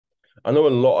I know a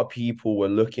lot of people were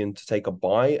looking to take a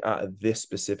buy out of this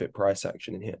specific price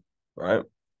action in here, right?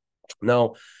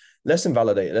 Now, let's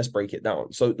invalidate it. Let's break it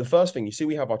down. So the first thing you see,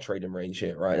 we have our trading range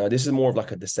here, right? Now, this is more of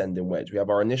like a descending wedge. We have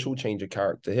our initial change of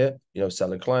character here,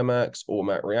 seller climax,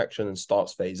 automatic reaction, and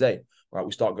starts phase A, right?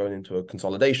 We start going into a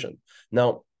consolidation.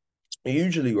 Now,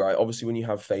 usually, right, obviously, when you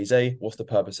have phase A, what's the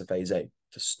purpose of phase A?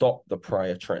 To stop the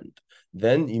prior trend.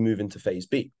 Then you move into phase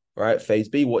B, right? Phase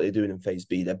B, what they're doing in phase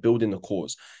B, they're building the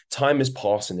cause. Time is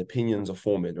passing, opinions are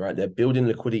forming, right? They're building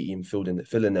liquidity and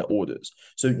filling their orders.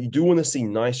 So you do want to see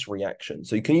nice reaction.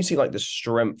 So can you see like the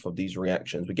strength of these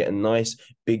reactions? We're getting nice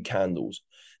big candles.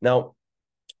 Now,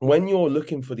 when you're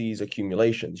looking for these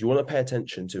accumulations, you want to pay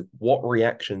attention to what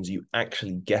reactions you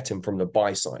actually getting from the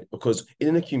buy side, because in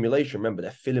an accumulation, remember, they're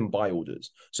filling buy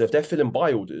orders. So if they're filling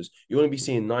buy orders, you're going to be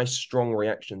seeing nice, strong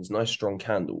reactions, nice, strong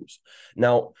candles.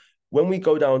 Now, when we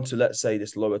go down to, let's say,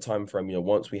 this lower time frame,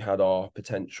 once we had our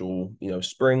potential,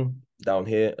 spring down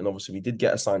here, and obviously we did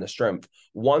get a sign of strength.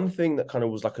 One thing that kind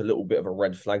of was like a little bit of a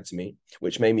red flag to me,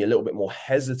 which made me a little bit more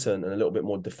hesitant and a little bit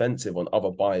more defensive on other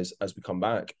buys as we come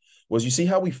back, was you see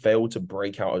how we failed to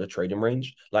break out of the trading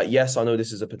range? Like, yes, I know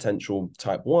this is a potential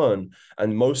type 1,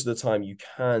 and most of the time you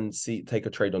can take a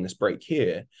trade on this break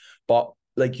here, but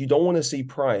like you don't want to see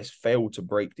price fail to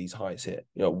break these highs here.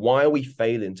 Why are we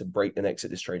failing to break and exit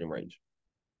this trading range?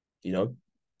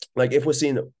 Like if we're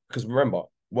seeing, because remember,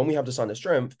 when we have the sign of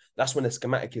strength, that's when the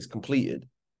schematic is completed.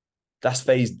 That's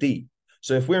phase D.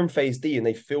 So if we're in phase D and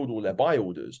they filled all their buy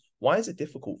orders, why is it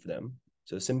difficult for them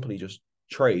to simply just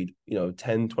trade,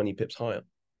 10, 20 pips higher?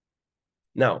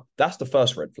 Now, that's the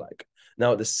first red flag.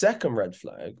 Now, the second red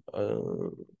flag,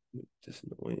 just in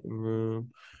the waiting room.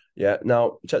 Yeah,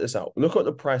 now check this out. Look at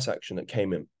the price action that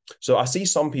came in. So I see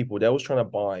some people, they're always trying to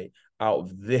buy out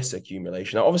of this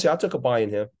accumulation. Now, obviously, I took a buy in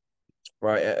here,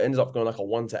 right? It ends up going like a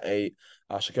 1 to 8.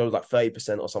 I should go like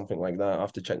 30% or something like that. I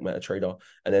have to check MetaTrader,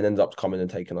 and then ends up coming and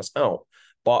taking us out.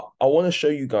 But I want to show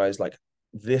you guys like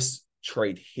this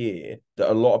trade here that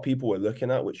a lot of people were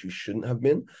looking at, which you shouldn't have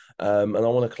been. And I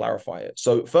want to clarify it.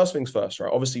 So first things first,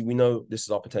 right? Obviously, we know this is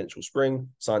our potential spring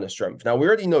sign of strength. Now, we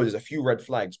already know there's a few red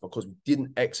flags because we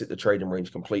didn't exit the trading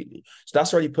range completely. So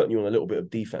that's already putting you on a little bit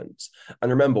of defense.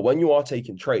 And remember, when you are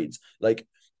taking trades, like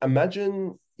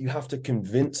imagine you have to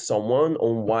convince someone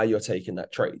on why you're taking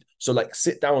that trade. So like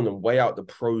sit down and weigh out the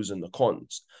pros and the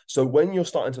cons. So when you're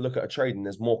starting to look at a trade and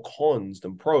there's more cons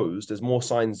than pros, there's more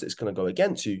signs that it's going to go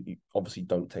against you. You obviously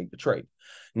don't take the trade.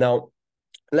 Now,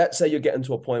 let's say you're getting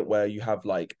to a point where you have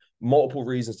like multiple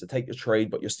reasons to take the trade,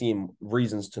 but you're seeing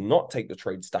reasons to not take the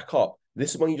trade stack up.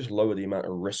 This is when you just lower the amount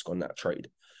of risk on that trade,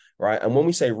 right? And when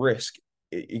we say risk,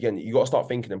 again, you got to start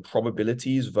thinking in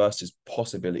probabilities versus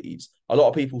possibilities. A lot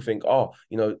of people think, oh,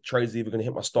 trade's either going to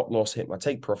hit my stop loss, hit my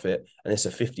take profit, and it's a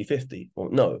 50-50. Well,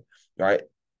 no, right?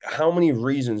 How many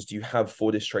reasons do you have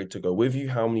for this trade to go with you?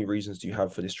 How many reasons do you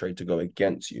have for this trade to go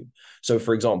against you? So,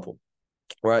 for example,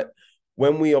 right,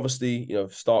 when we obviously,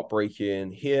 start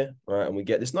breaking here, right, and we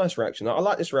get this nice reaction. I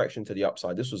like this reaction to the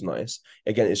upside. This was nice.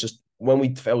 Again, it's just when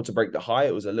we failed to break the high,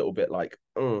 it was a little bit like,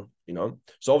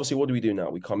 So obviously, what do we do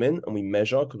now? We come in and we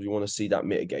measure because we want to see that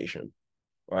mitigation,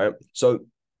 right? So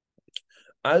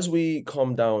as we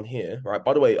come down here, right?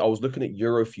 By the way, I was looking at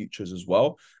Euro futures as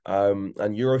well.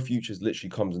 And Euro futures literally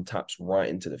comes and taps right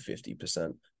into the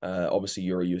 50%. Obviously,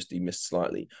 Euro USD missed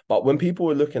slightly. But when people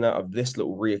were looking at this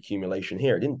little reaccumulation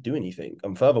here, it didn't do anything.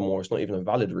 And furthermore, it's not even a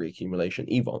valid reaccumulation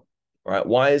either, right?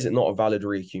 Why is it not a valid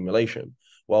reaccumulation?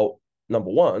 Well,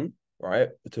 number one, right,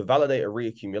 to validate a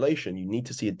reaccumulation, you need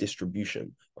to see a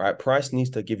distribution, right? Price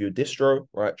needs to give you a distro,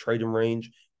 right? Trading range,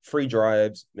 free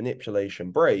drives, manipulation,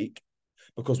 break.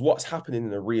 Because what's happening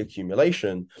in a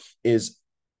reaccumulation is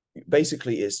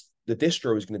basically the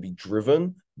distro is going to be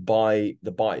driven by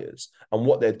the buyers. And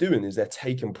what they're doing is they're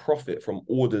taking profit from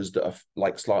orders that are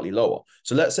like slightly lower.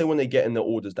 So let's say when they get in their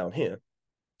orders down here,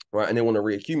 right, and they want to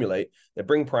reaccumulate, they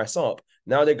bring price up.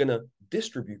 Now they're going to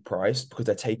distribute price because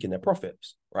they're taking their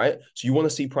profits, right? So you want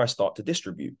to see price start to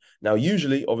distribute. Now,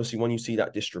 usually, obviously, when you see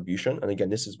that distribution, and again,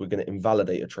 we're going to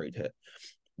invalidate a trade here.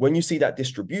 When you see that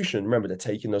distribution, remember, they're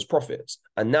taking those profits.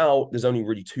 And now there's only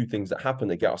really two things that happen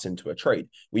that get us into a trade.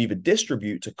 We either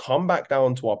distribute to come back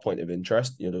down to our point of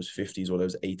interest, those 50s or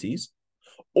those 80s,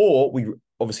 or we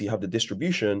obviously have the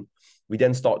distribution. We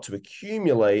then start to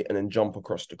accumulate and then jump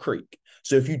across the creek.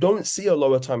 So if you don't see a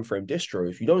lower time frame distro,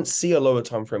 if you don't see a lower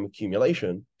time frame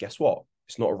accumulation, guess what?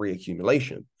 It's not a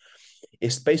reaccumulation.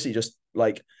 It's basically just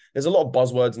like there's a lot of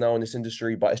buzzwords now in this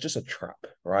industry, but it's just a trap,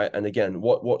 right? And again,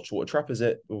 what sort of trap is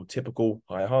it? Well, typical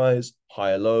higher highs,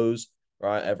 higher lows,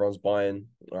 right? Everyone's buying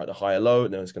right the higher low,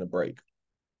 and then it's going to break.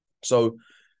 So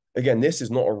Again, this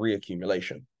is not a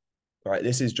reaccumulation, right?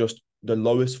 This is just the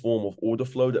lowest form of order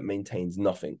flow that maintains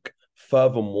nothing.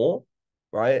 Furthermore,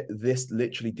 right, this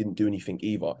literally didn't do anything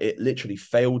either. It literally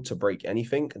failed to break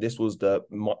anything. This was the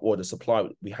supply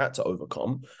we had to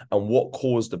overcome. And what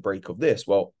caused the break of this?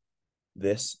 Well,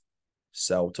 this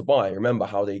sell to buy. Remember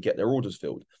how they get their orders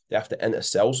filled. They have to enter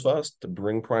sales first to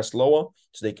bring price lower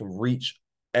so they can reach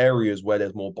areas where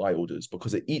there's more buy orders,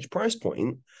 because at each price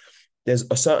point, there's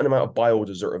a certain amount of buy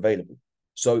orders that are available.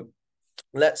 So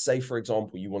let's say, for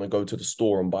example, you want to go to the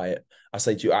store and buy it. I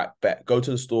say to you, I bet, go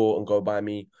to the store and go buy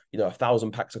me,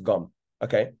 1,000 packs of gum.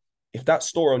 Okay. If that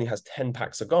store only has 10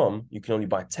 packs of gum, you can only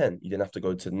buy 10. You then have to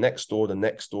go to the next store, the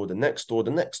next store, the next store,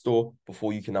 the next store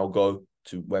before you can now go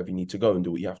to wherever you need to go and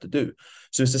do what you have to do.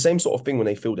 So it's the same sort of thing when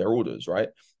they fill their orders, right?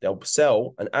 They'll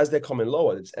sell, and as they're coming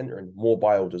lower, it's entering more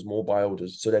buy orders, more buy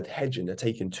orders. So they're hedging, they're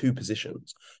taking two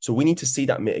positions. So we need to see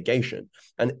that mitigation.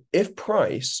 And if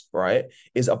price, right,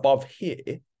 is above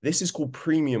here, this is called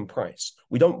premium price.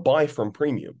 We don't buy from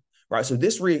premium, right? So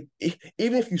this even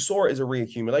if you saw it as a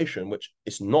reaccumulation, which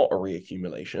it's not a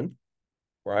reaccumulation,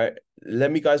 right?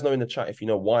 Let me guys know in the chat if you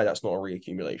know why that's not a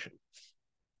reaccumulation.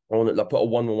 I want to put a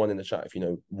 1-on-1 in the chat if you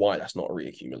know why that's not a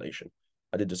reaccumulation.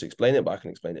 I did just explain it, but I can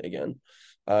explain it again.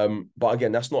 But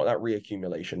again, that's not that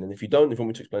reaccumulation. And if you want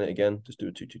me to explain it again, just do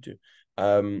a 2-2-2.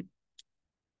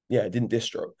 Yeah, it didn't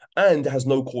distro. And it has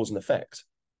no cause and effect.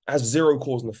 It has zero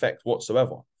cause and effect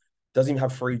whatsoever. Doesn't even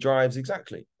have free drives,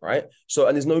 exactly, right? So,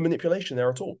 and there's no manipulation there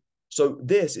at all. So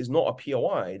this is not a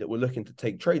POI that we're looking to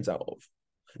take trades out of.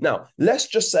 Now, let's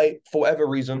just say, for whatever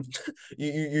reason,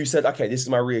 you said, okay, this is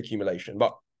my reaccumulation,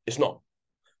 but it's not.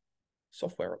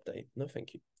 Software update. No,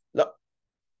 thank you. No,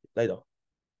 later.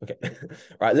 Okay.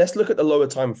 Right. Let's look at the lower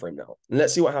time frame now. And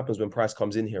let's see what happens when price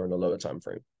comes in here on the lower time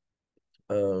frame.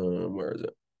 Where is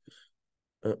it?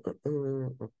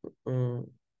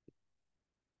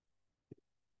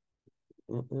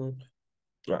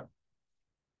 Right.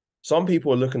 Some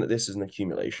people are looking at this as an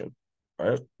accumulation.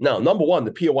 Right. Now, number one,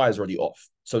 the POI is already off.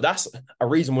 So that's a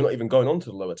reason we're not even going on to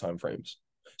the lower time frames.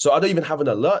 So I don't even have an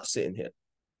alert sitting here.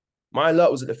 My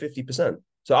alert was at the 50%.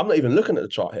 So I'm not even looking at the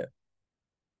chart here.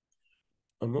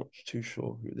 I'm not too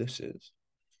sure who this is,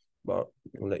 but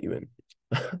I'll let you in.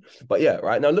 But yeah,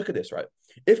 right. Now look at this, right?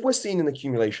 If we're seeing an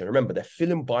accumulation, remember, they're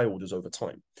filling buy orders over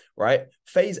time, right?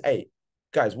 Phase A.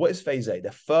 Guys, what is phase A?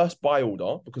 Their first buy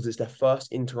order, because it's their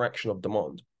first interaction of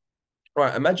demand. All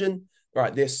right, imagine,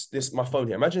 right, this my phone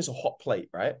here. Imagine it's a hot plate,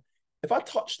 right? If I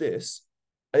touch this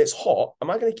and it's hot,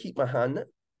 am I going to keep my hand or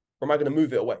am I going to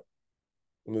move it away?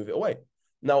 Move it away.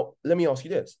 Now, let me ask you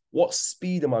this. What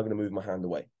speed am I going to move my hand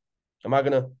away? Am I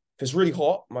going to, if it's really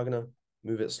hot, am I going to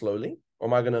move it slowly? Or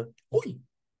am I going to,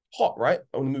 hot, right?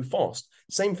 I'm going to move fast.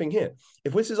 Same thing here.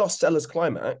 If this is our seller's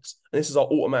climax and this is our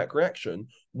automatic reaction,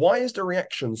 why is the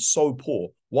reaction so poor?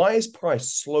 Why is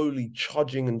price slowly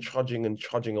trudging and trudging and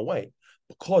trudging away?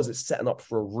 Because it's setting up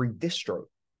for a redistro,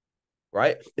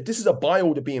 right? If this is a buy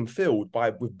order being filled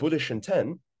with bullish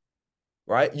intent,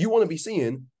 right? You want to be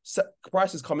seeing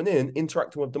prices coming in,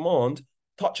 interacting with demand,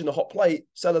 touching the hot plate,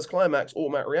 seller's climax,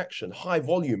 automatic reaction, high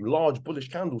volume, large bullish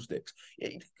candlesticks.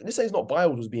 This is not buy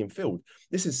orders being filled.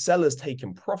 This is sellers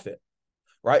taking profit,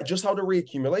 right? Just how the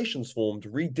reaccumulations formed,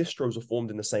 redistros are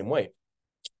formed in the same way.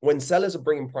 When sellers are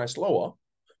bringing price lower,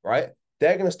 right,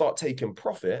 they're going to start taking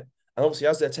profit. And obviously,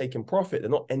 as they're taking profit, they're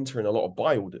not entering a lot of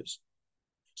buy orders.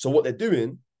 So what they're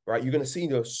doing, right, you're going to see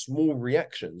those small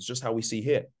reactions, just how we see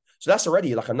here. So that's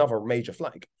already like another major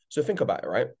flag. So think about it,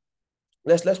 right?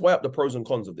 Let's weigh up the pros and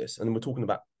cons of this. And then we're talking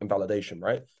about invalidation,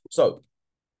 right? So,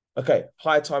 okay,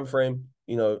 higher time frame,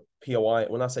 POI.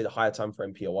 When I say the higher time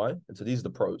frame POI, and so these are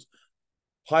the pros.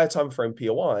 Higher time frame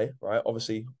POI, right?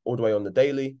 Obviously, all the way on the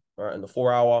daily, right? And the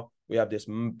 4 hour, we have this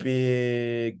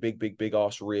big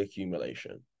ass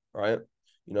reaccumulation, right?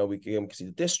 We can see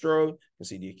the distro, can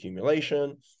see the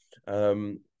accumulation.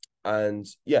 And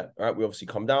yeah, right, we obviously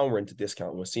come down, we're into discount,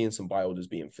 and we're seeing some buy orders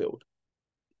being filled.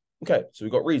 Okay, so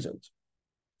we've got reasons.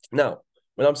 Now,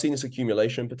 when I'm seeing this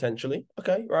accumulation potentially,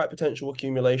 okay, right, potential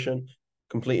accumulation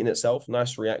completing itself,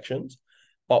 nice reactions.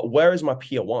 But where is my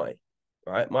POI,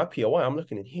 right? My POI, I'm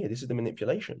looking in here. This is the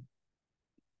manipulation,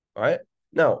 right?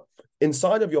 Now,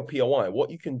 inside of your POI,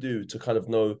 what you can do to kind of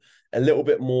know a little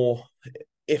bit more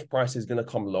if price is going to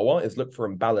come lower is look for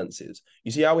imbalances.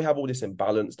 You see how we have all this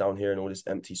imbalance down here and all this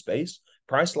empty space?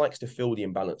 Price likes to fill the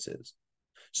imbalances.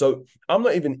 So I'm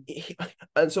not even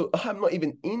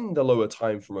in the lower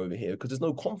time from over here because there's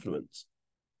no confluence.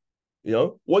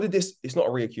 What did this? It's not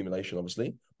a reaccumulation,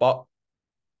 obviously, but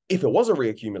if it was a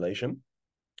reaccumulation,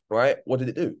 right? What did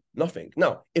it do? Nothing.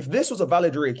 Now, if this was a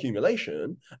valid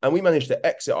reaccumulation and we managed to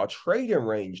exit our trading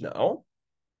range now,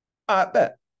 I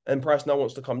bet, and price now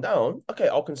wants to come down, okay,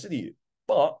 I'll consider you.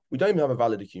 But we don't even have a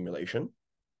valid accumulation.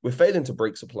 We're failing to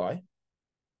break supply,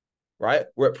 right?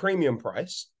 We're at premium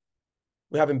price.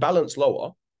 We have imbalance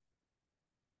lower.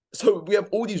 So we have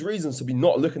all these reasons to be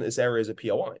not looking at this area as a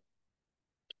POI. And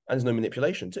there's no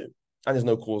manipulation too. And there's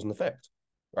no cause and effect,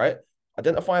 right?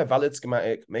 Identify a valid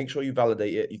schematic, make sure you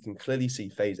validate it. You can clearly see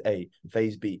phase A,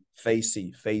 phase B, phase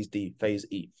C, phase D, phase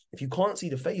E. If you can't see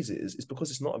the phases, it's because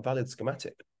it's not a valid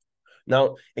schematic.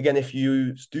 Now, again, if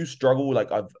you do struggle like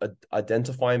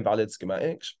identifying valid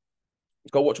schematics,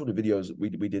 go watch all the videos we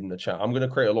did in the chat. I'm going to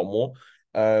create a lot more.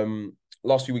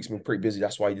 Last few weeks have been pretty busy.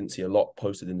 That's why you didn't see a lot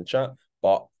posted in the chat.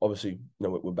 But obviously,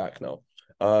 we're back now.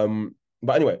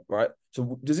 But anyway, right?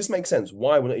 So does this make sense?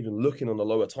 Why we're not even looking on the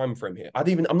lower time frame here?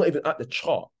 I'm not even at the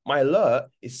chart. My alert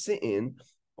is sitting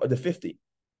at the 50,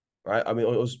 right? I mean,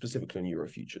 it was specifically on Euro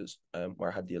futures,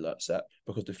 where I had the alert set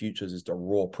because the futures is the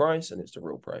raw price and it's the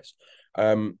real price.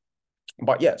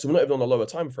 But yeah, so we're not even on the lower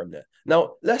time frame there.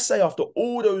 Now, let's say after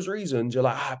all those reasons, you're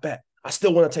like, I bet I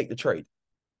still want to take the trade.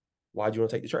 Why do you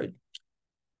want to take the trade?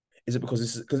 Is it because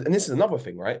this is another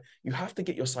thing, right? You have to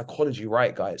get your psychology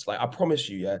right, guys. Like I promise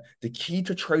you, yeah, the key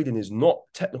to trading is not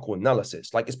technical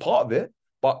analysis. Like it's part of it,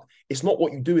 but it's not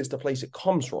what you do, it's the place it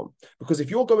comes from. Because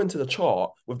if you're going to the chart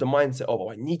with the mindset of,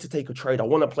 I need to take a trade, I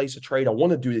want to place a trade, I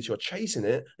want to do this, you're chasing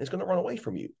it, it's going to run away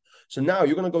from you. So now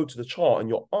you're going to go to the chart and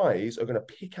your eyes are going to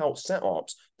pick out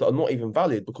setups that are not even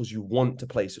valid because you want to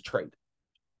place a trade.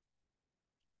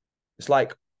 It's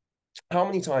like, how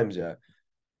many times, yeah?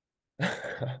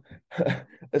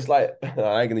 It's like, I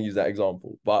ain't going to use that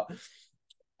example, but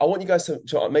I want you guys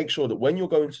to make sure that when you're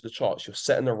going to the charts, you're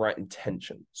setting the right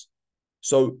intentions.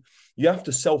 So you have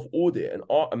to self-audit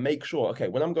and make sure, okay,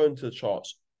 when I'm going to the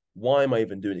charts, why am I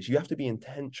even doing this? You have to be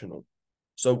intentional.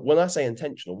 So when I say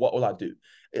intentional, what will I do?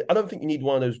 I don't think you need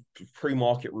one of those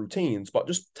pre-market routines, but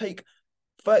just take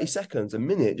 30 seconds, a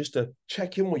minute, just to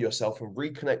check in with yourself and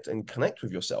reconnect and connect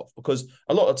with yourself. Because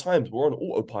a lot of times we're on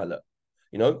autopilot,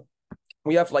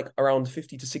 we have like around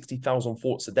 50 to 60,000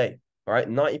 thoughts a day. All right.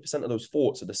 90% of those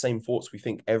thoughts are the same thoughts we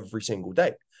think every single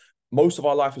day. Most of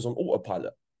our life is on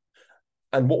autopilot.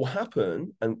 And what will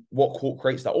happen and what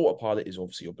creates that autopilot is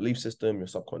obviously your belief system, your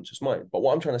subconscious mind. But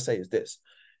what I'm trying to say is this: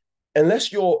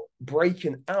 unless you're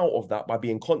breaking out of that by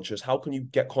being conscious, how can you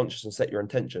get conscious and set your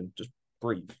intention? Just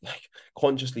breathe, like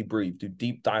consciously breathe, do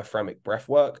deep diaphragmatic breath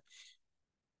work.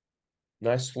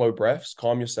 Nice slow breaths,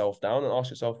 calm yourself down and ask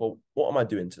yourself, well, what am I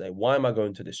doing today? Why am I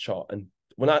going to this chart? And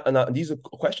these are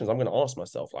questions I'm going to ask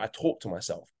myself. Like, I talk to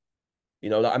myself,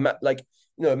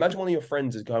 imagine one of your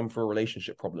friends is going for a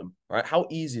relationship problem, right? How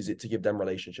easy is it to give them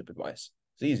relationship advice?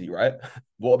 It's easy, right?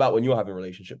 What about when you're having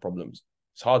relationship problems?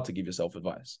 It's hard to give yourself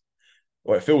advice,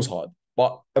 or it feels hard.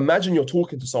 But imagine you're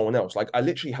talking to someone else. Like I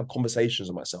literally have conversations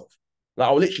with myself. Like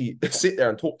I'll literally sit there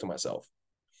and talk to myself.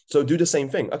 So do the same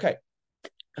thing. Okay.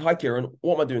 Hi, Kieran.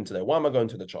 What am I doing today? Why am I going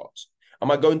to the charts?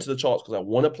 Am I going to the charts because I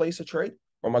want to place a trade,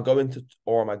 or am I going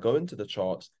to the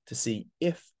charts to see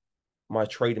if my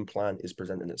trading plan is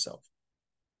presenting itself?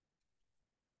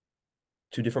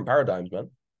 Two different paradigms, man.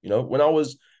 When I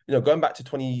was, going back to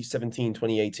 2017,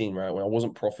 2018, right, when I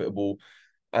wasn't profitable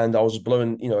and I was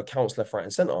blowing, accounts left, right,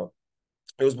 and center,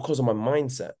 it was because of my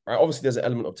mindset, right? Obviously, there's an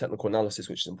element of technical analysis,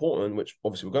 which is important, which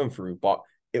obviously we're going through, but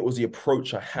it was the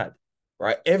approach I had.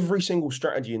 Right? Every single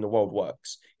strategy in the world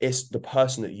works. It's the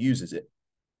person that uses it.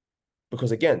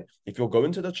 Because again, if you're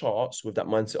going to the charts with that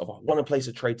mindset of, I want to place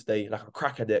a trade today, like a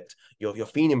crack addict, you're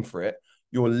fiending for it,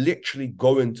 you're literally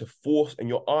going to force, and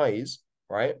your eyes,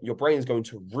 right? Your brain is going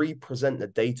to represent the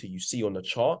data you see on the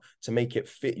chart to make it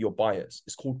fit your bias.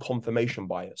 It's called confirmation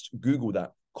bias. Google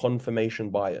that, confirmation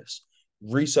bias.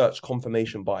 Research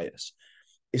confirmation bias.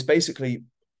 It's basically,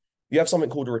 you have something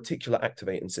called a reticular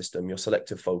activating system, your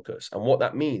selective focus. And what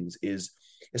that means is,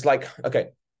 it's like,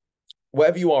 okay,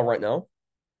 wherever you are right now,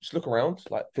 just look around,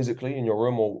 like physically in your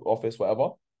room or office, whatever,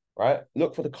 right?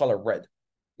 Look for the color red.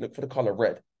 Look for the color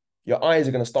red. Your eyes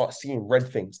are going to start seeing red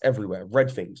things everywhere,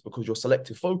 red things, because your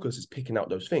selective focus is picking out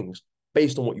those things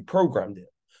based on what you programmed it.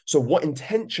 So what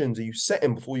intentions are you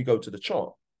setting before you go to the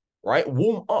chart, right?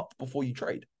 Warm up before you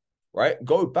trade. Right?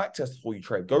 Go back test before you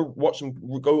trade. Go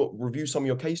review some of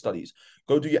your case studies.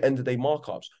 Go do your end of day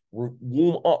markups.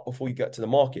 Warm up before you get to the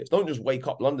markets. Don't just wake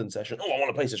up London session. Oh, I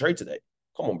want to place a trade today.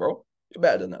 Come on, bro. You're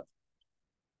better than that.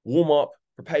 Warm up,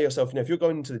 prepare yourself. If you're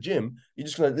going into the gym, you're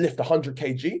just going to lift 100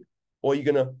 kg, or you're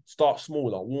going to start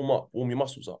smaller, warm up, warm your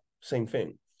muscles up. Same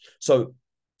thing. So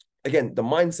again, the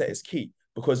mindset is key,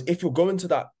 because if you're going to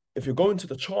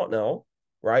the chart now,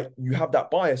 right? You have that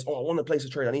bias. Oh, I want to place a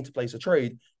trade. I need to place a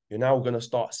trade. You're now going to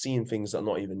start seeing things that are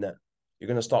not even there. You're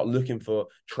going to start looking for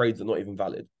trades that are not even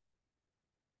valid.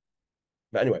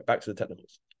 But anyway, back to the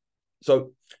technicals.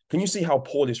 So can you see how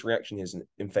poor this reaction is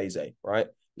in phase A, right?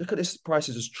 Look at this, price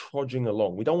is just trudging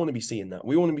along. We don't want to be seeing that.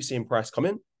 We want to be seeing price come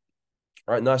in.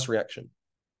 All right, nice reaction.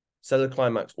 Seller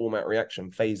climax, automatic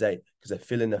reaction, phase A, because they're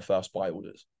filling their first buy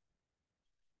orders.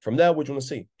 From there, what do you want to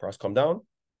see? Price come down,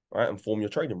 right, and form your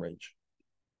trading range.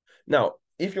 Now,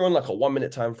 if you're on like a 1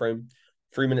 minute time frame,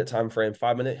 3 minute time frame,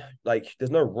 5 minute, like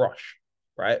there's no rush,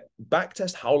 right?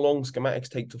 Backtest how long schematics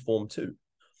take to form too.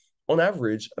 On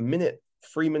average, a minute,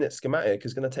 3 minute schematic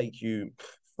is going to take you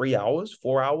 3 hours,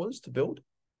 4 hours to build.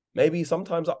 Maybe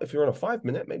sometimes if you're on a 5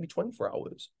 minute, maybe 24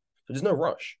 hours. So there's no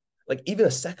rush. Like even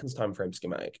a seconds time frame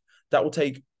schematic, that will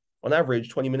take on average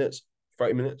 20 minutes,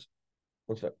 30 minutes.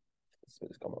 One sec.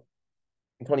 Let's come up.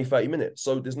 20, 30 minutes.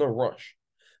 So there's no rush.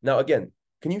 Now, again,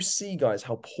 can you see, guys,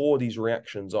 how poor these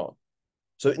reactions are?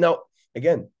 So now,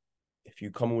 again, if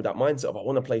you come in with that mindset of I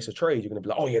want to place a trade, you're going to be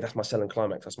like, oh yeah, that's my selling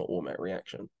climax, that's my automatic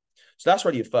reaction. So that's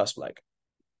already a first flag.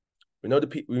 We know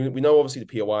we know obviously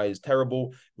the POI is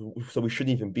terrible, so we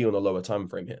shouldn't even be on a lower time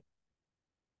frame here.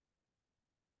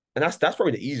 And that's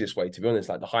probably the easiest way, to be honest,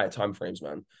 like the higher time frames,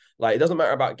 man. Like it doesn't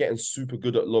matter about getting super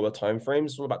good at lower time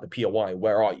frames, it's all about the POI.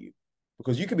 Where are you?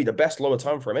 Because you could be the best lower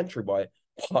time frame entry buy,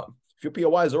 but if your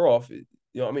POIs are off, you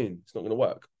know what I mean? It's not going to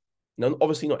work. Now,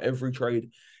 obviously, not every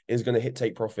trade is going to hit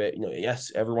take profit. You know,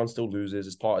 yes, everyone still loses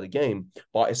as part of the game,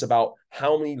 but it's about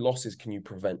how many losses can you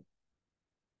prevent?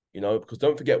 You know, because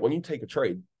don't forget, when you take a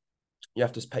trade, you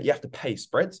have to pay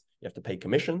spreads, you have to pay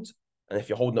commissions, and if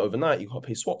you're holding it overnight, you got to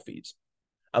pay swap fees.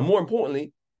 And more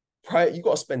importantly, right, you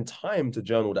got to spend time to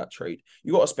journal that trade.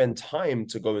 You got to spend time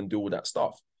to go and do all that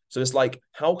stuff. So it's like,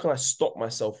 how can I stop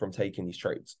myself from taking these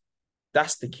trades?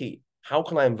 That's the key. How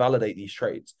can I invalidate these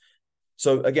trades?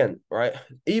 So again, right,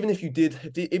 even if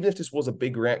this was a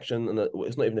big reaction, and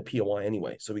it's not even a POI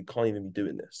anyway, so we can't even be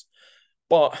doing this.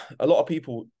 But a lot of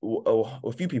people, or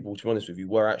a few people, to be honest with you,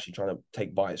 were actually trying to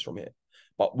take buys from here.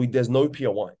 But there's no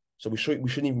POI. So we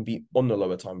shouldn't even be on the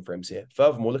lower time frames here.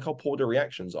 Furthermore, look how poor the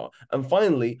reactions are. And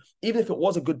finally, even if it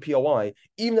was a good POI,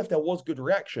 even if there was good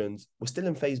reactions, we're still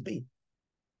in phase B.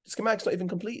 The schematic's not even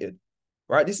completed,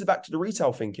 right? This is back to the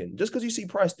retail thinking. Just because you see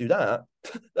price do that,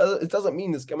 it doesn't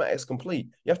mean the schematic's complete.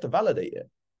 You have to validate it,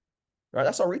 right?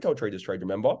 That's how retail traders trade,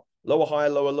 remember? Lower high,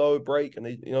 lower low, break, and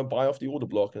they buy off the order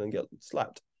block and then get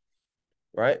slapped,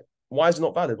 right? Why is it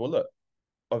not valid? Well, look,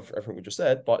 everything we just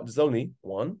said, but there's only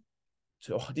one,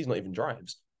 two, these not even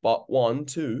drives, but 1,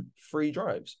 2, 3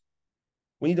 drives.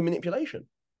 We need a manipulation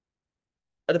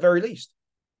at the very least.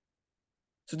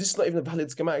 So this is not even a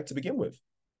valid schematic to begin with.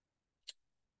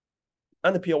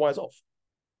 And the POI is off.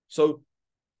 So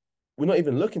we're not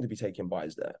even looking to be taking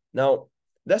buys there. Now,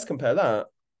 let's compare that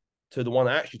to the one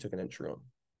I actually took an entry on,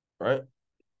 right?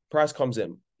 Price comes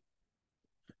in.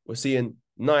 We're seeing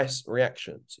nice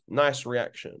reactions, nice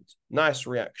reactions, nice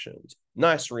reactions,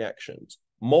 nice reactions,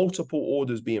 multiple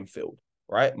orders being filled,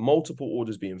 right? Multiple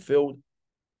orders being filled,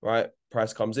 right?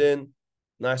 Price comes in,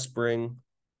 nice spring,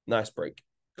 nice break,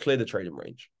 clear the trading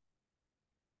range.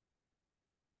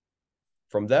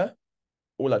 From there,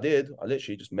 all I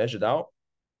literally just measured out.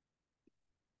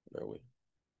 Where are we?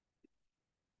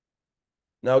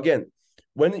 Now, again,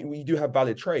 when we do have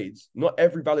valid trades, not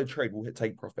every valid trade will hit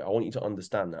take profit. I want you to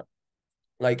understand that.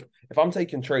 Like, if I'm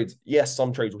taking trades, yes,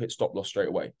 some trades will hit stop loss straight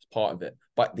away. It's part of it.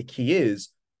 But the key is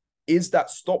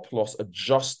that stop loss a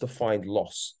justified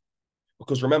loss?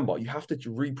 Because remember, you have to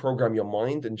reprogram your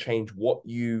mind and change what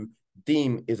you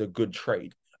deem is a good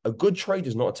trade. A good trade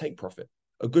is not a take profit.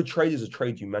 A good trade is a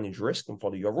trade you manage risk and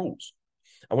follow your rules.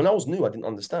 And when I was new, I didn't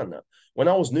understand that. When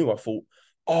I was new, I thought,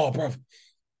 oh, bro,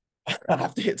 I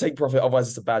have to hit take profit, otherwise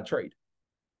it's a bad trade.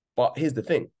 But here's the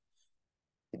thing.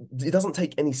 It doesn't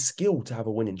take any skill to have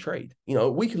a winning trade. You know,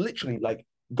 we could literally like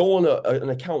go on an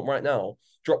account right now,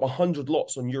 drop 100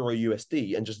 lots on Euro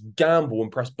USD and just gamble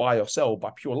and press buy or sell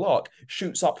by pure luck,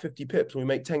 shoots up 50 pips and we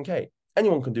make 10K.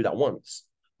 Anyone can do that once.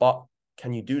 But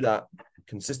can you do that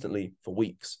consistently for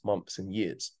weeks, months, and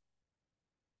years?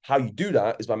 How you do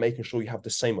that is by making sure you have the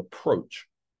same approach,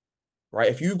 right?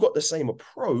 If you've got the same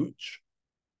approach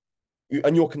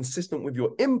and you're consistent with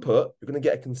your input, you're going to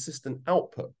get a consistent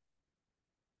output.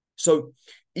 So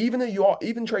even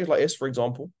trades like this, for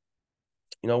example,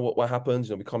 you know what happens?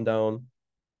 You know, we come down,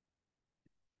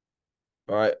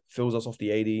 all right, fills us off the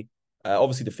 80.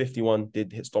 Obviously, the 51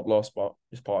 did hit stop loss, but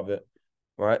it's part of it,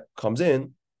 right? Comes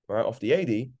in, right, off the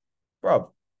 80,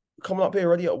 bro. Coming up here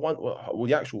already at one. Well,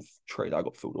 the actual trade I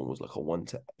got filled on was like a 1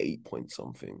 to 8 point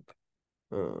something,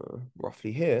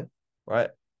 roughly here, right?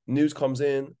 News comes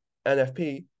in,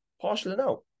 NFP, partialing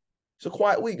out. It's a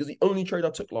quiet week. It's the only trade I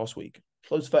took last week.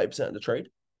 Closed 30% of the trade.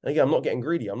 And again, I'm not getting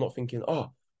greedy. I'm not thinking,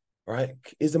 oh, right,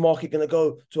 is the market going to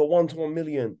go to a 1-to-1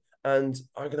 million and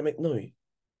I'm going to make, no,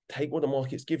 take what the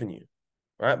market's given you,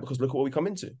 right? Because look at what we come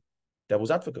into.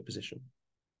 Devil's advocate position.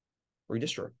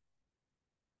 Redistro.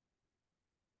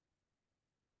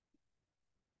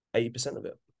 80% of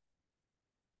it.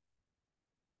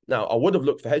 Now, I would have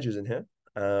looked for hedges in here,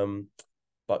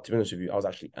 but to be honest with you, I was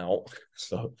actually out.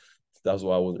 So that's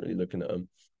why I wasn't really looking at them.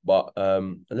 But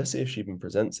let's see if she even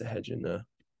presents a hedge in there.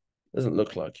 Doesn't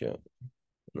look like it.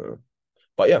 No.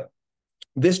 But yeah,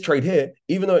 this trade here,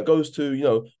 even though it goes to,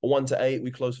 a 1-to-8,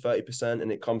 we close 30%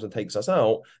 and it comes and takes us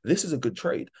out, this is a good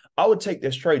trade. I would take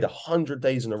this trade 100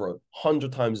 days in a row,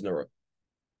 100 times in a row.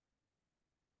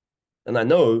 And I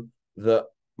know that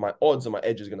my odds and my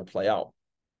edge is going to play out.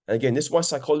 And again, this is why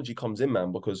psychology comes in,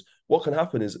 man, because what can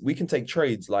happen is we can take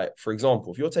trades like, for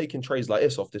example, if you're taking trades like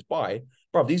this off this buy,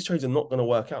 bro, these trades are not going to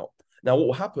work out. Now, what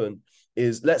will happen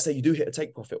is, let's say you do hit a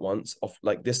take profit once off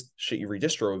like this shitty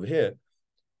redistro over here,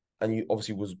 and you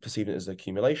obviously was perceiving it as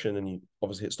accumulation and you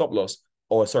obviously hit stop loss,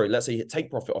 or sorry, let's say you hit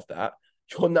take profit off that,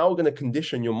 you're now going to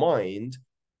condition your mind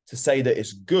to say that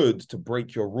it's good to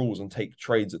break your rules and take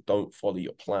trades that don't follow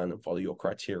your plan and follow your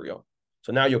criteria.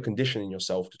 So now you're conditioning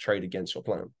yourself to trade against your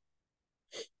plan.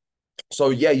 So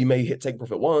yeah, you may hit take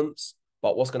profit once,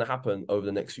 but what's going to happen over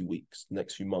the next few weeks,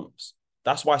 next few months?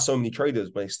 That's why so many traders,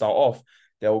 when they start off,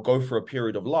 they'll go for a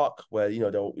period of luck where,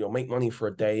 they'll make money for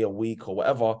a day, a week or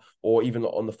whatever, or even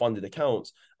on the funded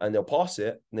accounts, and they'll pass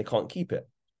it and they can't keep it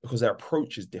because their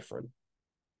approach is different.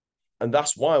 And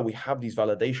that's why we have these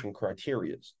validation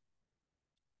criteria.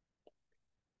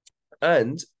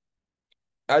 And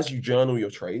as you journal your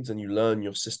trades and you learn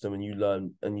your system and you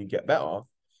learn and you get better,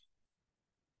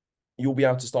 you'll be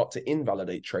able to start to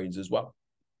invalidate trades as well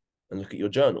and look at your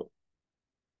journal.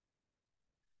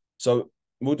 So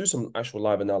we'll do some actual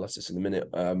live analysis in a minute,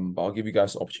 but I'll give you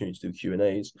guys an opportunity to do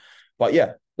Q&As. But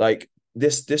yeah, like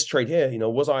this trade here,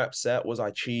 was I upset? Was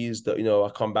I cheesed that, I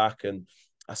come back and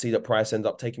I see that price end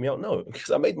up taking me out? No,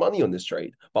 because I made money on this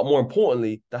trade. But more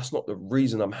importantly, that's not the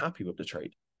reason I'm happy with the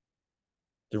trade.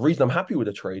 The reason I'm happy with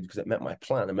the trade because it met my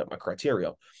plan, it met my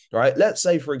criteria, right? Let's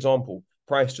say, for example,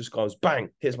 price just goes bang,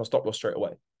 hits my stop loss straight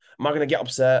away. Am I going to get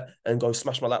upset and go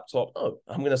smash my laptop? No,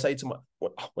 I'm going to say to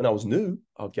when I was new,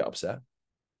 I'll get upset.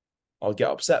 I'll get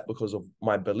upset because of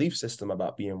my belief system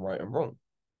about being right and wrong.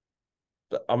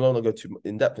 But I'm not going to go too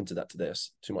in depth into that today.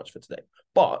 It's too much for today.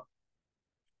 But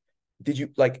did you,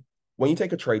 when you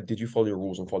take a trade, did you follow your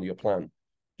rules and follow your plan?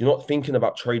 You're not thinking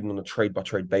about trading on a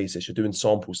trade-by-trade basis. You're doing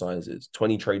sample sizes,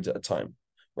 20 trades at a time,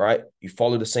 right? You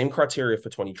follow the same criteria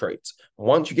for 20 trades.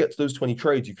 Once you get to those 20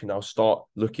 trades, you can now start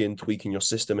looking, tweaking your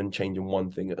system and changing one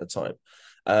thing at a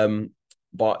time.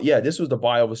 But yeah, this was the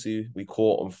buy, obviously, we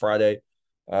caught on Friday.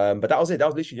 But that was it. That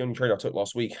was literally the only trade I took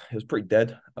last week. It was pretty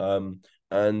dead.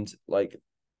 And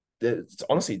it's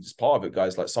honestly just part of it,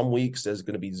 guys. Like some weeks there's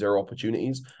going to be zero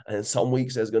opportunities, and in some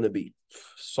weeks there's going to be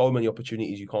so many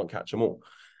opportunities you can't catch them all.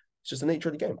 It's just the nature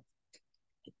of the game.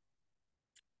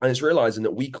 And it's realizing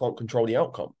that we can't control the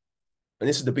outcome. And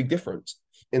this is the big difference.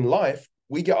 In life,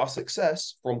 we get our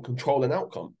success from controlling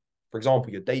outcome. For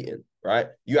example, you're dating, right?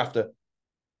 You have to,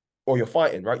 or you're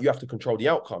fighting, right? You have to control the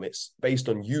outcome. It's based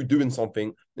on you doing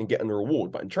something and getting a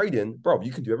reward. But in trading, bro,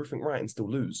 you can do everything right and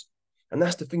still lose. And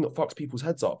that's the thing that fucks people's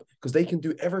heads up, because they can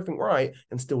do everything right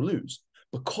and still lose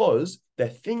because they're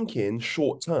thinking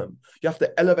short term. You have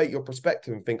to elevate your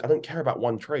perspective and think, I don't care about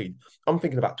one trade. I'm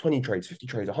thinking about 20 trades, 50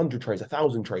 trades, 100 trades,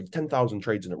 1,000 trades, 10,000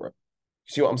 trades in a row.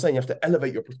 You see what I'm saying? You have to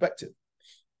elevate your perspective.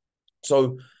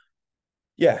 So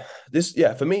yeah,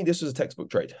 for me, this was a textbook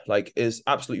trade. Like, it's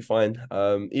absolutely fine.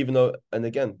 Even though, and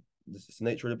again, this is the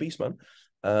nature of the beast, man.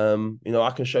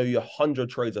 I can show you 100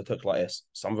 trades I took like this.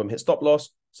 Some of them hit stop loss.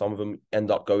 Some of them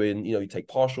end up going, you take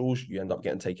partials, you end up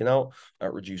getting taken out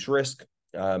at reduced risk.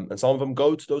 And some of them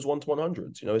go to those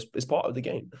 1-to-100s. It's part of the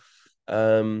game.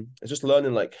 It's just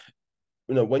learning,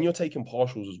 when you're taking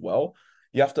partials as well,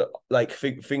 you have to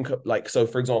think so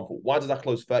for example, why did I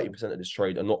close 30% of this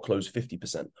trade and not close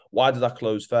 50%? Why did I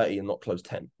close 30 and not close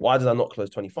 10? Why did I not close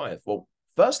 25? Well,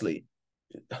 firstly,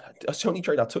 that's the only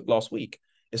trade I took last week.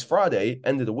 It's Friday,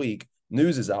 end of the week,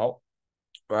 news is out,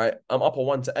 right? I'm up a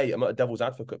 1-to-8. I'm at a devil's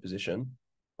advocate position,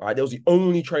 right? That was the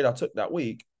only trade I took that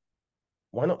week.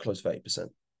 Why not close 30%?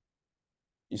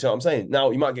 You see what I'm saying?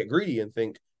 Now, you might get greedy and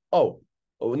think, oh,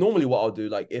 well, normally what I'll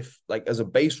do, if as a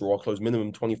base rule, I'll close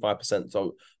minimum 25%.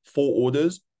 So 4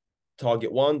 orders,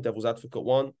 target 1, devil's advocate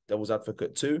 1, devil's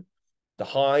advocate 2, the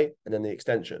high, and then the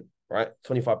extension, right?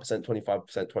 25%,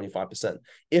 25%, 25%.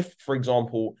 If, for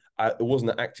example, it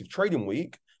wasn't an active trading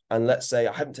week, and let's say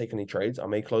I haven't taken any trades, I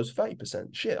may close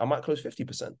 30%. Shit, I might close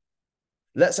 50%.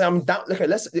 Let's say I'm down. Okay,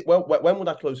 when would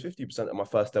I close 50% of my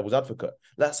first devil's advocate?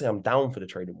 Let's say I'm down for the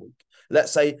trading week.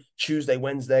 Let's say Tuesday,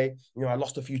 Wednesday, I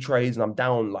lost a few trades and I'm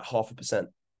down like 0.5%,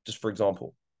 just for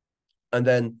example. And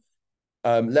then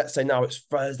let's say now it's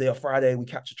Thursday or Friday, we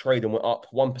catch a trade and we're up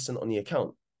 1% on the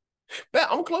account. Bet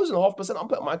I'm closing 0.5%. I'm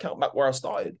putting my account back where I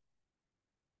started.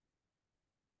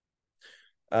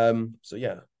 So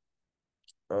yeah.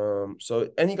 So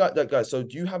any guys, so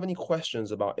do you have any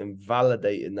questions about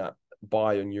invalidating that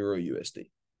buy on Euro USD?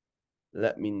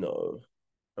 Let me know.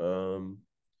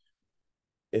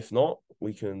 If not,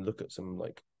 we can look at some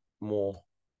like more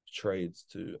trades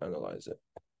to analyze it.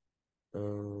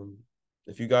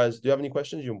 If you guys do you have any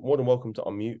questions, you're more than welcome to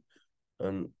unmute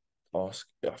and ask.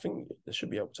 I think they should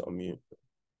be able to unmute.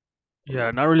 Yeah,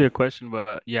 not really a question,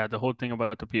 but yeah, the whole thing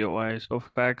about the POI is so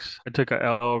facts. I took a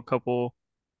L a couple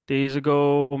days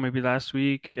ago, maybe last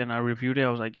week, and I reviewed it. I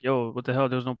was like, yo, what the hell?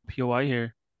 There's no POI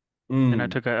here. And I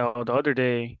Mm, took a L the other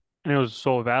day, and it was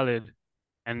so valid.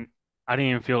 And I didn't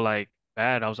even feel like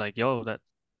bad. I was like, yo, that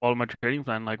all my trading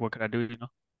plan. Like, what could I do?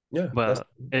 yeah, But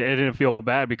it didn't feel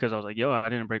bad because I was like, yo, I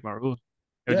didn't break my rules.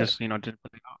 It was yeah, just, didn't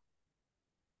play out.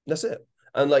 that's it.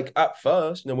 And like at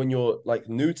first, when you're like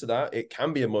new to that, it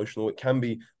can be emotional, it can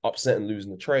be upsetting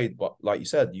losing the trade. But like you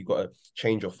said, you got to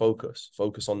change your focus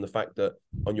on the fact that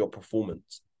on your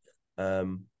performance.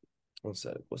 One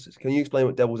sec, what's this? Can you explain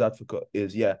what devil's advocate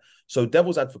is? Yeah. So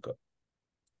devil's advocate.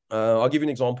 I'll give you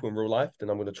an example in real life, then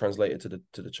I'm going to translate it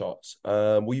to the charts.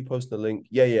 Will you post the link?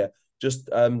 Yeah, yeah. Just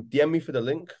DM me for the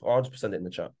link, or I'll just send it in the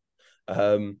chat.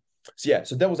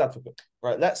 So devil's advocate,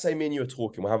 right? Let's say me and you are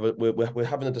talking. We're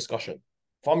having a discussion.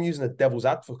 If I'm using a devil's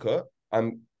advocate,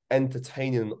 I'm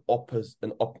entertaining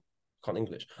can't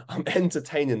English. I'm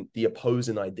entertaining the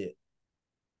opposing idea.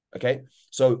 Okay,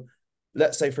 so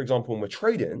let's say for example when we're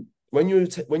trading, when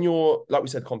you're like we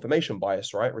said confirmation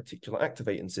bias, right? Reticular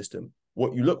activating system.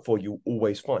 What you look for, you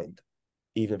always find,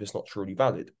 even if it's not truly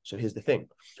valid. So here's the thing: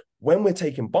 when we're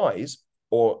taking buys,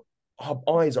 or our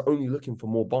eyes are only looking for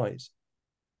more buys.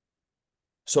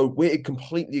 So we're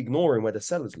completely ignoring where the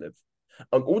sellers live.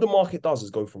 And all the market does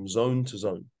is go from zone to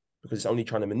zone because it's only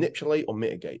trying to manipulate or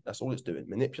mitigate. That's all it's doing: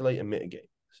 manipulate and mitigate.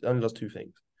 It only does two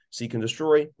things: seek and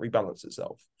destroy, rebalance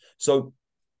itself. So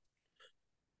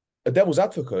a devil's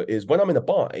advocate is when I'm in a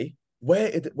buy, where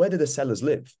do the sellers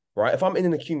live, right? If I'm in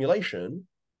an accumulation,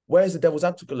 where's the devil's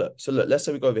advocate? Look, so look, let's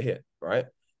say we go over here, right?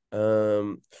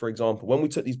 For example, when we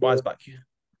took these buys back here,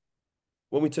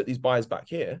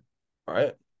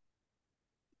 right,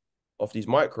 of these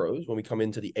micros, when we come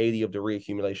into the 80 of the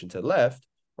reaccumulation to the left,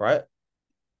 right,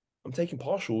 I'm taking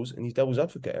partials in these devil's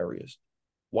advocate areas.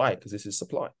 Why? Because this is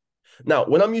supply. Now,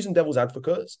 when I'm using devil's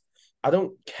advocates, I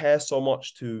don't care so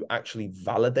much to actually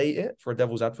validate it for a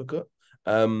devil's advocate.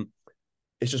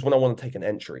 It's just when I want to take an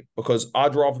entry, because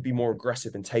I'd rather be more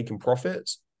aggressive in taking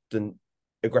profits than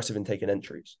aggressive in taking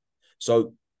entries.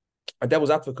 So a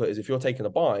devil's advocate is if you're taking a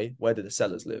buy, where do the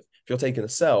sellers live? If you're taking a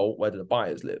sell, where do the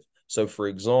buyers live? So for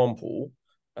example,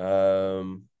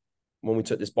 when we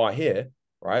took this buy here,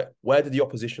 right, where did the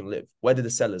opposition live? Where did the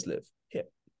sellers live? Here.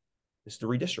 It's the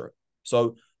redistro.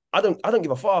 So I don't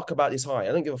give a fuck about this high.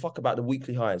 I don't give a fuck about the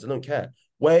weekly highs. I don't care.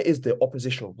 Where is the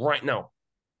opposition right now?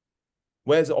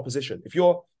 Where's the opposition?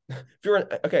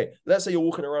 Okay, let's say you're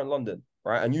walking around London,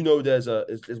 right? And there's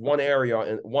one area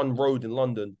and one road in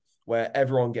London where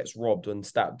everyone gets robbed and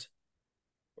stabbed.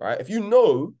 Right? If you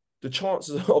know the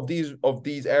chances of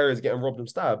these areas getting robbed and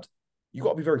stabbed, you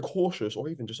got to be very cautious or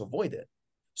even just avoid it.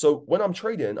 So when I'm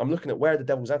trading, I'm looking at where the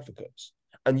devil's advocates.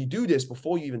 And you do this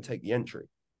before you even take the entry.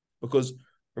 Because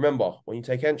remember, when you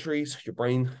take entries, your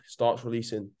brain starts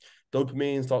releasing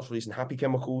dopamine, starts releasing happy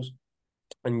chemicals,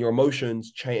 and your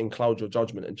emotions change and cloud your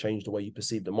judgment and change the way you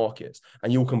perceive the markets.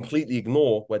 And you'll completely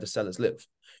ignore where the sellers live.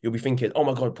 You'll be thinking, oh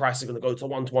my God, price is going to go to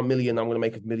 1 million. I'm going to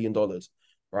make $1 million,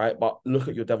 right? But look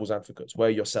at your devil's advocates. Where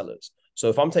are your sellers? So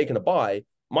if I'm taking a buy,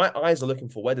 my eyes are looking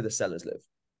for where do the sellers live?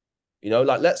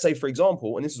 Like let's say, for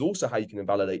example, and this is also how you can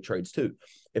invalidate trades too.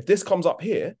 If this comes up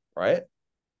here, right,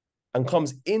 and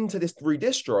comes into this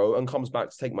redistro and comes back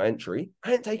to take my entry,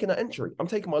 I ain't taking that entry. I'm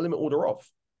taking my limit order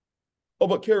off. Oh,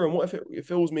 but Kieran, what if it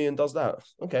fills me and does that?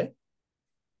 Okay.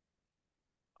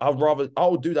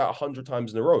 I'll do that 100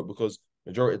 times in a row because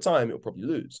majority of the time it'll probably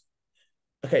lose.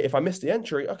 Okay, if I miss the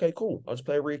entry, okay, cool. I'll just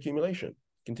play a reaccumulation,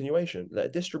 continuation, let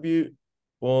it distribute,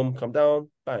 boom, come down,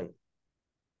 bang.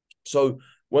 So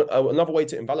another way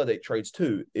to invalidate trades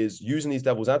too is using these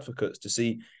devil's advocates to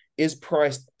see is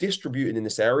price distributed in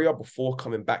this area before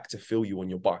coming back to fill you on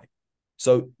your buy?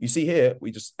 So you see here,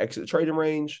 we just exit the trading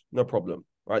range, no problem,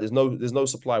 right? There's no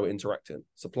supply we're interacting.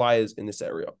 Supply is in this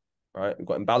area, right? We've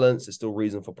got imbalance. There's still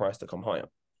reason for price to come higher.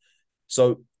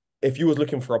 So if you was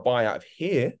looking for a buy out of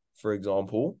here, for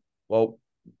example, well,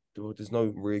 there's no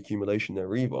reaccumulation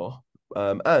there either.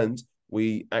 And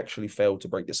we actually failed to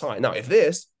break this high. Now, if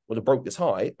this would have broke this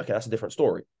high, okay, that's a different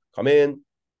story. Come in,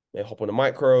 hop on the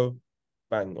micro,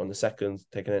 bang, on the second,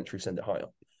 take an entry, send it higher.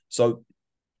 So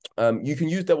you can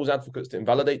use devil's advocates to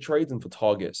invalidate trades and for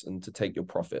targets and to take your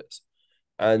profits.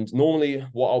 And normally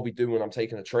what I'll be doing when I'm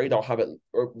taking a trade, I'll have it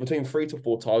between 3 to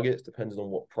 4 targets, depending on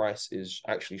what price is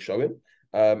actually showing.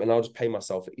 And I'll just pay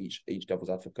myself at each devil's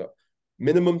advocate.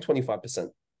 Minimum 25%.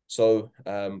 So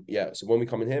yeah, so when we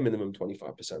come in here, minimum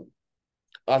 25%.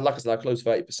 Like I said, I closed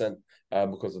 30%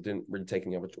 because I didn't really take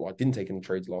any I didn't take any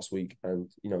trades last week. And,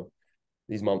 you know,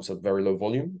 these months are very low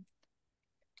volume.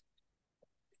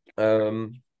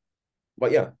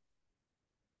 But yeah,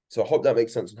 so I hope that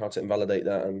makes sense on how to invalidate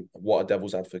that and what a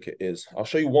devil's advocate is. I'll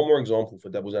show you one more example for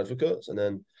devil's advocates, and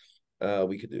then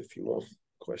we could do a few more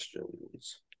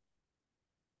questions.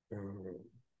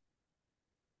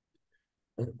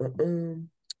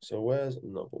 So where's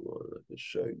another one I can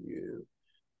show you?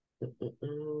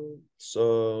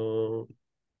 So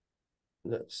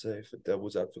let's say for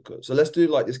devil's advocate. So let's do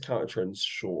like this counter trend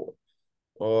short,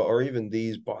 or even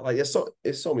these. But like there's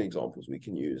so many examples we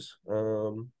can use.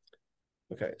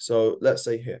 Okay, so let's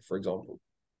say here, for example,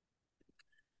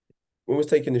 when we're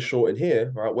taking this short in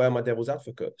here, right? Where are my devil's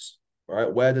advocates?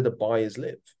 Right? Where do the buyers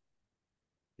live?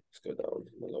 Let's go down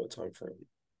in the lower time frame.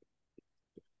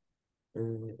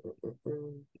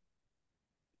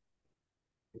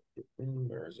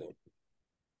 Where is it?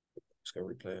 Let's go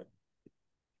replay it.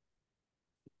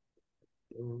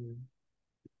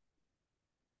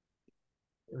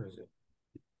 Where is it?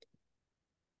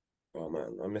 Oh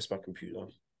man, I missed my computer.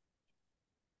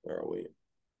 Where are we?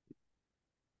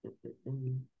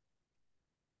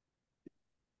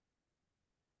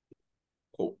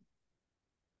 Cool.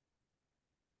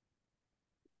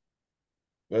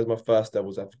 Where's my first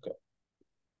devil's advocate?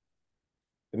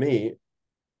 For me,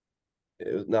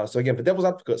 it was now. So again, for devil's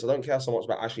advocates, I don't care so much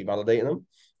about actually validating them,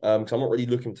 because I'm not really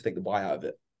looking to take the buy out of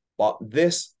it. But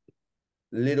this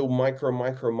little micro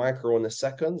on the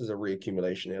seconds is a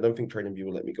reaccumulation here. I don't think TradingView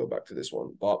will let me go back to this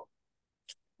one. But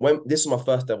when this is my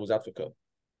first devil's advocate,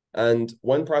 and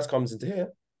when price comes into here,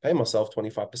 pay myself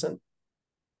 25%.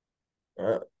 All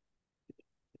right.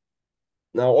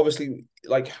 Now, obviously,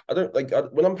 like I don't like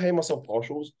when I'm paying myself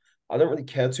partials, I don't really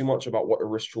care too much about what the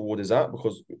risk reward is at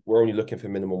because we're only looking for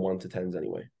minimum 1 to 10s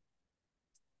anyway.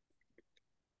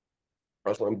 I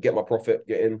just want to get my profit,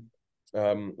 get in,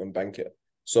 and bank it.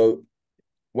 So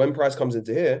when price comes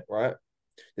into here, right,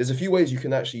 there's a few ways you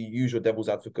can actually use your devil's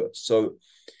advocate. So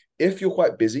if you're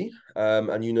quite busy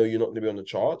and you know you're not going to be on the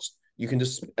charts, you can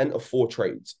just enter 4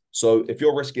 trades. So if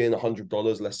you're risking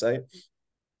 $100, let's say,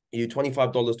 you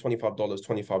 $25, $25,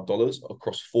 $25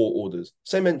 across 4 orders.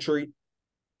 Same entry,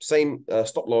 same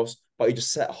stop loss, but you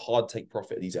just set a hard take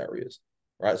profit at these areas,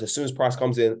 right? So as soon as price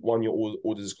comes in, one, your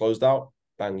orders is closed out,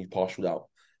 bang, you partialed out.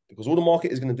 Because all the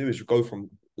market is going to do is go from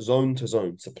zone to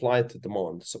zone, supply to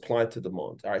demand, supply to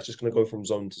demand. All right, it's just going to go from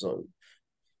zone to zone.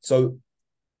 So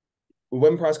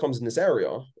when price comes in this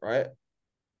area, right,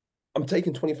 I'm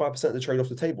taking 25% of the trade off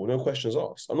the table, no questions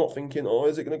asked. I'm not thinking, oh,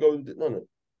 is it going to go? No.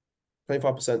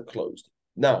 25% closed.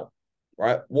 Now,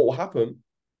 right, what will happen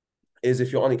is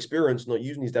if you're unexperienced, not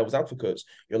using these devil's advocates,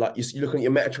 you're like, you're looking at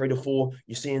your MetaTrader 4,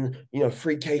 you're seeing,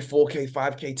 3K, 4K,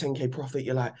 5K, 10K profit.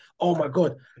 You're like, oh my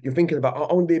God, you're thinking about,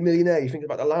 I want to be a millionaire. You're thinking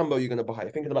about the Lambo you're going to buy.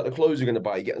 You're thinking about the clothes you're going to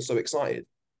buy. You're getting so excited.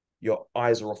 Your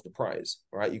eyes are off the prize,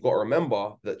 right? You've got to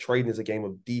remember that trading is a game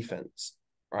of defense,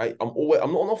 right? I'm not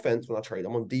on offense when I trade.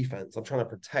 I'm on defense. I'm trying to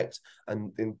protect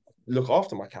and look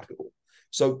after my capital.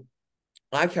 So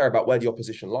I care about where the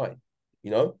opposition lie, you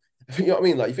know? You know what I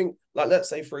mean? Like you think, like let's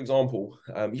say for example,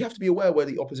 you have to be aware where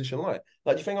the opposition lie.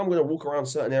 Like, do you think I'm going to walk around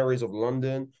certain areas of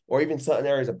London or even certain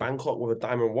areas of Bangkok with a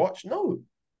diamond watch? No,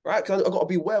 right? Because I've got to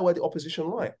be aware where the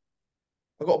opposition lie.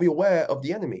 I've got to be aware of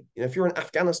the enemy. You know, if you're in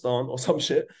Afghanistan or some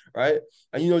shit, right,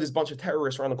 and you know there's a bunch of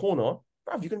terrorists around the corner,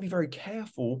 bruv, you're going to be very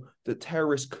careful that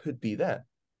terrorists could be there.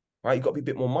 Right, you've got to be a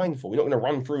bit more mindful. You're not going to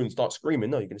run through and start screaming.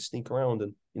 No, you're going to sneak around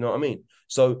and you know what I mean?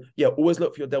 So yeah, always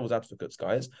look for your devil's advocates,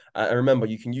 guys. And remember,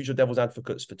 you can use your devil's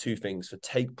advocates for 2 things, for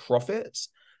take profits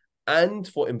and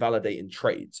for invalidating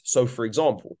trades. So for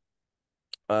example,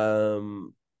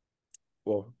 well,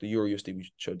 the Euro USD,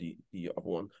 we showed the other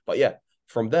one. But yeah,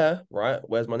 from there, right,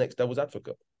 where's my next devil's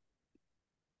advocate?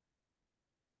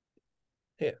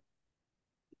 Here.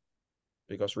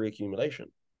 because reaccumulation.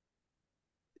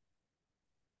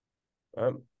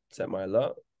 Set my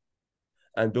alert.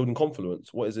 And building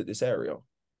confluence. What is it, this area?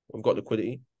 We've got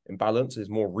liquidity. Imbalance is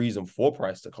more reason for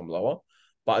price to come lower.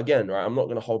 But again, right, I'm not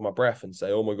going to hold my breath and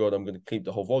say, oh my God, I'm going to keep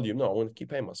the whole volume. No, I'm going to keep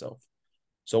paying myself.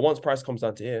 So once price comes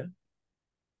down to here,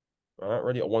 all right,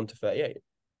 ready at 1 to 38.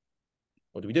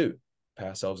 What do? Pay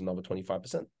ourselves another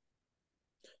 25%.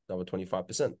 Another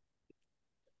 25%.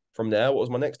 From there, what was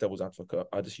my next devil's advocate?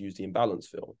 I just used the imbalance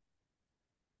fill.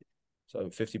 So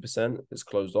 50% is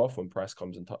closed off when price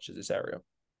comes and touches this area.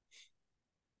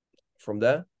 From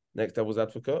there, next devil's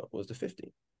advocate was the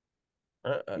 50.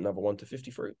 All right, another 1 to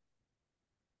 53.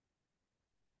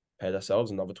 Paid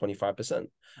ourselves another 25%.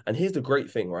 And here's the great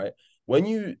thing, right? When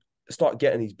you start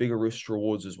getting these bigger risk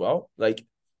rewards as well, like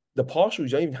the partials, you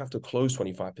don't even have to close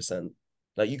 25%.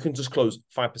 Like you can just close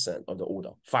 5% of the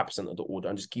order, 5% of the order,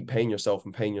 and just keep paying yourself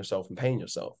and paying yourself and paying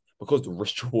yourself because the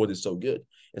risk reward is so good.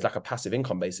 It's like a passive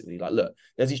income, basically. Like, look,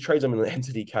 there's these trades I'm in the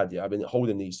NZDCAD. Yeah, I've been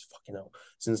holding these fucking hell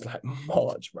since like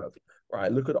March, bro.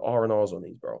 Right? Look at the R&Rs on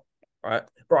these, bro. Right,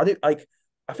 bro.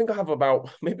 I think I have about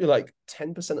maybe like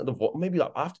 10% of the maybe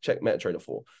like I have to check MetaTrader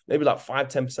 4. Maybe like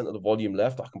 5-10% of the volume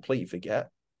left. I completely forget.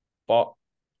 But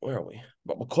where are we?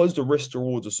 But because the risk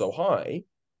rewards are so high,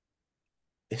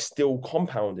 it's still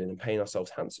compounding and paying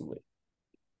ourselves handsomely.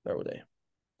 Where were they?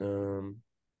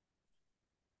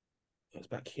 It's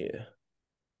back here.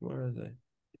 Where are they?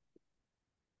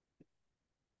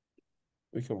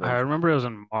 We can I run. remember it was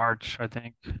in March, I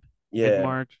think, Yeah.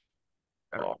 mid-March.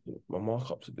 Oh, my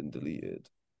markups have been deleted.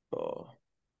 Oh.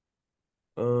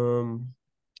 Um.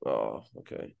 Oh,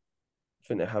 okay. I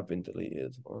think they have been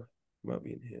deleted, or might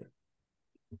be in here.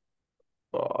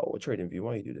 Oh, we're trading view.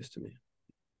 Why you do this to me?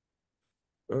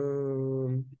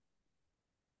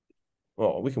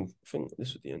 Oh, we can think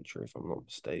this was the entry if I'm not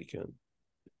mistaken.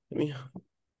 Let me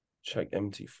check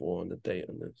MT4 and the date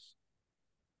on this.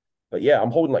 But yeah,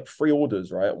 I'm holding like 3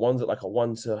 orders, right? One's at like a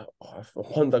 1 to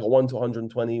one's like a 1 to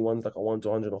 120, one's like a 1 to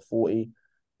 140.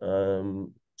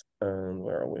 And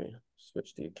where are we?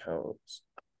 Switch the accounts.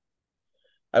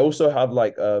 I also have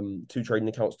like 2 trading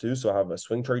accounts too. So I have a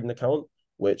swing trading account,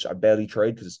 which I barely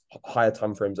trade because it's higher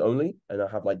time frames only, and I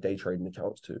have like day trading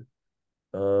accounts too.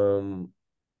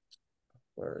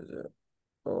 Where is it?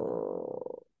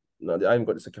 Oh no, I haven't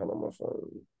got this account on my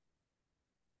phone.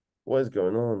 What is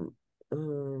going on?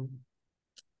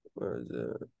 Where is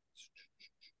it?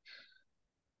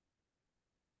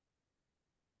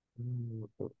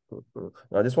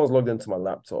 Now this one's logged into my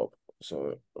laptop,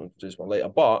 so I'll do this one later.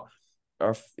 But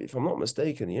if I'm not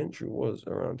mistaken, the entry was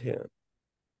around here.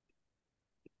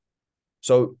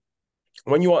 So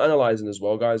when you are analyzing as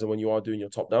well, guys, and when you are doing your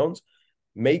top downs,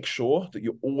 make sure that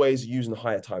you're always using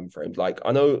higher time frames. Like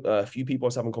I know a few people I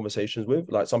was having conversations with,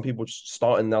 like some people just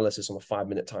start analysis on the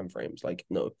 5-minute time frames. Like,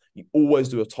 no, you always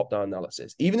do a top-down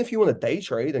analysis. Even if you want to day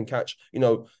trade and catch,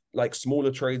 like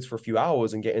smaller trades for a few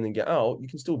hours and get in and get out, you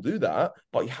can still do that,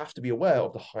 but you have to be aware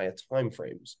of the higher time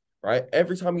frames, right?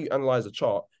 Every time you analyze a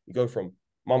chart, you go from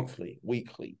monthly,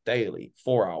 weekly, daily,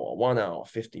 4 hour, 1 hour,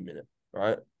 50-minute,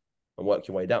 right? And work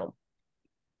your way down.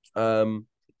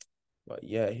 But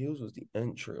yeah, heels was the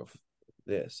entry of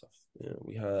this. Yeah,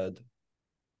 we had.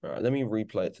 All right, let me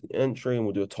replay it to the entry and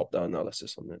we'll do a top-down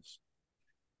analysis on this.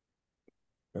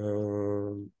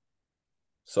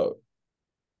 So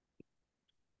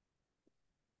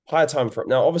higher time frame.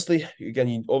 Now, obviously, again,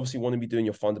 you obviously want to be doing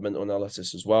your fundamental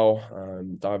analysis as well,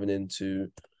 diving into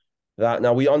that.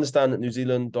 Now, we understand that New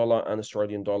Zealand dollar and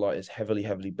Australian dollar is heavily,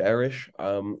 heavily bearish.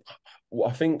 I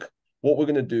think what we're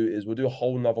going to do is we'll do a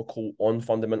whole nother call on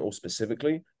fundamentals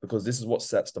specifically, because this is what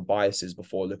sets the biases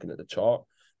before looking at the chart.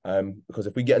 Because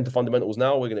if we get into fundamentals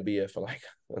now, we're going to be here for like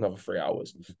another 3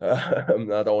 hours. I don't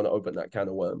want to open that can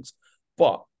of worms.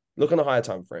 But look on the higher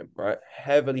time frame, right?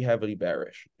 Heavily, heavily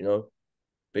bearish.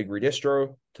 Big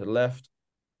redistro to the left.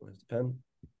 Where's the pen?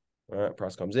 All right,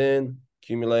 price comes in,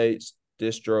 accumulates,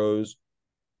 distros,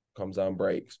 comes down,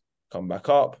 breaks, come back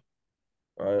up.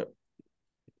 All right,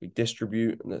 we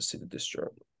distribute, and let's see the distro.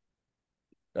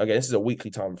 Again, this is a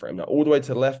weekly time frame. Now, all the way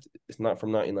to the left, it's not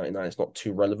from 1999. It's not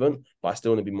too relevant, but I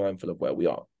still want to be mindful of where we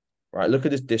are. All right, look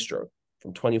at this distro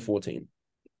from 2014.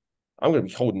 I'm going to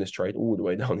be holding this trade all the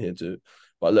way down here too.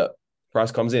 But look,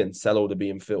 price comes in, sell order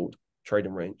being filled,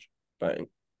 trading range, bang.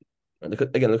 And look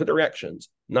at the reactions.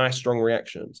 Nice, strong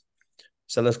reactions.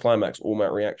 Seller's climax,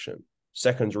 all-mat reaction.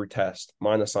 Secondary test,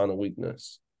 minor sign of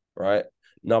weakness, right?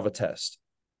 Another test.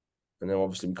 And then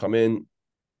obviously we come in,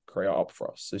 create up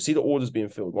for us. So see the orders being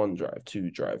filled, 1 drive,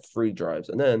 2 drive, 3 drives,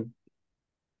 and then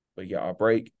we get our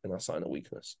break and our sign of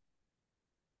weakness.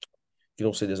 You can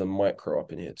also see there's a micro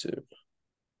up in here too.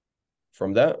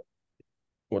 From that,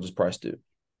 what does price do?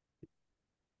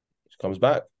 She comes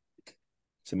back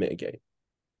to mitigate.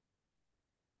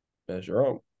 Measure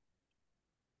up.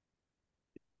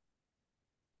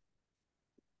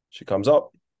 She comes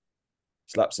up,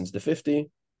 slaps into the 50,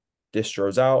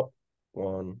 distros out.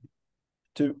 1,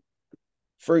 2,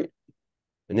 3.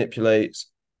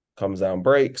 Manipulates, comes down,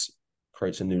 breaks,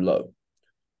 creates a new low.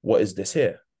 What is this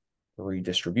here?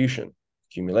 Redistribution,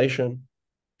 accumulation,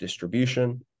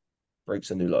 distribution,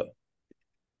 breaks a new low.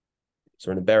 So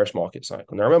we're in a bearish market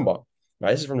cycle. Now remember,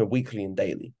 right, this is from the weekly and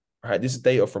daily. Right, this is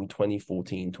data from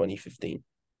 2014, 2015.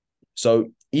 So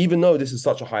even though this is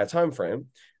such a higher time frame,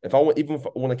 if I want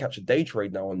to catch a day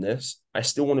trade now on this, I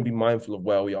still want to be mindful of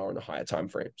where we are in the higher time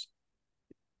frames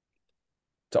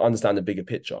to understand the bigger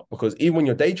picture. Because even when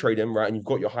you're day trading, right, and you've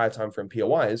got your higher time frame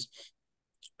POIs,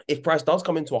 if price does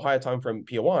come into a higher time frame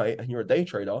POI and you're a day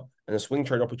trader and a swing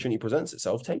trade opportunity presents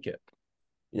itself, take it.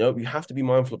 You know, you have to be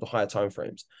mindful of the higher time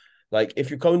frames. Like if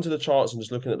you're going to the charts and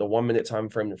just looking at the 1 minute time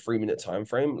frame, the 3 minute time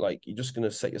frame, like you're just going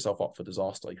to set yourself up for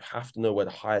disaster. You have to know where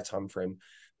the higher time frame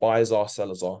buyers are,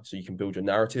 sellers are, so you can build your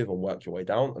narrative and work your way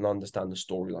down and understand the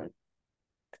storyline.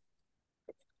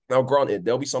 Now, granted,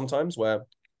 there'll be some times where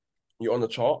you're on the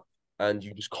chart and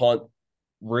you just can't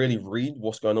really read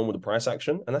what's going on with the price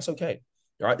action, and that's okay.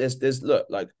 All right, there's look,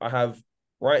 like I have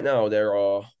right now, there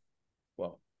are,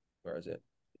 well, where is it?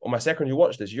 On my secondary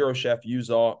watch, there's Eurochef,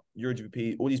 USAR,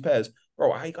 EuroGBP, all these pairs.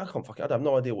 Bro, I can't fucking, I have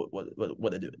no idea what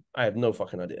they're doing. I have no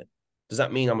fucking idea. Does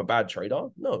that mean I'm a bad trader?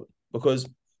 No, because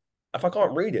if I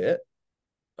can't read it,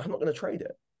 I'm not going to trade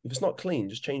it. If it's not clean,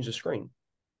 just change the screen.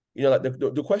 You know, like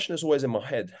the question is always in my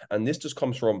head, and this just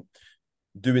comes from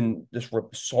doing this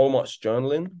so much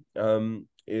journaling,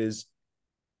 is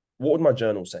what would my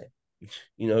journal say?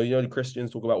 You know, the Christians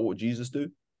talk about what would Jesus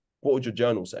do? What would your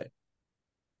journal say?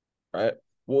 Right?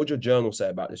 What would your journal say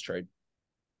about this trade?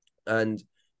 And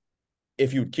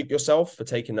if you would kick yourself for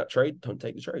taking that trade, don't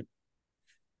take the trade.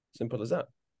 Simple as that.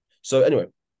 So anyway,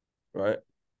 right?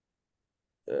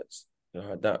 Let's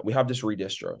that. We have this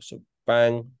redistro. So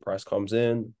bang, price comes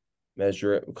in,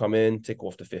 measure it, we come in, tick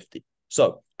off the 50.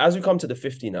 So as we come to the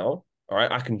 50 now, all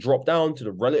right, I can drop down to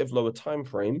the relative lower time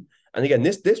frame. And again,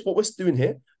 this what we're doing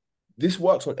here, this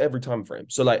works on every time frame.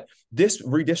 So like this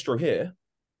redistro here,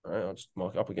 all right, I'll just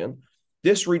mark it up again.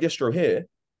 This redistro here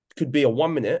could be a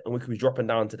 1 minute and we could be dropping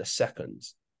down to the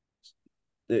seconds.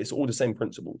 It's all the same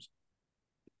principles.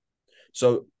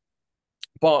 So,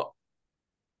 but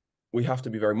we have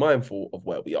to be very mindful of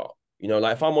where we are. You know,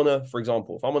 like if I'm on a, for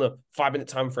example, if I'm on a 5 minute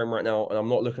time frame right now and I'm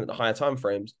not looking at the higher time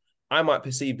frames, I might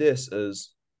perceive this as,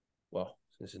 well,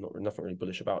 this is not nothing really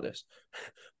bullish about this.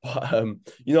 But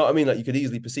you know what I mean? Like you could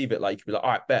easily perceive it like you could be like,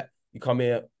 all right, bet you come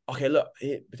here, okay, look,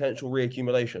 here, potential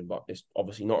reaccumulation, but it's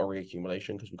obviously not a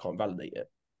reaccumulation because we can't validate it.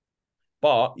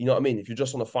 But you know what I mean? If you're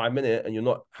just on a 5 minute and you're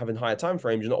not having higher time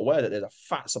frames, you're not aware that there's a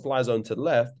fat supply zone to the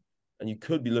left, and you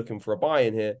could be looking for a buy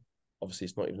in here. Obviously,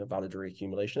 it's not even a valid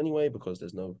reaccumulation anyway because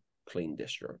there's no clean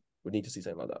distro. We need to see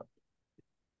something like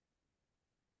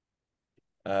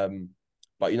that.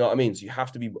 But you know what I mean? So you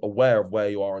have to be aware of where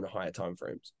you are on the higher time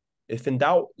frames. If in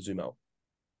doubt, zoom out.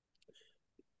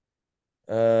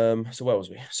 So where was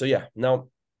we? So yeah, now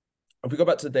if we go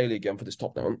back to the daily again for this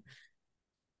top down,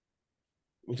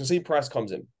 we can see price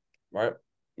comes in, right?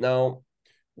 Now,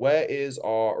 where is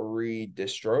our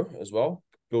redistro as well?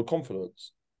 Build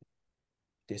confidence.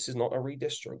 This is not a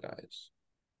redistro, guys.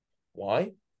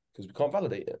 Why? Because we can't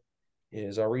validate it.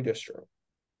 Here's our redistro.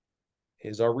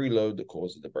 Here's our reload that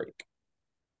causes the break.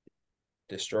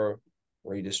 Distro,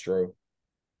 redistro,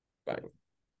 bang.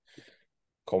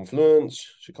 Confluence,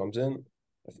 she comes in.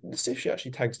 Let's see if she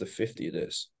actually tags the 50 of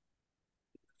this.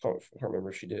 I can't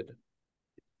remember if she did.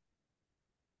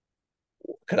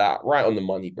 Look at that, right on the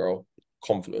money, bro.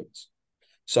 Confluence.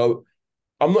 So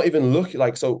I'm not even looking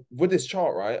like, so with this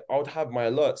chart, right, I would have my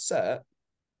alert set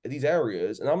at these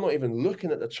areas and I'm not even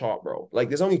looking at the chart, bro. Like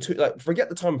there's only two, like forget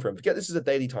the time frame, forget this is a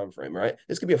daily time frame, right?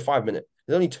 This could be a 5 minute.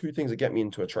 There's only two things that get me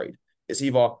into a trade. It's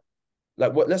either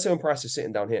like what, let's say when price is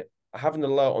sitting down here, I have an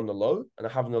alert on the low and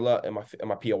I have an alert in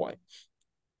my POI.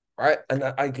 Right. And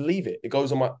I leave it. It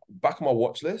goes on my back of my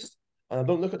watch list and I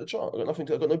don't look at the chart. I've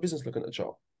got no business looking at the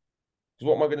chart. Because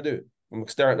what am I going to do? I'm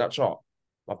staring at that chart.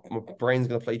 My brain's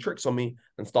going to play tricks on me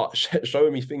and start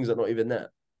showing me things that are not even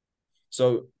there.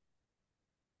 So,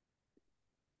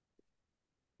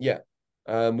 yeah,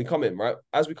 we come in, right?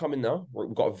 As we come in now,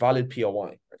 we've got a valid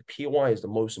POI. The POI is the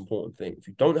most important thing. If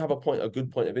you don't have a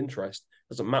good point of interest,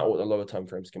 it doesn't matter what the lower time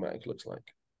frame schematic looks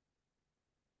like.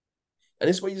 And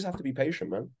this way you just have to be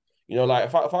patient, man. You know, like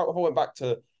if I went back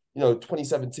to,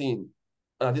 2017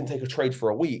 and I didn't take a trade for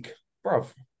a week, bruv,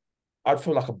 I'd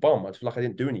feel like a bum. I'd feel like I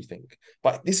didn't do anything.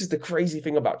 But this is the crazy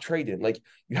thing about trading. Like,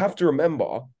 you have to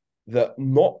remember that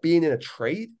not being in a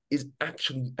trade is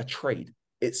actually a trade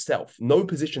itself. No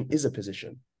position is a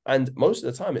position. And most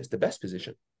of the time, it's the best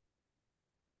position.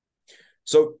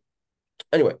 So,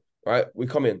 anyway, right, we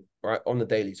come in, right, on the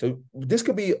daily. So, this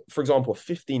could be, for example, a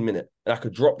 15-minute, and I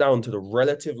could drop down to the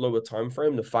relative lower time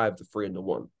frame, the 5, the 3, and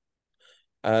the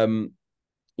 1.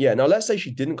 Yeah, now let's say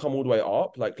she didn't come all the way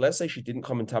up. Like, let's say she didn't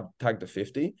come and tag the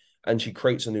 50 and she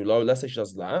creates a new low. Let's say she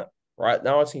does that, right?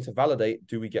 Now I just need to validate,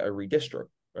 do we get a redistro,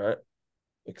 right?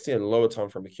 You can see a lower time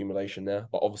frame accumulation there,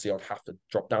 but obviously I'd have to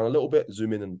drop down a little bit,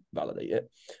 zoom in and validate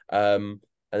it. And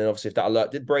then obviously if that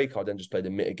alert did break, I'll then just play the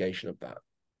mitigation of that.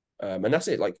 And that's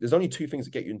it. Like, there's only two things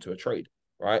that get you into a trade,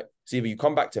 right? So either you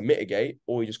come back to mitigate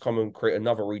or you just come and create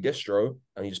another redistro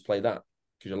and you just play that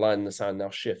because your line in the sand now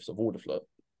shifts of order flow.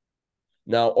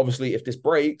 Now, obviously, if this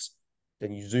breaks,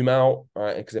 then you zoom out,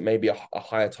 right? Because it may be a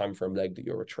higher time frame leg that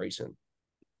you're retracing.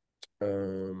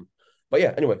 But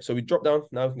yeah, anyway, so we drop down.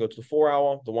 Now we can go to the 4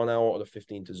 hour, the 1 hour, or the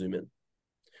 15 to zoom in.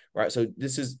 Right. So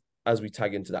this is as we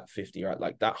tag into that 50, right?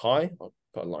 Like that high, I'll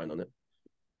put a line on it.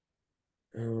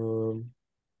 And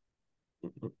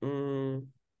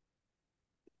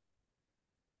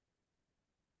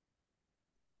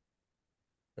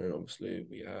obviously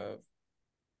we have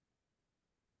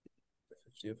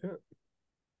 50 of it.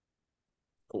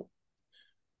 Cool.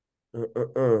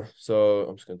 So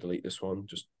I'm just going to delete this one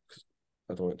just because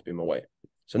I don't want it to be in my way.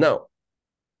 So now,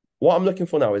 what I'm looking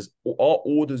for now is, are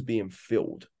orders being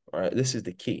filled? All right, this is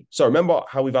the key. So remember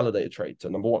how we validate a trade. So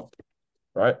number one,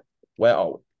 right? Where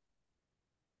are we?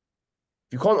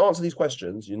 If you can't answer these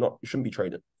questions, you shouldn't be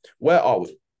trading. Where are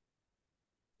we?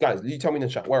 Guys, you tell me in the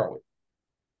chat, where are we?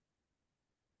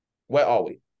 Where are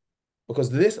we? Because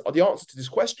the answer to this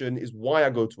question is why I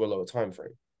go to a lower time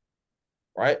frame.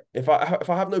 Right? If I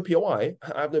have no POI,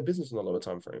 I have no business in a lower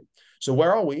time frame. So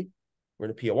where are we? We're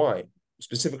in a POI.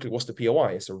 Specifically, what's the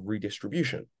POI? It's a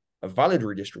redistribution, a valid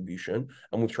redistribution,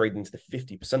 and we've traded into the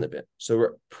 50% of it. So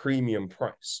we're at premium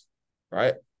price,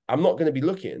 right? I'm not going to be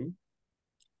looking,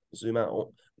 zoom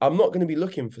out, I'm not going to be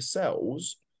looking for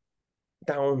sells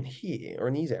down here or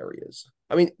in these areas.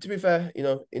 I mean, to be fair,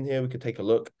 in here we could take a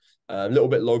look. A little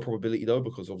bit low probability though,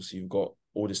 because obviously you've got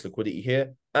all this liquidity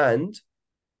here. And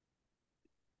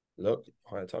look,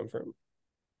 higher time frame.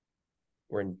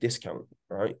 We're in discount,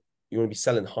 right? You want to be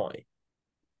selling high.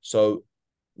 So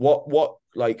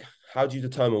like, how do you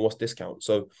determine what's discount?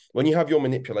 So when you have your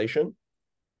manipulation,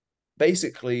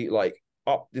 basically like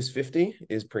up this 50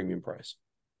 is premium price.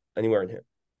 Anywhere in here.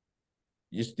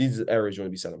 These are areas you want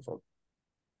to be selling from.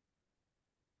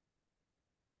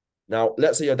 Now,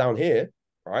 let's say you're down here,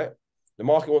 right? The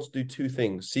market wants to do two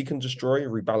things: seek and destroy,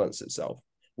 rebalance itself.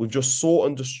 We've just sought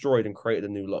and destroyed and created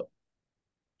a new low.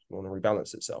 We want to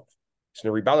rebalance itself. It's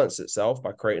going to rebalance itself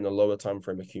by creating a lower time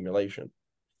frame accumulation.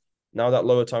 Now that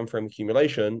lower time frame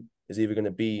accumulation is either going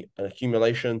to be an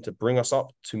accumulation to bring us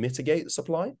up to mitigate the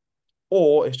supply,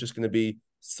 or it's just going to be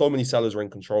so many sellers are in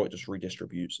control, it just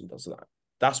redistributes and does that.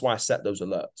 That's why I set those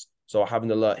alerts. So I have an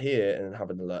alert here and then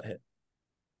have an alert here.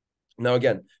 Now,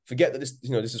 again, forget that this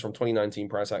is from 2019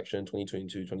 price action,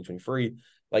 2022, 2023.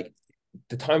 Like,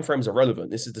 the time frames are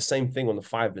relevant. This is the same thing on the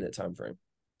 5-minute time frame.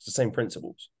 It's the same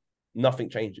principles.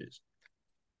 Nothing changes.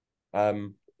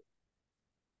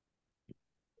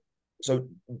 So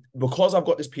because I've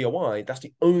got this POI, that's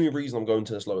the only reason I'm going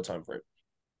to this lower time frame.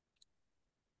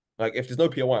 Like, if there's no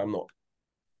POI, I'm not.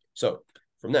 So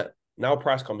from there, now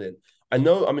price comes in. I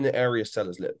know I'm in the area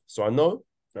sellers live. So I know,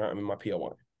 right, I'm in my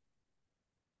POI.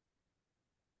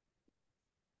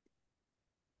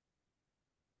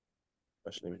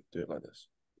 Actually, let me do it like this.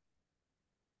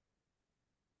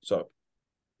 So,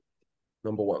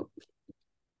 number one,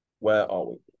 where are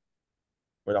we?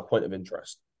 We're in our point of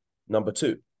interest. Number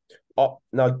two,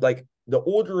 now, like, the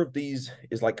order of these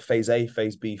is like phase A,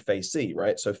 phase B, phase C,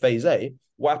 right? So phase A,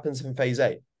 what happens in phase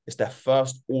A? It's their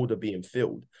first order being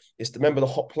filled. Remember the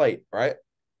hot plate, right?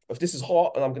 If this is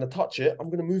hot and I'm going to touch it, I'm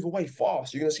going to move away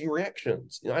fast. You're going to see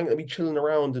reactions. I'm going to be chilling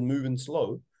around and moving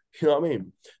slow. You know what I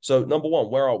mean? So number one,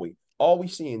 where are we? Are we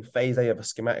seeing phase A of a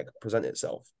schematic present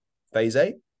itself? Phase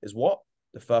A is what?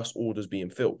 The first order's being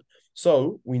filled.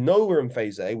 So we know we're in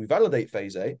phase A. We validate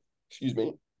phase A. Excuse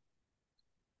me.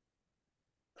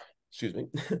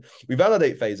 We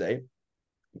validate phase A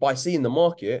by seeing the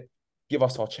market give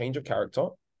us our change of character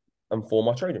and form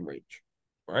our trading range,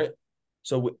 right?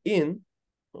 So we're in.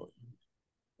 Oh,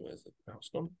 where's the mouse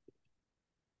gone?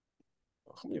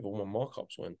 I can't believe all my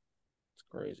markups went. It's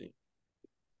crazy.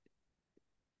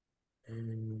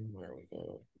 Where we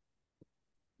go?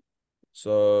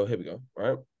 So here we go,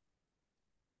 right?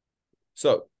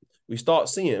 So we start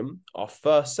seeing our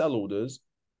first sell orders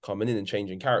coming in and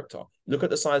changing character. Look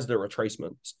at the size of the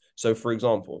retracements. So for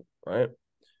example, right,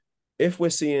 if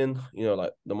we're seeing,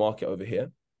 like the market over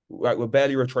here, like we're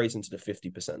barely retracing to the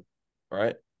 50%,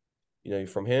 right?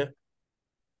 From here,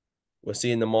 we're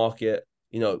seeing the market,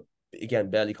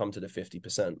 again, barely come to the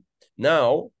 50%.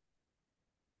 Now,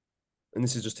 and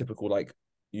this is just typical, like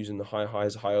using the high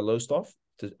highs, higher low stuff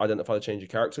to identify the change of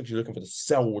character because you're looking for the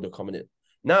sell order coming in.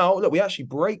 Now, look, we actually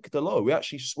break the low. We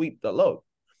actually sweep the low.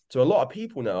 So a lot of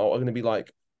people now are going to be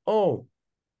like, oh,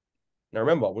 now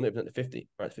remember, we're not even at the 50,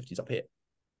 right? The 50's up here,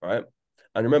 right?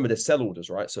 And remember, there's sell orders,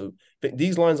 right? So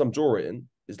these lines I'm drawing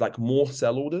is like more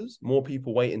sell orders, more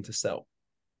people waiting to sell,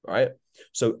 right?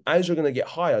 So as you're going to get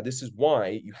higher, this is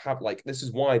why this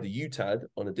is why the UTAD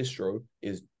on a distro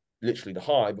is literally the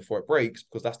high before it breaks,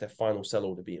 because that's their final sell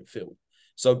order being filled.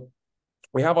 So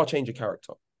we have our change of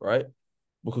character, right?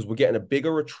 Because we're getting a bigger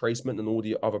retracement than all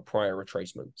the other prior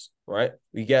retracements, right?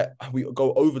 We go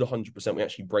over the 100%, we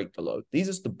actually break the low. These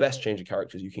are the best change of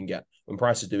characters you can get when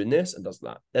price is doing this and does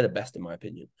that. They're the best in my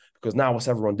opinion, because now what's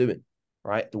everyone doing,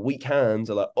 right? The weak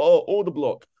hands are like, oh, order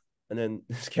block, and then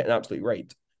it's getting absolutely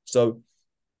raped. So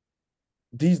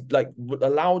these like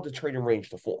allow the trading range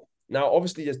to form. Now,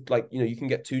 obviously, there's you can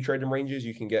get two trading ranges.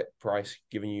 You can get price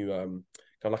giving you kind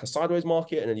of like a sideways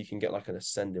market, and then you can get like an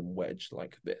ascending wedge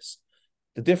like this.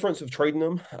 The difference of trading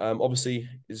them, obviously,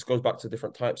 this goes back to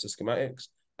different types of schematics.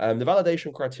 The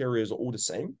validation criteria are all the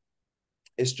same.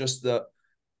 It's just that,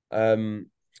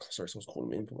 sorry, someone's calling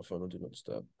me. Put my phone on do not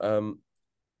disturb.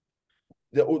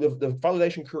 The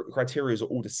validation criteria are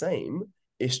all the same.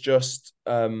 It's just,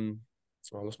 I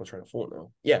lost my train of thought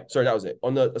now. Yeah, sorry, that was it.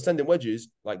 On the ascending wedges,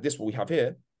 like this, what we have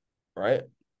here, right?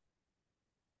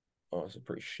 Oh, it's a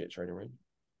pretty shit trading range.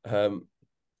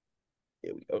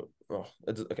 Here we go. Oh,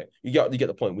 okay. You get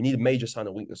the point. We need a major sign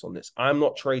of weakness on this. I'm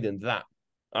not trading that.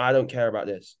 I don't care about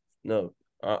this. No,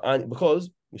 because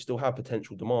we still have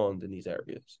potential demand in these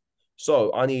areas.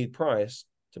 So I need price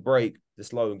to break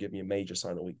this low and give me a major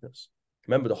sign of weakness.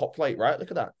 Remember the hot plate, right? Look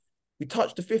at that. We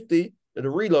touched the 50 at a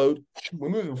reload. We're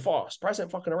moving fast. Price ain't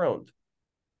fucking around.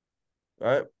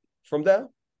 Right? From there,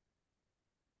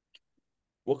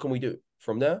 what can we do?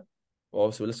 From there,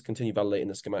 well, so let's continue validating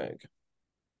the schematic.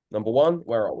 Number one,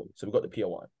 where are we? So we've got the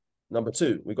POI. Number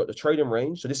two, we've got the trading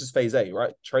range. So this is phase A,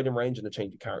 right? Trading range and the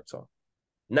change of character.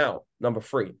 Now, number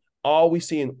three, are we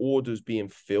seeing orders being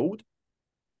filled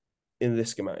in this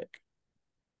schematic?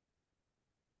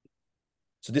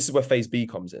 So this is where phase B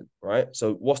comes in, right?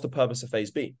 So what's the purpose of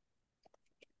phase B?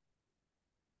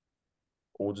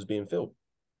 Orders being filled,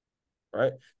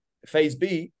 right? Phase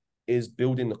B is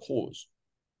building the cause,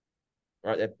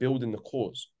 right? They're building the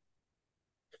cause.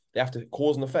 They have to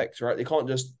cause and effects, right? They can't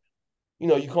just, you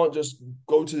can't just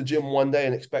go to the gym one day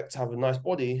and expect to have a nice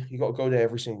body. You got to go there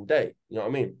every single day. You know what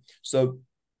I mean? So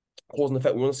cause and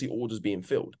effect, we want to see orders being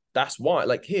filled. That's why,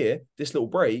 like here, this little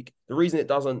break, the reason it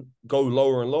doesn't go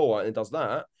lower and lower and it does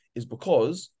that is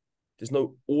because there's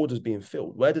no orders being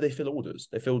filled. Where do they fill orders?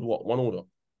 They filled what? One order.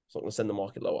 It's not going to send the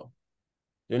market lower.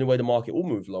 The only way the market will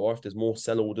move lower if there's more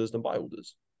sell orders than buy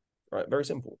orders. Right? Very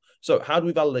simple. So how do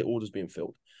we validate orders being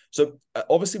filled? So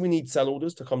obviously we need sell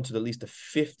orders to come to at least the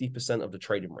 50% of the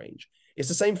trading range. It's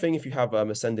the same thing if you have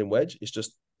ascending wedge. It's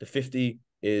just the 50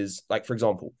 is like, for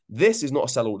example, this is not a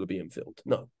sell order being filled.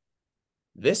 No,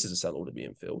 this is a sell order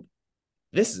being filled.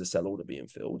 This is a sell order being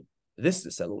filled. This is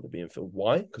a sell order being filled.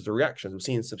 Why? Because the reactions, we're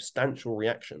seeing substantial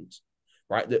reactions,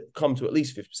 right, that come to at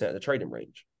least 50% of the trading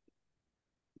range.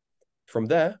 From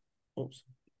there, oops,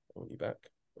 I want you back,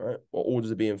 right? What orders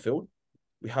are being filled?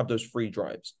 We have those free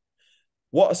drives.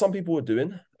 What some people are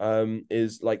doing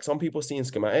is like some people are seeing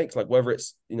schematics, like whether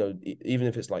it's, even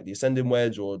if it's like the ascending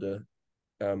wedge or the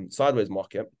sideways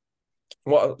market,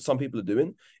 what some people are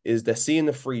doing is they're seeing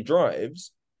the free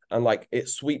drives and like it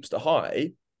sweeps the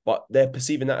high, but they're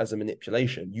perceiving that as a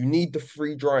manipulation. You need the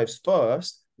free drives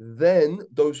first, then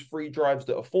those free drives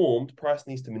that are formed, price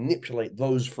needs to manipulate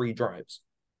those free drives.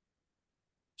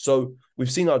 So we've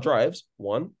seen our drives,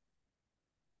 1,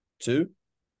 2,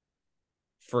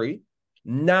 3.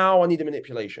 Now I need a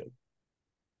manipulation,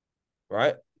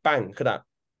 right? Bang, look at that.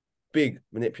 Big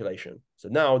manipulation. So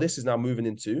now this is now moving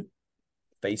into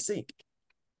phase C,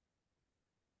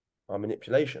 our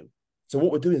manipulation. So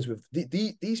what we're doing is with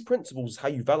these principles is how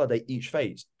you validate each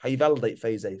phase, how you validate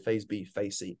phase A, phase B,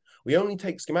 phase C. We only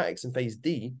take schematics in phase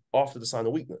D after the sign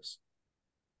of weakness.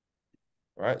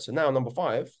 All right, so now number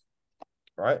 5,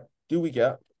 right? Do we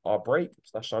get our break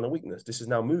 / sign of weakness? This is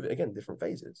now moving, again, different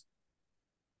phases.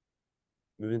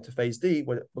 Moving to phase D,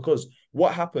 because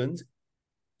what happens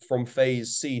from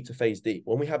phase C to phase D?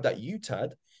 When we have that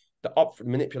UTAD, the up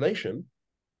manipulation,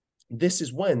 this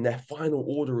is when their final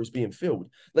order is being filled.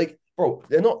 Like, bro,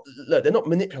 they're not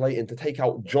manipulating to take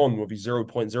out John with his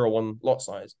 0.01 lot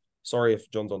size. Sorry if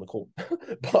John's on the call,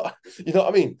 but you know what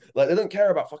I mean? Like, they don't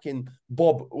care about fucking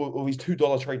Bob or his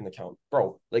 $2 trading account,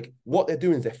 bro. Like, what they're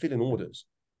doing is they're filling orders.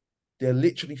 They're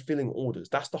literally filling orders.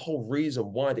 That's the whole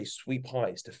reason why they sweep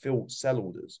highs, to fill sell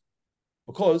orders.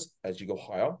 Because as you go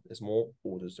higher, there's more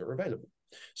orders that are available.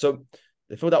 So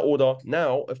they fill that order.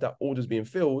 Now, if that order is being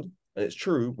filled and it's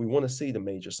true, we want to see the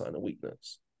major sign of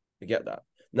weakness. We get that.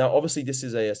 Now, obviously, this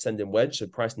is a ascending wedge, so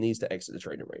price needs to exit the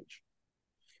trading range.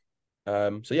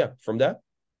 So yeah, from there,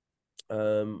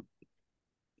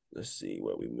 let's see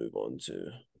where we move on to.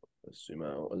 Let's zoom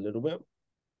out a little bit.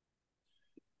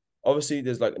 Obviously,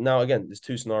 there's like, now again, there's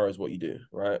two scenarios what you do,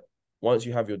 right? Once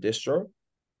you have your distro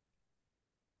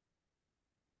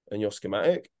and your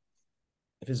schematic,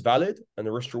 if it's valid and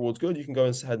the risk reward's good, you can go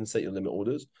ahead and set your limit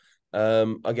orders.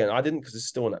 Again, I didn't, because it's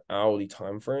still an hourly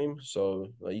time frame,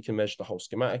 so like, you can measure the whole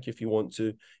schematic if you want to.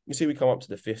 You can see we come up to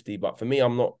the 50, but for me,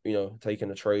 I'm not, taking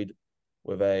a trade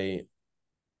with a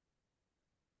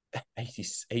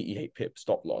 88 pip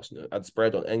stop loss. I'd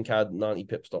spread on NCAD 90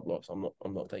 pip stop loss.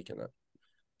 I'm not taking that.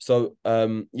 So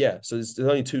yeah, so there's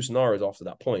only two scenarios after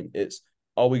that point. It's,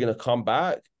 are we going to come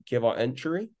back, give our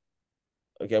entry?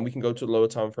 Again, we can go to a lower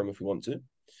time frame if we want to.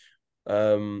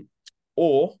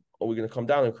 Or are we going to come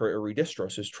down and create a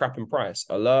redistro? So it's trapping price.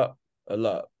 Alert,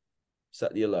 alert.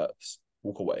 Set the alerts.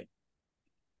 Walk away.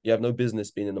 You have no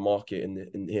business being in the market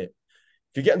in here.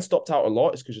 If you're getting stopped out a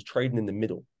lot, it's because you're trading in the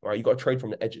middle, right? You got to trade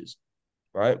from the edges,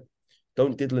 right?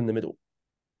 Don't diddle in the middle.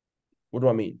 What do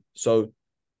I mean? So,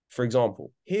 for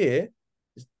example, here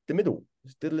is the middle.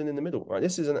 It's diddling in the middle, right?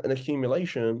 This is an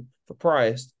accumulation for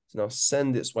price to now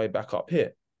send its way back up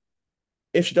here.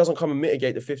 If she doesn't come and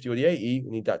mitigate the 50 or the 80,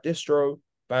 we need that distro,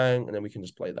 bang, and then we can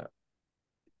just play that.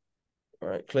 All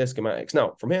right, clear schematics.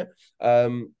 Now, from here,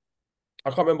 I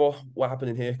can't remember what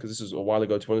happened in here because this is a while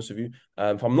ago, to be honest with you.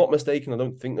 If I'm not mistaken, I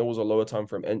don't think there was a lower time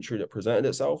frame entry that presented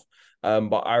itself.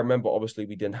 But I remember, obviously,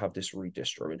 we didn't have this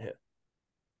redistro in here.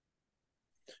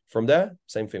 From there,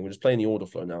 same thing. We're just playing the order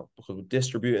flow now because we're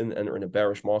distributing, entering a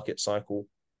bearish market cycle,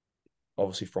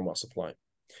 obviously, from our supply.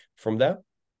 From there,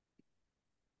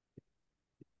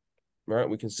 right,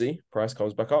 we can see price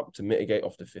comes back up to mitigate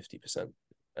off the 50%.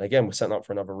 And again, we're setting up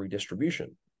for another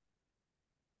redistribution.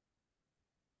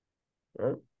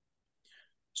 Right?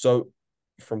 So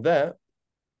from there,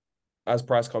 as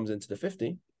price comes into the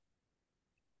 50,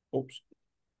 oops.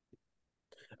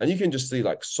 And you can just see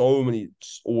like so many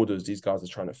orders these guys are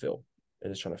trying to fill.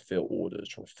 They're just trying to fill orders,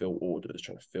 trying to fill orders,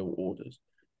 trying to fill orders.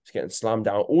 It's getting slammed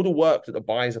down. All the work that the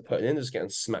buyers are putting in is getting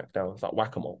smacked down. It's like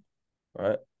whack-a-mole,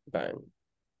 right? Bang.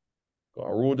 Got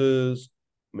our orders,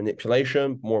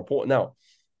 manipulation, more important. Now,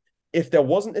 if there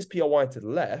wasn't this POI to the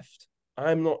left,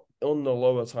 I'm not on the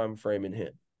lower time frame in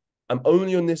here. I'm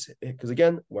only on this because,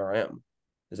 again, where I am,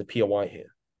 there's a POI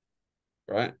here,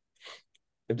 right?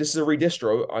 If this is a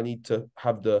redistro, I need to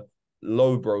have the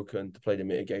low broken to play the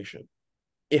mitigation.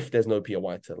 If there's no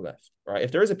POI to the left, right?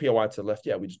 If there is a POI to the left,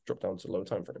 yeah, we just drop down to the lower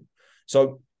time frame.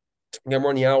 So again, we're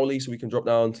on the hourly, so we can drop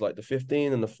down to like the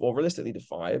 15 and or realistically the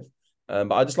 5.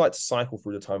 But I just like to cycle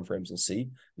through the time frames and see.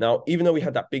 Now, even though we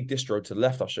had that big distro to the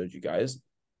left I showed you guys,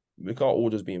 we got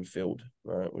orders being filled,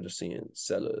 right? We're just seeing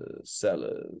sellers,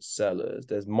 sellers, sellers.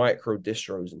 There's micro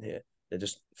distros in here. They're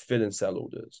just filling sell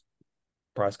orders.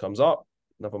 Price comes up,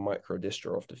 another micro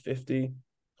distro off to 50,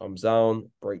 comes down,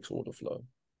 breaks order flow.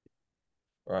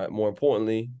 All right, more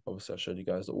importantly, obviously I showed you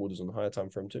guys the orders on the higher time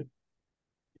frame too.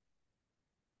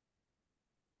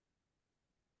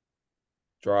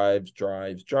 Drives,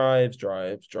 drives, drives,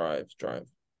 drives, drives, drive.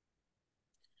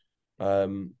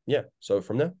 Yeah, so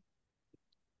from there,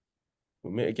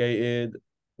 we're mitigated,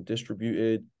 we're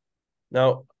distributed.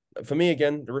 Now, for me,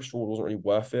 again, the risk reward wasn't really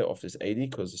worth it off this 80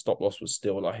 because the stop loss was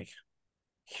still like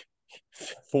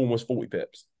almost 40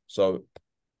 pips. So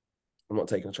I'm not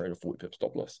taking a trade of 40 pips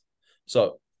stop loss.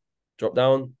 So drop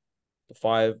down the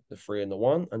 5, the 3, and the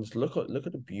 1, and just look at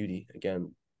the beauty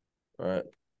again. All right.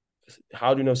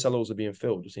 How do you know sellers are being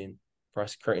filled? You're seeing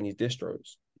price creating these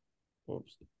distros.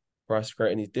 Oops. Price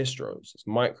creating these distros. It's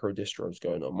micro distros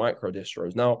going on, micro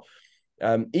distros. Now,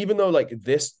 even though like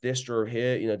this distro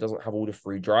here, doesn't have all the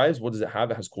free drives, what does it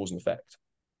have? It has cause and effect.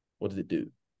 What did it do?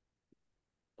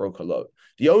 Broke a low.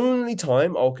 The only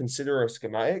time I'll consider a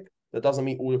schematic that doesn't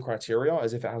meet all the criteria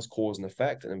is if it has cause and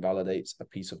effect and invalidates a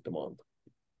piece of demand.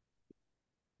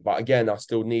 But again, I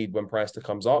still need when price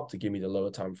comes up to give me the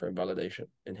lower time frame validation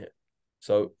in here.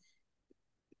 So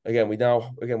again,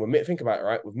 we're think about it,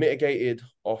 right? We've mitigated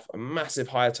off a massive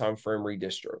higher time frame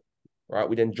redistro, right?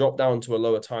 We then dropped down to a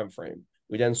lower time frame.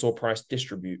 We then saw price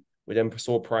distribute. We then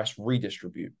saw price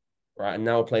redistribute, right? And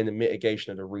now we're playing the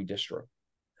mitigation of the redistro.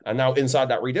 And now inside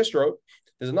that redistro,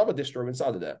 there's another distro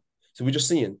inside of there. So we're just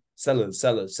seeing sellers,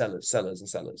 sellers, sellers, sellers, and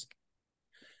sellers.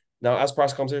 Now, as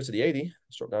price comes here to the 80,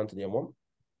 let's drop down to the M1.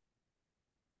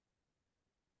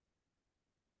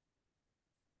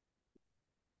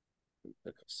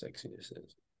 Look how sexy this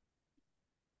is.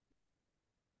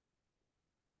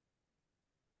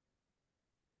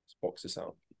 Let's box this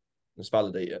out. Let's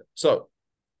validate it. So,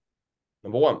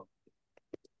 number one,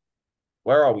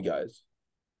 where are we, guys?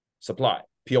 Supply,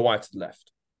 POI to the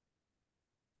left.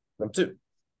 Number two,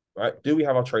 right? Do we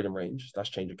have our trading range? That's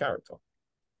change of character.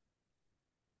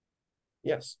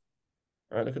 Yes.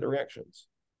 All right, look at the reactions.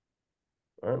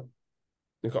 All right,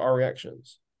 look at our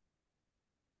reactions.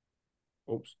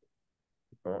 Oops.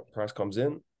 All right, price comes in,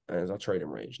 and there's our trading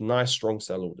range. Nice, strong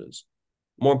sell orders.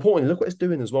 More importantly, look what it's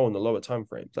doing as well in the lower time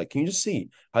frames. Like, can you just see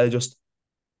how they're just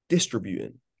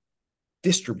distributing,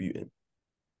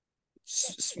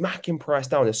 smacking price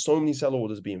down? There's so many sell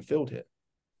orders being filled here.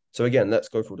 So again, let's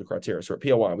go through the criteria. So at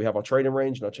POI, we have our trading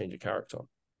range and our change of character.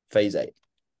 Phase A.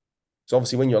 So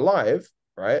obviously when you're live,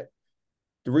 right,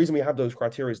 the reason we have those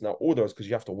criteria in our order is because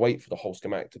you have to wait for the whole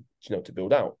schematic to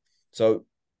build out. So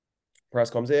price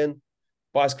comes in,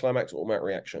 buys climax, automatic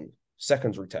reaction,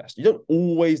 secondary test. You don't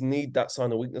always need that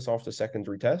sign of weakness after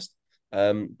secondary test.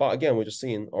 But again, we're just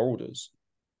seeing our orders.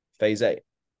 Phase A,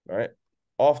 right?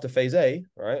 After phase A,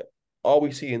 right, are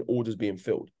we seeing orders being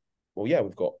filled? Well, yeah,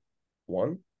 we've got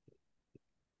one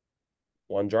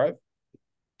drive,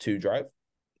 two drive,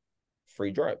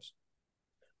 three drives.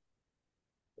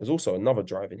 There's also another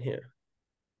drive in here.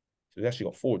 So we've actually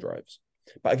got four drives.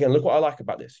 But again, look what I like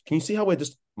about this. Can you see how we're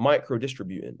just micro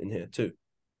distributing in here too?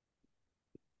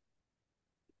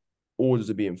 Orders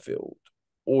are being filled.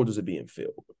 Orders are being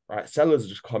filled. Right? Sellers are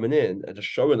just coming in and just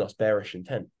showing us bearish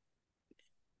intent.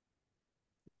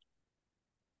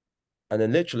 And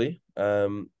then literally,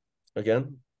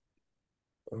 again,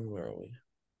 where are we?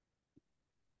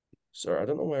 Sorry, I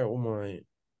don't know where all my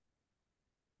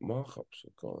markups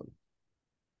have gone.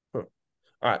 Huh.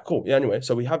 All right, cool. Yeah, anyway,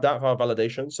 so we have that for our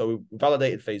validation. So we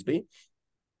validated phase B.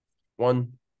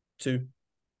 1, 2,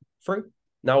 3.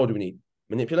 Now what do we need?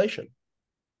 Manipulation.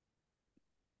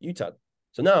 UTAD.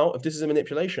 So now, if this is a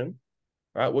manipulation,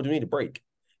 right, what do we need to break?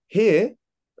 Here,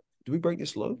 do we break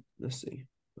this low? Let's see.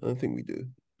 I don't think we do.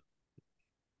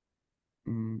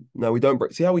 No, we don't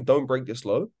break. See how we don't break this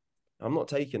low? I'm not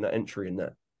taking that entry in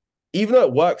there. Even though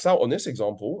it works out on this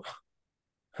example,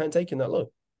 I ain't taking that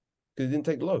low because it didn't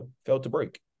take the low, failed to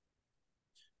break.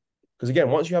 Because again,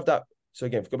 once you have that, so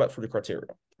again, if we go back through the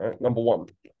criteria, right? Number one,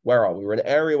 where are we? We're in an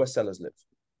area where sellers live.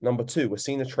 Number two, we're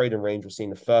seeing the trading range. We're seeing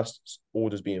the first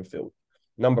orders being filled.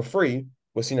 Number three,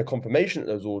 we're seeing a confirmation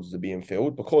that those orders are being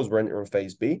filled because we're entering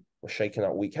phase B. We're shaking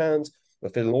out weak hands. We're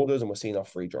filling orders and we're seeing our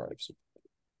free drives.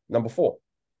 Number four,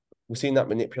 we're seeing that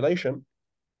manipulation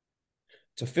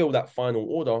to fill that final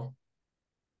order.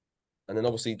 And then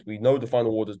obviously we know the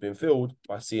final order has been filled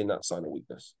by seeing that sign of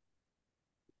weakness.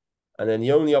 And then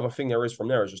the only other thing there is from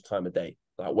there is just time of day.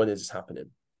 Like, when is this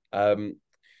happening?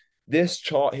 This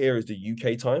chart here is the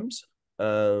UK times.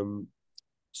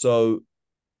 So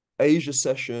Asia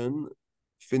session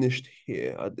finished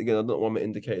here. Again, I don't know why my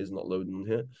indicator is not loading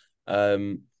here.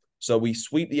 So we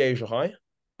sweep the Asia high.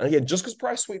 And again, just because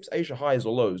price sweeps Asia highs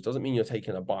or lows doesn't mean you're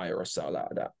taking a buy or a sell out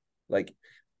of that. Like,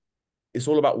 it's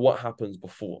all about what happens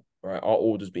before, right? Our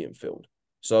orders being filled.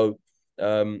 So,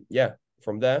 yeah,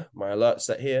 from there, my alert's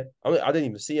set here. I didn't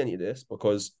even see any of this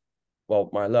because,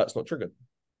 well, my alert's not triggered.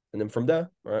 And then from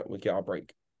there, right, we get our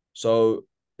break. So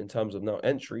in terms of now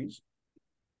entries,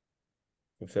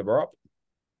 we fib her up.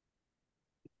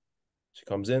 She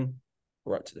comes in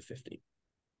right to the 50.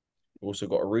 We've also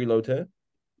got a reload here.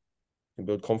 Can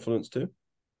build confidence too.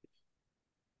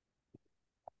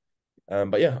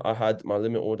 But yeah, I had my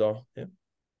limit order here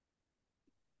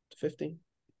to 50.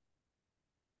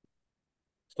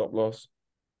 Stop loss.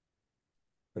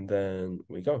 And then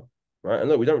we go. Right. And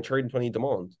look, we don't trade into any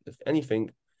demand. If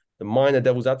anything, the minor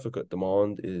devil's advocate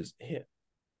demand is here.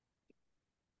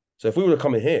 So if we would have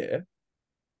come in here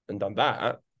and done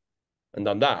that,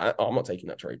 oh, I'm not taking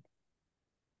that trade.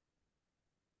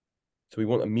 So we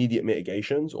want immediate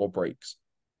mitigations or breaks.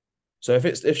 So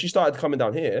if she started coming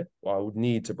down here, well, I would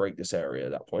need to break this area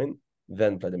at that point,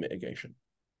 then play the mitigation.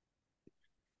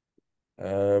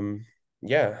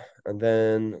 Yeah, and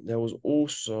then there was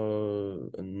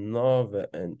also another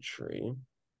entry.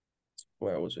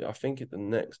 Where was it? I think the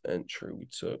next entry we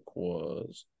took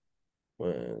was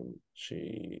when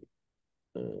she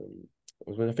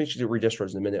I think she did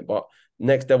redistros in a minute, but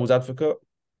next devil's advocate,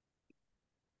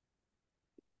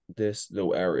 this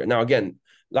little area. Now, again,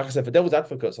 like I said, for devil's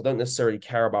advocates, I don't necessarily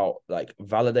care about like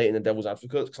validating the devil's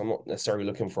advocates because I'm not necessarily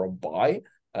looking for a buy.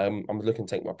 I'm looking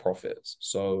to take my profits.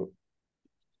 So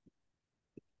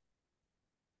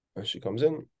as she comes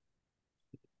in,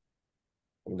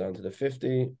 I'm down to the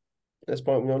 50. At this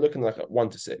point, we're looking like at 1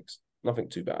 to 6. Nothing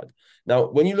too bad. Now,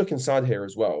 when you look inside here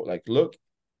as well, like look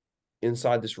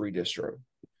inside this redistro,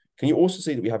 can you also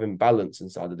see that we have imbalance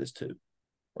inside of this too?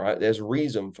 Right? There's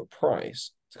reason for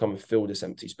price to come and fill this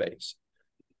empty space.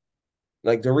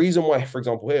 Like the reason why, for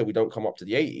example, here we don't come up to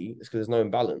the 80 is because there's no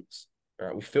imbalance. All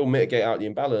right, we still mitigate out the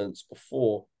imbalance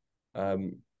before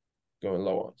going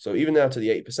lower. So even now to the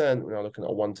 8%, we're now looking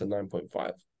at 1 to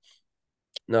 9.5.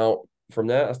 Now, from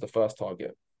there, that's the first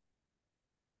target.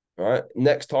 All right,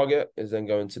 next target is then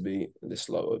going to be this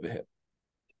low over here.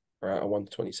 All right, at 1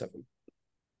 to 27.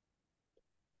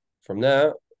 From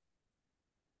there,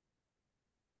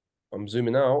 I'm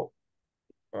zooming out.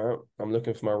 All right, I'm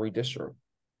looking for my redistro.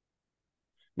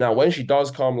 Now, when she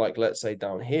does come, like let's say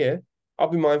down here, I'll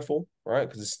be mindful, right?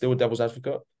 Because it's still a devil's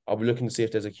advocate. I'll be looking to see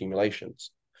if there's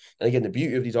accumulations. And again, the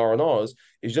beauty of these R&Rs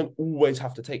is you don't always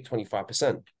have to take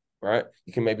 25%, right?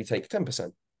 You can maybe take 10%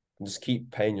 and just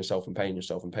keep paying yourself and paying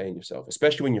yourself and paying yourself,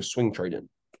 especially when you're swing trading.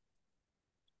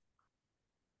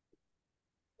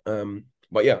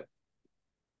 But yeah,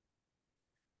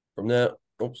 from there,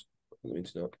 oops, let me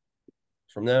know.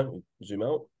 From there, we'll zoom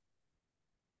out.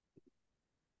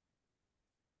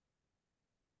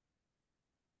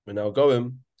 We're now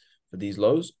going for these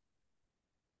lows.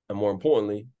 And more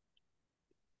importantly,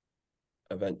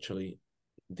 eventually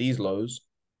these lows.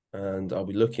 And I'll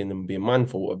be looking and being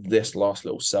mindful of this last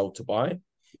little sell to buy,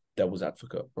 devil's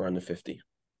advocate, around the 50,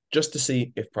 just to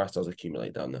see if price does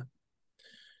accumulate down there.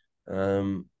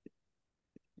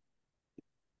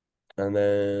 And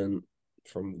then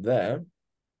from there,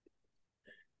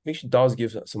 I think she does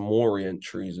give some more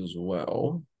re-entries as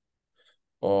well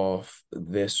of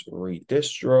this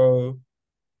redistro.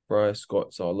 Price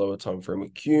got our lower time frame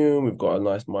accum. We've got a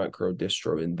nice micro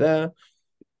distro in there.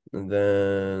 And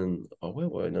then, oh, where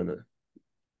were I? No.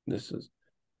 This is,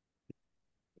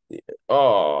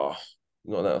 oh,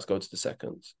 not that. Let's go to the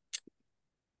seconds.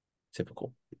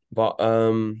 Typical. But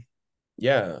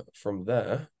yeah, from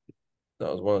there,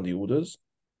 that was one of the orders.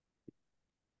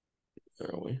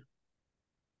 Where are we?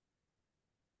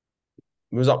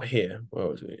 It was up here. Where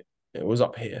was it? It was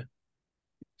up here.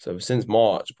 So since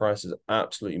March, price has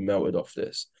absolutely melted off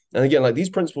this. And again, like these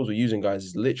principles we're using, guys,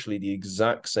 is literally the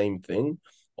exact same thing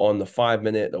on the 5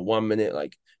 minute, the 1 minute.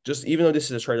 Like, just even though this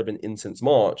is a trade I've been in since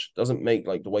March, doesn't make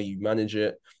like the way you manage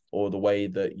it or the way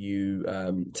that you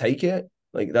take it,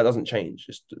 like that doesn't change.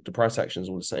 Just the price action is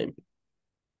all the same.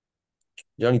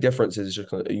 The only difference is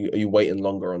just are you waiting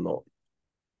longer or not?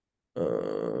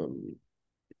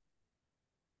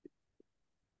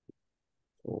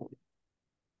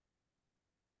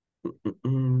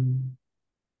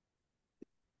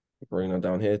 Bring that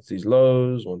down here to these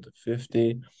lows, 1 to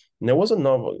 50. And there was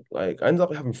another, like I ended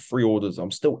up having 3 orders.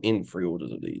 I'm still in 3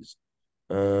 orders of these.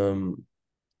 Let's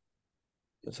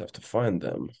have to find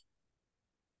them.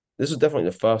 This was definitely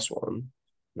the first one.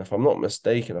 And if I'm not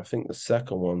mistaken, I think the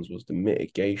second ones was the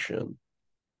mitigation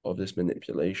of this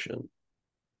manipulation.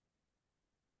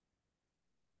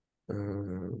 I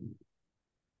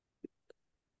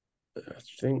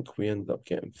think we ended up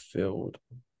getting filled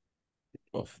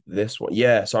off this one.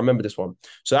 Yeah, so I remember this one.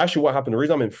 So actually what happened, the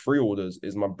reason I'm in 3 orders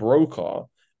is my broker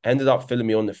ended up filling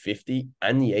me on the 50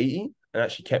 and the 80 and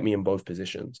actually kept me in both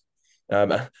positions.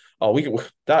 Oh, we can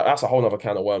that's a whole nother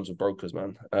can of worms with brokers,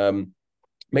 man.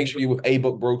 Make sure you with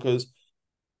A-book brokers.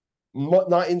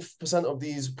 90% of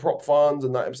these prop funds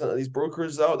and 90% of these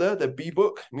brokers out there, they're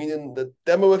B-book, meaning the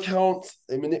demo account,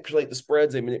 they manipulate the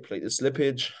spreads, they manipulate the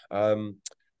slippage.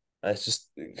 It's just,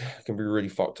 it can be really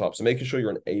fucked up. So making sure you're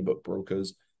on A-book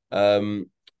brokers.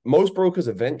 Most brokers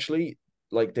eventually,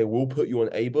 like they will put you on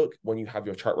A-book when you have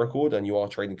your track record and you are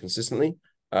trading consistently.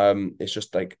 It's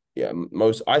just like, yeah,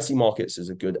 most IC Markets is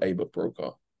a good A-book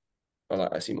broker. I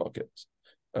like IC Markets.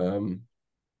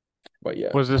 But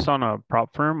yeah. Was this on a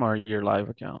prop firm or your live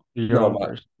account? Your No, own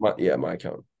person? my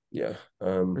account. Yeah.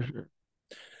 For sure.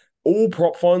 All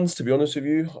prop funds, to be honest with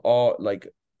you, are like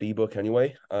B book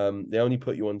anyway. They only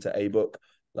put you onto A book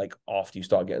like after you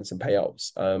start getting some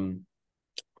payouts.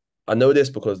 I know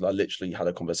this because I literally had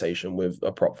a conversation with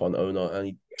a prop fund owner and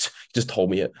he just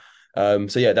told me it.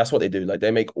 So yeah, that's what they do. Like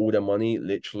they make all their money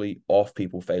literally off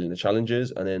people failing the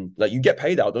challenges, and then like you get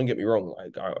paid out. Don't get me wrong.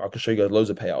 Like I can show you guys loads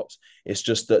of payouts. It's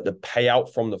just that the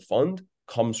payout from the fund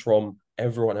comes from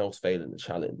everyone else failing the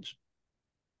challenge.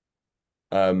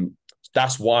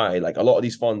 That's why, like, a lot of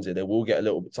these funds, they will get a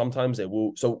little bit. Sometimes they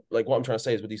will. So, like, what I'm trying to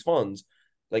say is with these funds,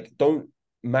 like, don't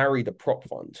marry the prop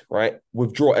fund, right?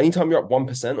 Withdraw anytime you're at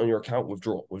 1% on your account.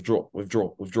 Withdraw, withdraw,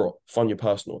 withdraw, withdraw. Fund your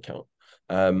personal account.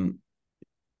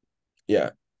 Yeah,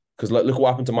 because look what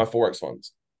happened to my forex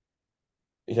funds.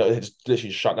 They just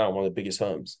literally shut down one of the biggest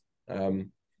firms.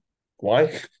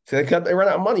 Why? They ran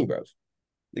out of money, bro.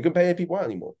 They couldn't pay any people out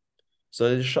anymore, so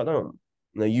they just shut down.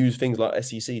 And they use things like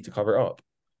SEC to cover it up.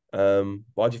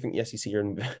 Why do you think the SEC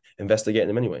are investigating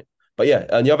them anyway? But yeah,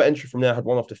 and the other entry from there had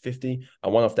one off to 50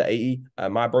 and one off to 80.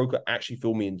 My broker actually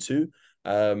filled me in two.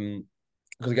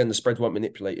 Because again, the spreads weren't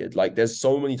manipulated. Like, there's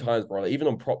so many times, bro. Like, even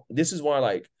on prop, this is why,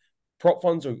 like, prop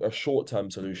funds are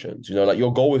short-term solutions. Like,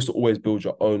 your goal is to always build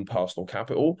your own personal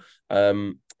capital,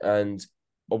 and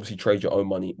obviously trade your own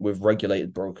money with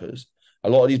regulated brokers. A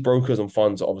lot of these brokers and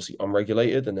funds are obviously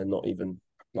unregulated, and they're not even,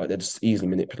 like, they're just easily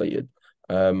manipulated.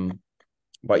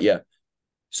 But yeah,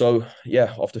 so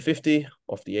yeah, off the 50,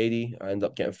 off the 80, I end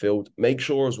up getting filled. Make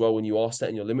sure as well when you are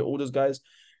setting your limit orders, guys,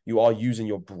 you are using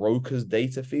your broker's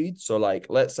data feed. So, like,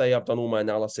 let's say I've done all my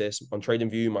analysis on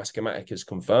TradingView, my schematic is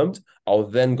confirmed. I'll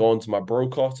then go onto my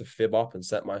broker to fib up and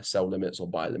set my sell limits or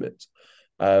buy limits.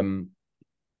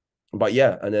 But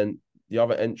yeah, and then the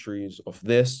other entries of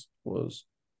this was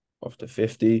off the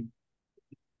 50.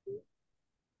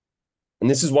 And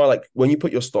this is why, like, when you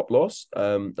put your stop loss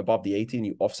above the 80 and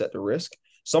you offset the risk,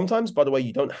 sometimes, by the way,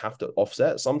 you don't have to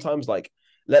offset. Sometimes, like,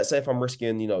 let's say if I'm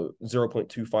risking,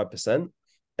 0.25%,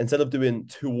 instead of doing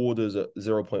two orders at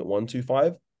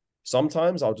 0.125,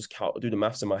 sometimes I'll just do the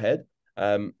maths in my head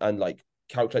and like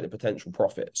calculate the potential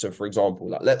profit. So for example,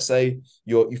 like, let's say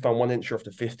you found one entry off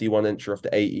the 50, one entry off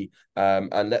the 80,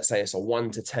 and let's say it's a 1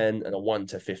 to 10 and a 1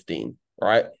 to 15,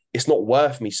 right? It's not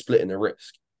worth me splitting the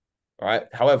risk. Right.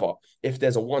 However, if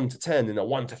there's a 1 to 10 and a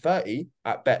 1 to 30,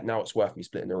 at bet now it's worth me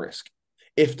splitting the risk.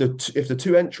 If the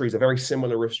two entries are very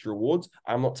similar risk rewards,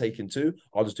 I'm not taking two.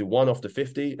 I'll just do one off the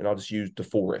 50 and I'll just use the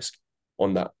full risk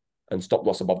on that and stop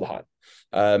loss above the high.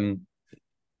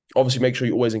 Obviously, make sure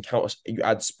you always you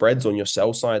add spreads on your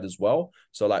sell side as well.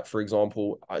 So, like, for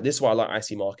example, this is why I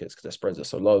like IC markets, because their spreads are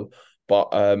so low.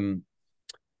 But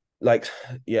like,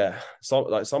 yeah, some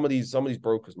of these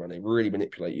brokers, man, they really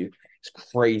manipulate you.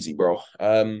 It's crazy, bro.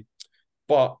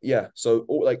 But yeah, so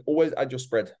like, always add your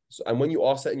spread. So, and when you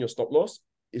are setting your stop loss,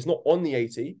 it's not on the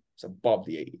 80, it's above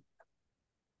the 80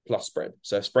 plus spread.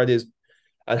 So if spread is,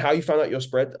 and how you find out your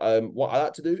spread, what I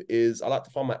like to do is I like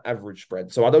to find my average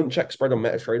spread. So I don't check spread on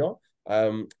MetaTrader.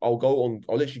 I'll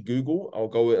literally Google, I'll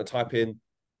go and type in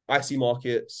IC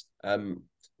markets, or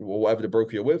whatever the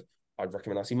broker you're with. I'd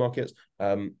recommend IC markets.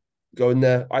 Go in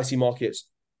there, IC markets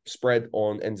spread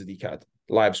on NZDCAD,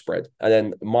 live spread. And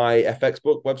then my FX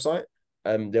book website,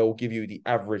 they'll give you the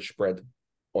average spread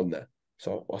on there.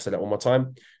 So I'll say that one more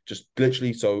time. Just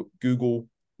literally, so Google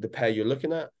the pair you're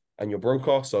looking at and your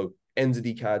broker. So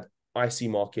NZDCAD, IC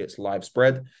markets, live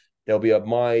spread. There'll be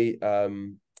my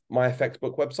FX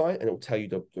book website, and it'll tell you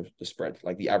the spread,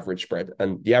 like the average spread.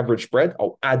 And the average spread,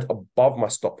 I'll add above my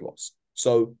stop loss.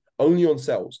 So only on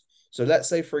sells. So let's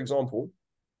say, for example,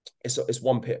 it's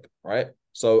 1 pip, right?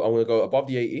 So I'm going to go above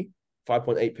the 80,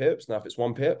 5.8 pips. Now, if it's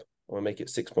 1 pip, I'm going to make it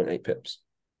 6.8 pips.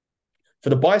 For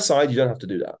the buy side, you don't have to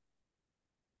do that.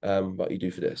 But you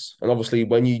do for this. And obviously,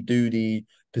 when you do the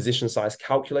position size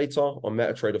calculator on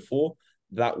MetaTrader 4,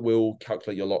 that will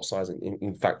calculate your lot size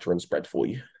in factor and spread for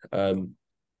you.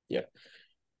 Yeah.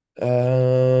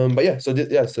 But yeah, so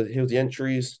here's the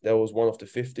entries. There was one off to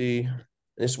 50. And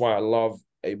this is why I love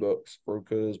A-Books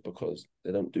brokers, because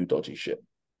they don't do dodgy shit.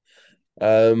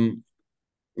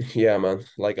 Yeah, man.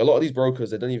 Like, a lot of these brokers,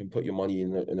 they don't even put your money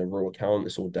in a real account.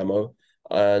 It's all demo.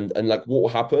 And like, what will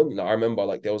happen? Like, I remember,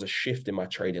 like, there was a shift in my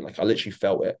trading. Like, I literally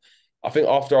felt it. I think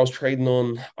after I was trading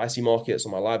on IC markets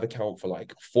on my live account for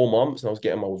like 4 months, and I was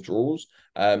getting my withdrawals,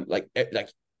 like there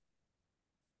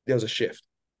was a shift,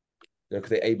 because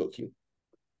they A-book you.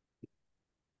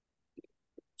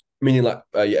 Meaning, like,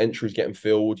 your entries getting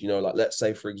filled, like, let's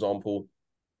say, for example,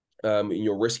 and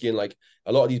you're risking, like,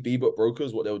 a lot of these B-book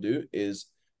brokers, what they'll do is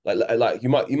like you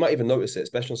might even notice it,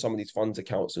 especially on some of these funds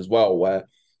accounts as well, where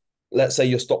let's say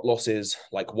your stop loss is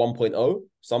like 1.0,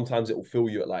 sometimes it will fill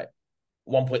you at like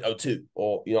 1.02,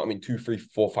 or, you know what I mean, 2, 3,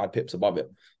 4, 5 pips above it.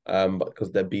 But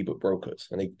because they're B-book brokers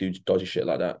and they do dodgy shit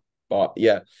like that. But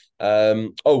yeah.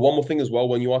 One more thing as well,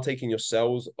 when you are taking your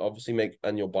sells, obviously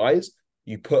and your buys,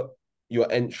 you put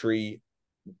your entry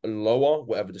lower,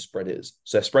 whatever the spread is.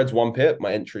 So if spread's 1 pip,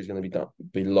 my entry is going to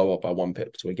be lower by 1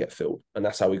 pip to get filled. And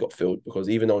that's how we got filled, because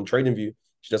even though on TradingView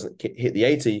she doesn't hit the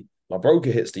 80, my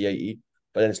broker hits the 80,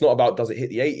 but then it's not about does it hit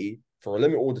the 80. For a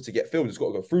limit order to get filled, it's got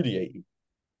to go through the 80.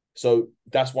 So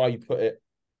that's why you put it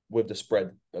with the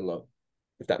spread below,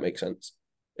 if that makes sense.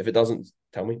 If it doesn't,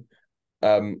 tell me.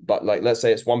 But like, let's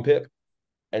say it's 1 pip,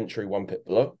 entry 1 pip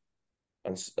below,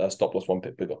 and stop loss 1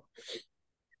 pip bigger.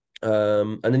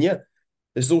 And then yeah,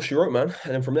 this is all she wrote, man.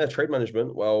 And then from there, trade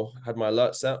management. Well, I had my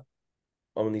alert set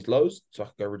on these lows, so I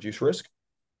could go reduce risk.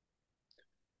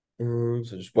 So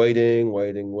just waiting.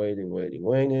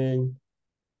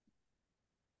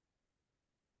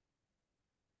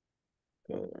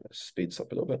 Speed this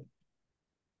up a little bit.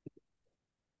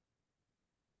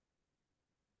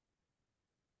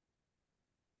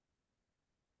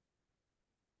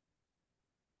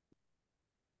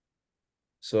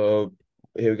 So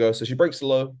here we go. So she breaks the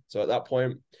low. So at that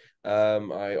point,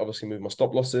 I obviously move my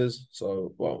stop losses.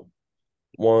 So well,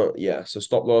 so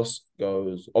stop loss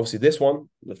goes obviously this one,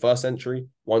 the first entry.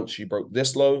 Once you broke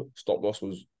this low, stop loss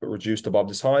was reduced above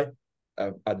this high.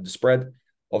 Added the spread.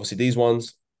 Obviously these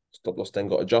ones, stop loss then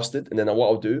got adjusted. And then what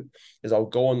I'll do is I'll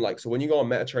go on so when you go on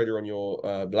MetaTrader on your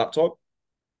laptop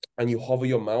and you hover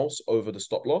your mouse over the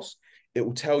stop loss, it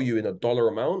will tell you in a dollar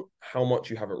amount how much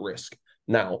you have at risk.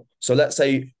 Now, so let's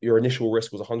say your initial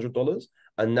risk was $100,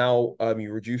 and now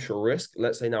you reduce your risk.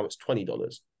 Let's say now it's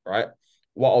 $20, right?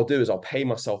 What I'll do is I'll pay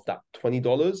myself that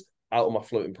 $20 out of my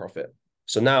floating profit.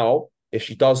 So now, if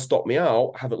she does stop me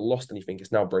out, I haven't lost anything.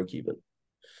 It's now break even.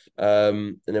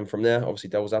 And then from there, obviously,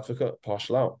 devil's advocate,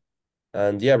 partial out.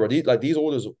 And yeah, bro, these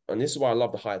orders, and this is why I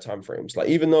love the higher time frames. Like,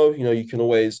 even though you can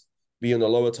always be on the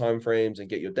lower time frames and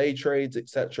get your day trades,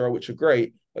 etc., which are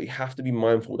great, but you have to be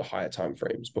mindful of the higher time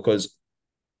frames because,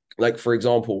 like, for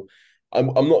example, I'm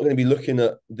not going to be looking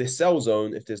at this sell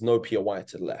zone if there's no POI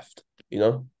to the left,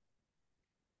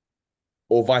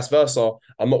 or vice versa.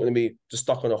 I'm not going to be just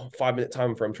stuck on a 5-minute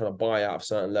time frame trying to buy out of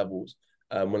certain levels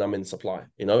when I'm in supply.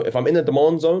 If I'm in a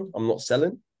demand zone, I'm not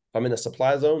selling. If I'm in a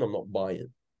supply zone, I'm not buying.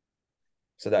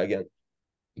 So that again,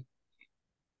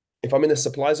 if I'm in a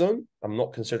supply zone, I'm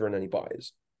not considering any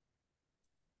buys.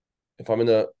 If I'm in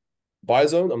a buy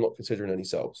zone, I'm not considering any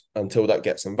sells until that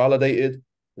gets invalidated,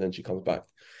 and then she comes back.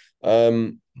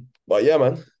 But yeah,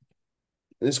 man,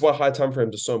 this is why high time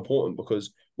frames are so important,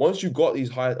 because once you've got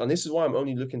these high, and this is why I'm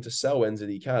only looking to sell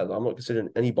NZDCAD. I'm not considering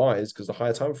any buys because the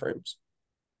higher time frames.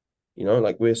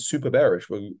 Like, we're super bearish.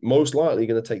 We're most likely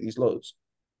going to take these lows.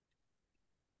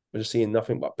 We're just seeing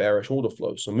nothing but bearish order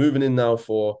flow. So moving in now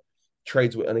for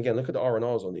trades with, and again, look at the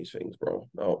R&Rs on these things, bro.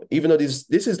 Now, even though this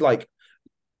is like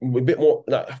a bit more,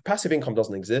 like, passive income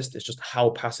doesn't exist. It's just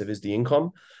how passive is the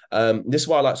income. This is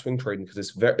why I like swing trading,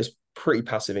 because it's pretty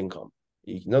passive income.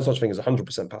 No such thing as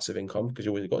 100% passive income, because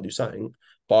you always got to do something,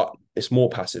 but it's more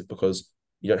passive because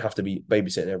you don't have to be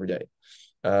babysitting every day.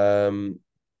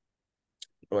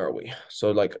 Where are we?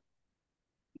 So like,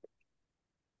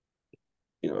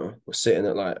 we're sitting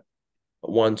at like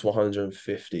 1 to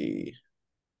 150,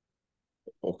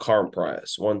 or current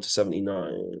price 1 to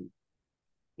 79,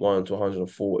 1 to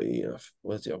 140.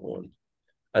 Where's the other one?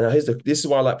 And now this is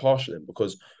why I like partialing,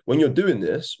 because when you're doing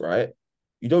this, right,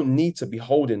 you don't need to be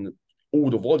holding all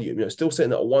the volume. Still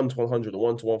sitting at a 1 to 100 or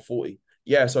 1 to 140.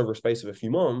 Yeah, it's over a space of a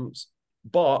few months,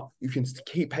 but you can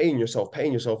keep paying yourself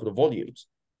for the volumes,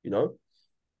 because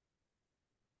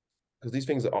these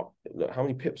things are up. Look, how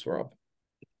many pips were up?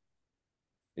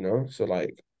 So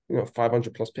like,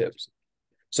 500 plus pips.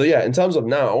 So yeah, in terms of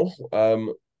now,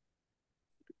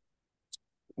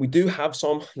 we do have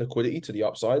some liquidity to the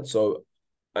upside. So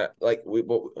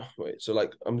so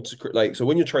like I'm just like, so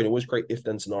when you're trading, always create if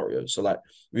then scenarios. So like,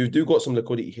 we do got some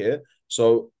liquidity here.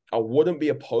 So I wouldn't be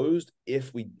opposed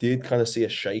if we did kind of see a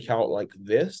shakeout like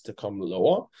this to come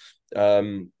lower.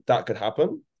 That could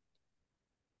happen.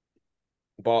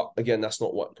 But again, that's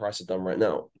not what price has done right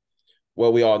now.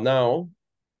 Where we are now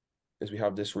is we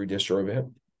have this redistro over here.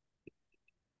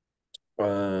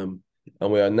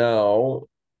 And we are now,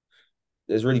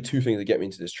 there's really two things that get me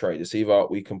into this trade. It's either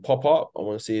we can pop up. I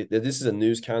want to see, this is a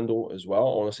news candle as well.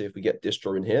 I want to see if we get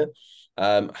distro in here.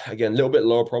 Again, a little bit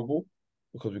lower probable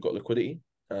because we've got liquidity.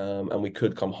 And we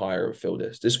could come higher and fill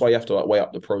this. This is why you have to weigh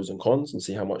up the pros and cons and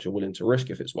see how much you're willing to risk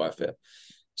if it's worth it.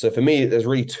 So for me, there's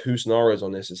really two scenarios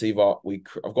on this. It's either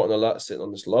I've got an alert sitting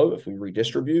on this low if we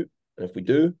redistribute, and if we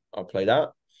do, I'll play that.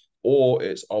 Or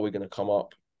it's, are we going to come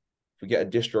up? If we get a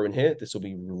distro in here, this will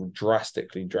be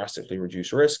drastically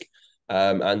reduce risk.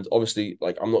 And obviously,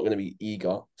 like, I'm not going to be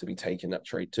eager to be taking that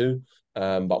trade too.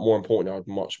 But more importantly, I'd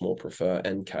much more prefer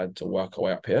NCAD to work our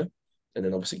way up here, and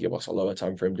then obviously give us a lower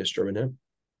time frame distro in here.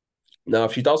 Now,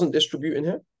 if she doesn't distribute in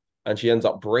here and she ends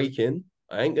up breaking,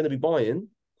 I ain't going to be buying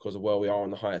because of where we are on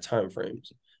the higher time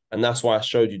frames. And that's why I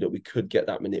showed you that we could get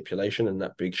that manipulation and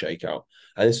that big shakeout.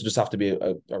 And this would just have to be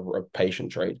a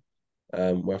patient trade.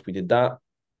 Where if we did that,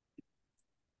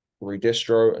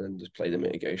 redistro, and then just play the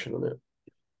mitigation on it.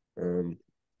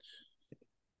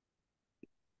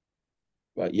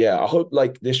 But yeah, I hope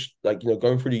like this, like,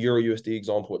 going through the Euro USD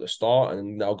example at the start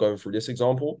and now going through this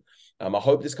example, I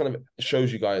hope this kind of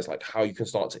shows you guys like how you can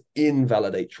start to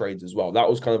invalidate trades as well. That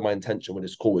was kind of my intention with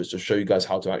this call, is to show you guys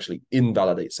how to actually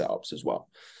invalidate setups as well.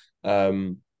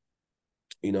 And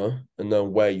know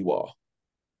where you are.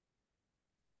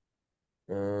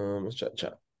 Let's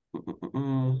chat.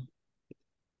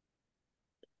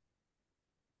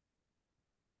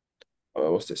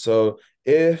 What's this? So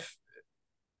if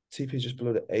TP is just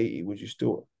below the 80, would you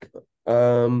still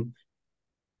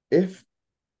if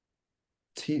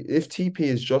TP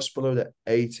is just below the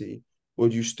 80,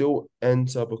 would you still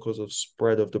enter because of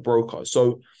spread of the broker?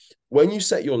 So when you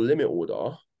set your limit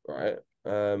order, right?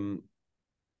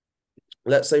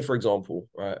 Let's say, for example,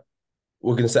 right,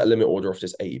 we're going to set a limit order of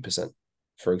this 80%,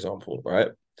 for example, right?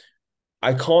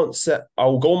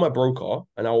 I'll go on my broker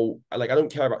and I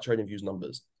don't care about trading views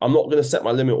numbers. I'm not going to set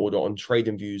my limit order on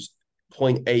trading views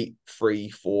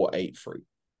 0.83483.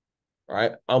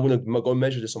 Right? I'm going to go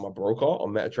measure this on my broker,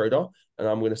 on MetaTrader, and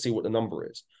I'm going to see what the number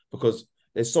is, because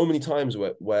there's so many times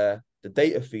where the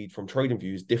data feed from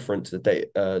TradingView is different to the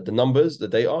data, the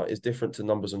data is different to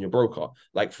numbers on your broker.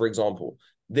 Like, for example,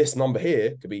 this number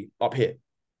here could be up here,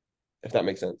 if that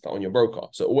makes sense, on your broker.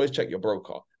 So always check your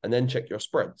broker and then check your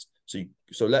spreads.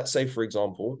 So let's say, for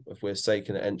example, if we're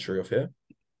taking an entry off here,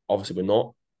 obviously we're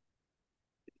not.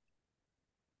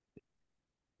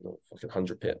 Fucking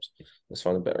 100 pips. Let's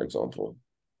find a better example.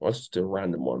 Let's just do a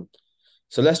random one.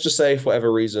 So let's just say, for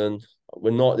whatever reason,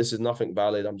 this is nothing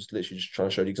valid. I'm just literally just trying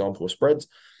to show the example of spreads.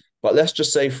 But let's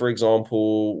just say, for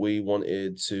example, we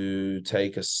wanted to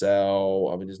take a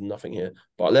sell. I mean, there's nothing here.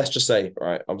 But let's just say,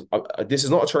 right, this is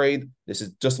not a trade. This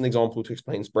is just an example to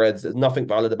explain spreads. There's nothing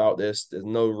valid about this. There's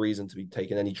no reason to be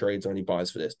taking any trades or any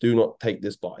buys for this. Do not take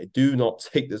this buy. Do not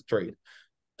take this trade.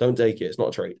 Don't take it. It's not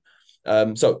a trade.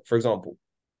 So, for example,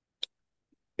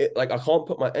 I can't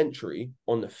put my entry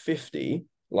on the 50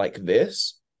 like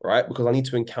this, right? Because I need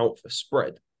to account for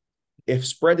spread. If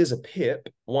spread is a pip,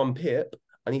 1 pip,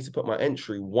 I need to put my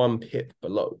entry 1 pip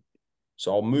below.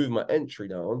 So I'll move my entry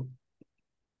down,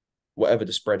 whatever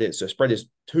the spread is. So spread is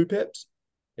 2 pips,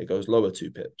 it goes lower 2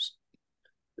 pips.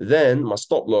 Then my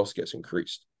stop loss gets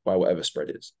increased by whatever spread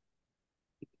is.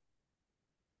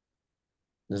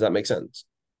 Does that make sense?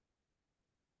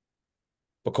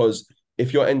 Because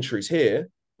if your entry's here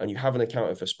and you haven't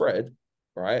accounted for spread,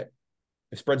 right?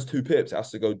 If spread's 2 pips, it has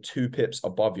to go 2 pips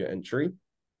above your entry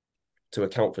to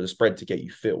account for the spread to get you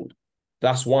filled.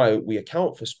 That's why we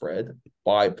account for spread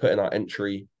by putting our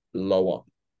entry lower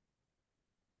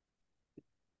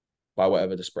by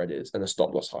whatever the spread is and the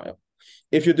stop loss higher.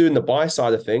 If you're doing the buy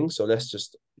side of things, so let's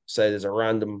just say there's a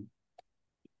random,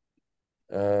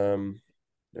 there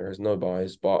is no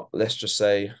buys, but let's just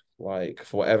say, like,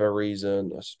 for whatever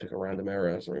reason, let's just pick a random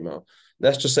area, doesn't really matter.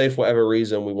 Let's just say, for whatever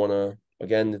reason, we want to,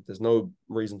 again, there's no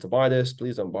reason to buy this.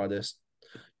 Please don't buy this.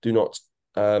 Do not.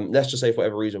 Let's just say, for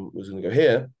whatever reason, we're going to go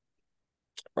here,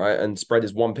 right? And spread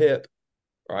is 1 pip,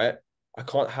 right? I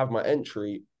can't have my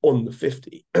entry on the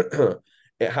 50.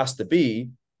 It has to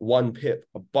be 1 pip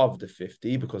above the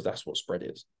 50 because that's what spread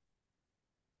is.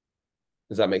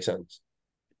 Does that make sense?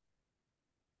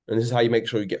 And this is how you make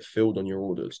sure you get filled on your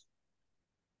orders.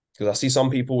 Because I see some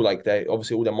people, like, they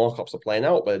obviously all their markups are playing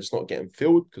out, but they're just not getting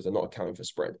filled because they're not accounting for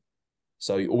spread.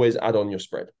 So you always add on your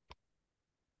spread.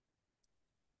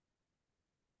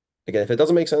 Again, if it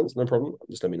doesn't make sense, no problem.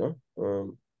 Just let me know.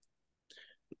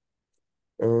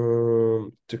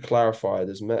 To clarify,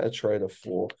 there's MetaTrader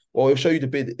 4. Well, it'll show you the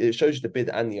bid. It shows you the bid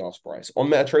and the ask price. On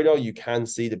MetaTrader, you can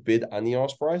see the bid and the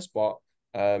ask price, but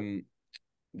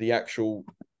the actual,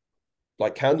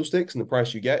 like, candlesticks and the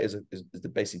price you get is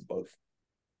basically both.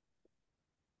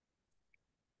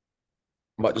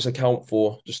 But just account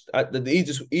for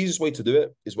the easiest way to do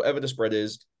it is whatever the spread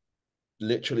is,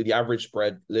 literally the average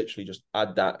spread, literally just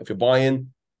add that. If you're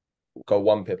buying, go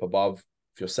 1 pip above.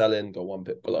 If you're selling, go 1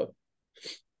 pip below.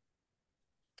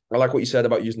 I like what you said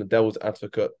about using the devil's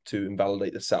advocate to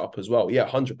invalidate the setup as well. Yeah,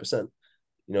 100%.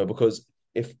 Because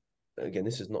if, again,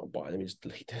 this is not a buy. Let me just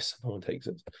delete this. No one takes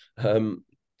it.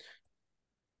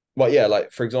 But yeah,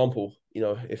 like, for example,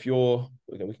 if you're,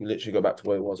 again, we can literally go back to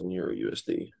where it was on Euro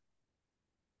USD.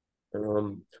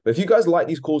 But if you guys like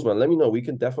these calls, man, let me know. We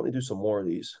can definitely do some more of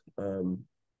these. Where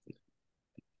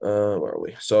are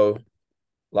we? So,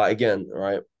 like, again,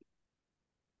 right?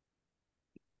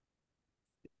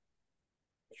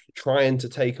 Trying to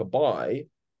take a buy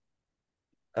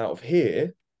out of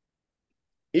here,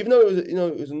 even though it was,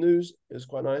 it was news, it was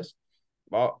quite nice.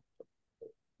 But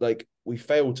like we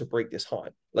failed to break this high?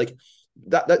 Like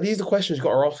that these are the questions you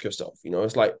got to ask yourself. You know,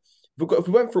 it's like if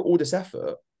we went through all this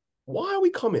effort, why are we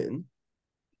coming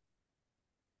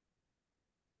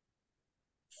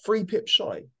 3 pips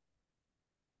shy?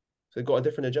 So they've got a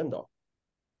different agenda.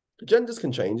 Agendas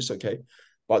can change, it's okay.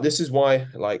 But this is why,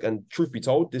 like, and truth be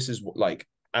told, this is like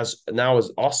as now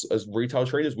as us as retail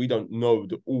traders, we don't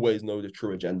always know the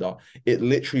true agenda. It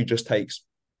literally just takes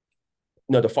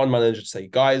the fund manager to say,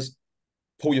 guys,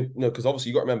 pull your because obviously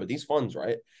you got to remember these funds,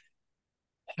 right?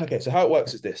 Okay, so how it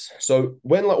works is this. So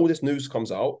when like all this news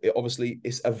comes out, it obviously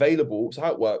it's available. So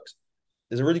how it works,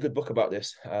 there's a really good book about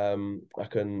this. I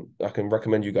can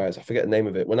recommend you guys. I forget the name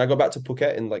of it. When I go back to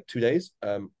Phuket in like 2 days,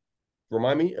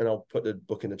 remind me and I'll put the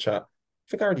book in the chat.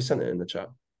 I think I already sent it in the chat.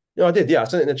 No, I did. Yeah, I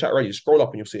sent it in the chat already. You scroll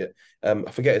up and you'll see it.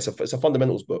 I forget it's a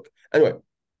fundamentals book. Anyway,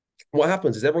 what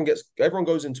happens is everyone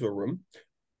goes into a room,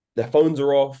 their phones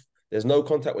are off, there's no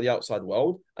contact with the outside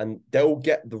world, and they'll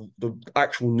get the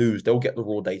actual news, they'll get the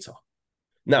raw data.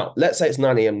 Now, let's say it's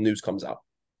 9 a.m. news comes out.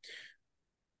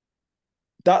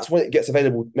 That's when it gets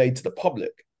available, made to the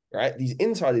public, right? These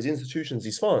insiders, institutions,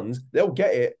 these funds, they'll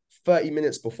get it 30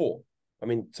 minutes before. I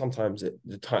mean, sometimes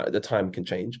the time can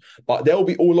change, but they'll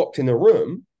be all locked in a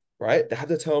room, right? They have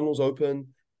the terminals open,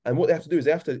 and what they have to do is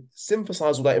they have to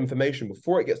synthesize all that information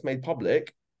before it gets made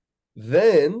public.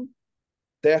 Then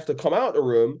they have to come out of the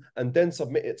room and then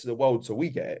submit it to the world so we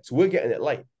get it. So we're getting it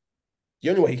late. The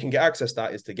only way you can get access to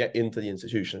that is to get into the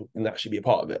institution and actually be a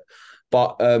part of it.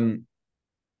 But don't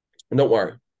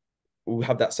worry, we'll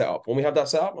have that set up. When we have that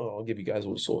set up, I'll give you guys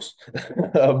all the source.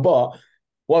 But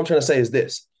what I'm trying to say is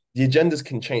this: the agendas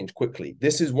can change quickly.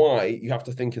 This is why you have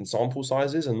to think in sample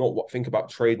sizes and not think about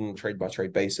trade on a trade by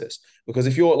trade basis. Because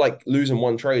if you're like losing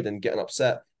one trade and getting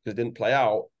upset because it didn't play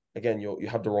out, again, you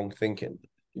have the wrong thinking.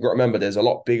 You've got to remember there's a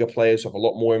lot bigger players who have a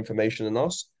lot more information than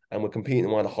us, and we're competing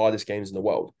in one of the hardest games in the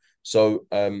world. So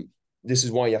this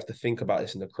is why you have to think about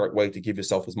this in the correct way to give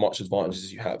yourself as much advantage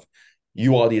as you have.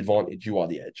 You are the advantage, you are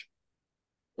the edge.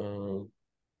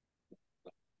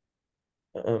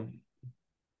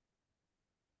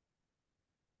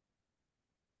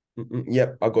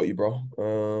 Yep, I got you,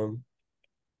 bro.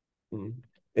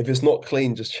 If it's not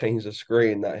clean, just change the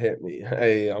screen. That hit me.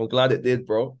 Hey, I'm glad it did,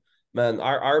 bro. Man,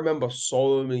 I remember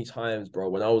so many times, bro,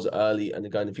 when I was early. And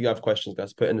again, if you have questions,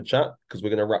 guys, put in the chat because we're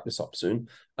gonna wrap this up soon.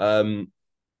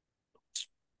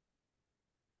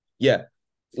 Yeah,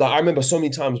 like I remember so many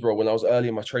times, bro, when I was early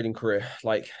in my trading career.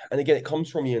 Like, and again, it comes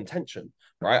from the intention,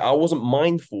 right? I wasn't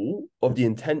mindful of the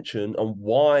intention and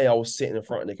why I was sitting in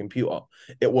front of the computer.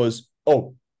 It was,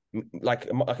 oh, like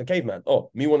a caveman. Oh,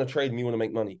 me want to trade, me want to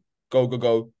make money. Go, go,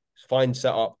 go. Find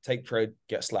setup, take trade,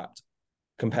 get slapped.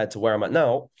 Compared to where I'm at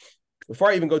now, before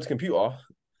I even go to computer,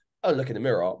 I don't look in the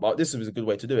mirror, but this is a good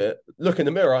way to do it. Look in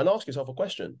the mirror and ask yourself a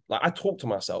question. Like I talk to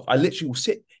myself. I literally will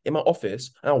sit in my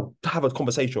office and I'll have a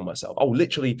conversation with myself. I'll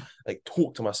literally like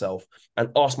talk to myself and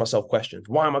ask myself questions.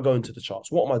 Why am I going to the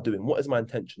charts? What am I doing? What is my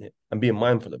intention here? And being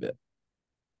mindful of it.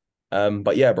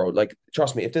 But yeah, bro, like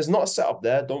trust me, if there's not a setup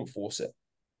there, don't force it.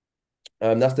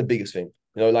 That's the biggest thing.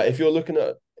 You know, like if you're looking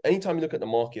at anytime you look at the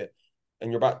market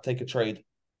and you're about to take a trade,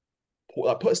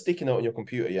 put a sticky note on your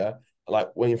computer, yeah, like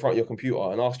when you're in front of your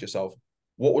computer and ask yourself,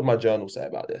 what would my journal say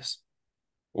about this?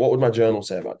 What would my journal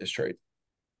say about this trade?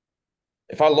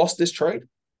 If I lost this trade,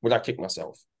 would I kick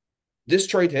myself? This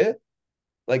trade here,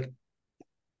 like,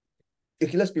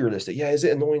 let's be realistic. Yeah, is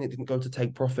it annoying it didn't go to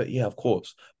take profit? Yeah, of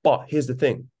course. But here's the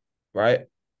thing, right?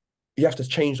 You have to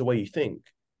change the way you think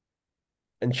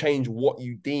and change what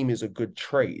you deem is a good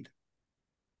trade.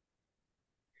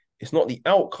 It's not the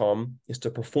outcome, it's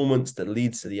the performance that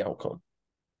leads to the outcome,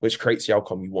 which creates the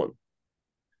outcome you want.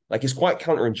 Like it's quite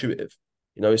counterintuitive.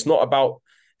 You know, it's not about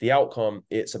the outcome,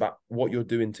 it's about what you're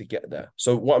doing to get there.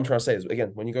 So what I'm trying to say is, again,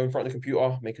 when you go in front of the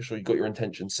computer, making sure you got your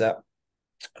intention set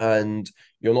and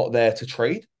you're not there to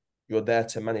trade, you're there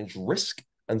to manage risk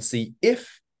and see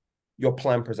if your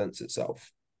plan presents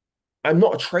itself. I'm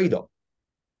not a trader.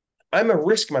 I'm a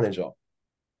risk manager,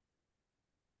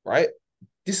 right?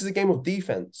 This is a game of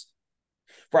defense.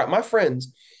 Right, my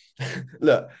friends,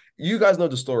 look, you guys know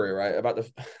the story, right? About the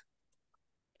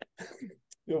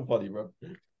you're funny, bro.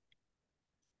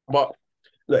 But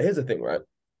look, here's the thing, right?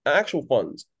 Actual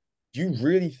funds, do you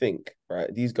really think,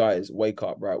 right, these guys wake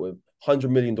up, right, with $100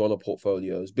 million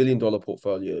portfolios, $1 billion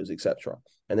portfolios, etc.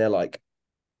 And they're like,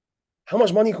 how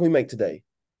much money can we make today?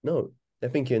 No, they're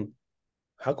thinking,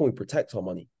 how can we protect our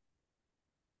money?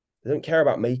 They don't care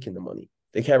about making the money.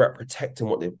 They care about protecting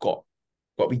what they've got.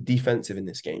 Got to be defensive in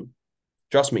this game.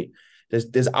 Trust me. There's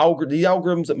the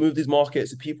algorithms that move these markets,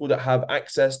 the people that have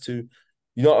access to,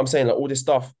 you know what I'm saying, like all this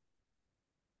stuff.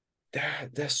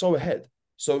 they're so ahead.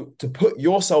 So to put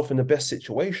yourself in the best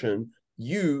situation,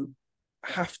 you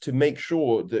have to make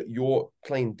sure that you're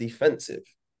playing defensive.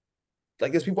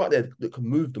 Like there's people out there that can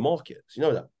move the markets. You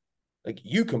know that. Like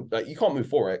you can, like you can't move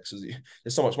forex because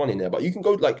there's so much money in there. But you can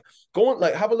go on,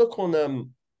 like have a look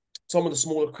on some of the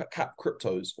smaller cap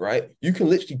cryptos. Right, you can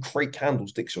literally create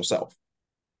candlesticks yourself.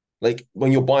 Like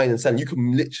when you're buying and selling, you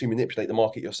can literally manipulate the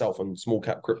market yourself on small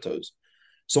cap cryptos.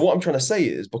 So what I'm trying to say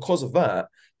is because of that,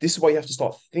 this is why you have to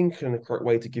start thinking the correct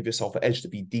way to give yourself an edge to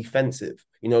be defensive.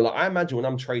 You know, like I imagine when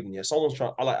I'm trading here, someone's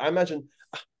trying, I imagine,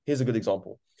 here's a good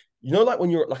example. You know, like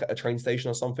when you're like at a train station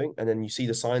or something, and then you see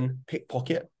the sign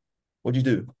pickpocket, what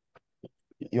do?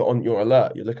 You're on your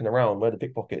alert, you're looking around, where the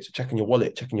pickpockets, you're checking your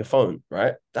wallet, checking your phone,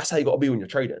 right? That's how you got to be when you're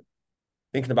trading.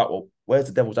 Thinking about, well, where's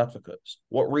the devil's advocates?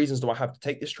 What reasons do I have to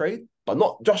take this trade? But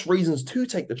not just reasons to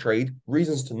take the trade,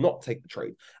 reasons to not take the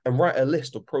trade, and write a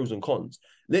list of pros and cons.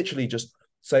 Literally, just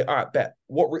say, all right, bet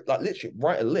like literally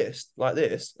write a list like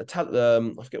this. I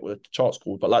forget what the chart's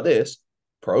called, but like this: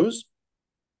 pros,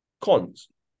 cons.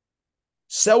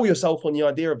 Sell yourself on the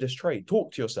idea of this trade.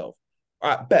 Talk to yourself. All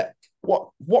right, bet.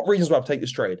 What reasons do I have to take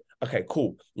this trade? Okay,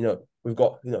 cool. You know, we've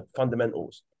got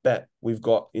fundamentals. Bet we've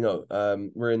got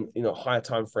we're in higher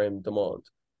time frame demand.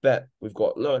 Bet we've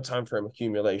got lower time frame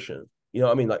accumulation. You know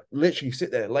what I mean? Like literally sit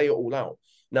there, lay it all out.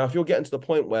 Now, if you're getting to the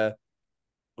point where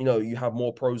you have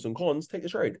more pros than cons, take the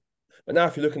trade. But now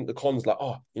if you're looking at the cons, like,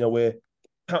 oh, we're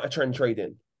counter trend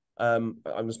trading. I'm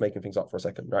just making things up for a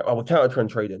second, right? Oh, we're counter trend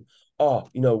trading. Oh,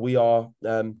 we are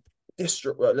let's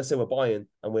say we're buying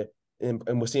and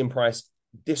we're seeing price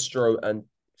distro and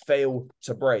fail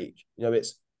to break.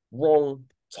 It's wrong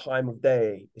time of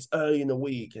day. It's early in the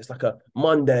week. It's like a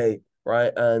Monday,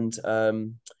 right? And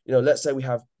let's say we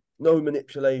have no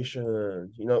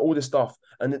manipulation, all this stuff.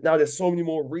 And now there's so many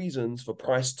more reasons for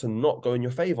price to not go in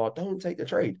your favor. Don't take the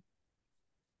trade.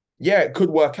 Yeah, it could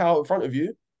work out in front of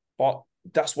you, but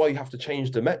that's why you have to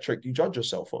change the metric you judge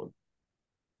yourself on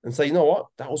and say, you know what,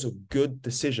 that was a good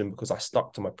decision because I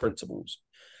stuck to my principles.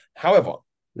 However,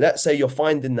 let's say you're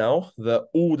finding now that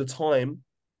all the time,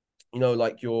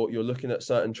 like you're looking at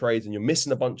certain trades and you're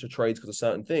missing a bunch of trades because of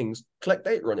certain things, collect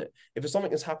data on it. If it's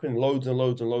something that's happening loads and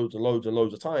loads and loads and loads and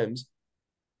loads of times,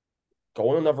 go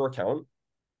on another account,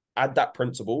 add that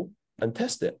principle and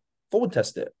test it, forward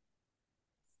test it.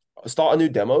 Start a new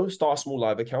demo, start a small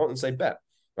live account and say, bet,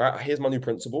 all right, here's my new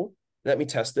principle. Let me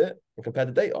test it and compare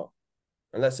the data.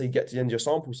 And let's say you get to the end of your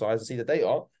sample size and see the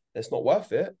data, it's not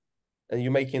worth it. And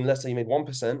you're making, let's say you made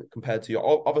 1% compared to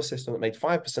your other system that made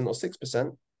 5% or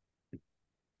 6%.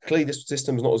 Clearly, this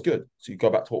system is not as good. So you go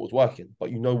back to what was working, but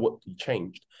you know what you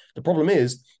changed. The problem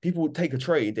is people would take a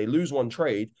trade, they lose one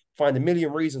trade, find a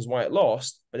million reasons why it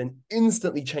lost, but then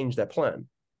instantly change their plan.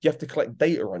 You have to collect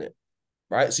data on it,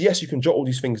 right? So yes, you can jot all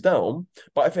these things down,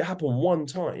 but if it happened one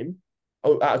time,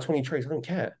 out of 20 trades, I don't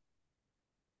care.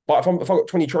 But if I've got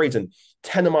 20 trades and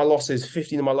 10 of my losses,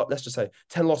 15 of my, let's just say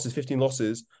 10 losses, 15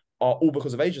 losses are all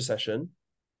because of Asia session,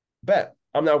 bet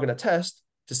I'm now going to test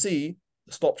to see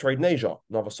stop trade in Asia,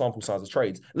 another sample size of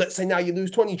trades. Let's say now you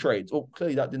lose 20 trades. Oh,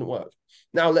 clearly that didn't work.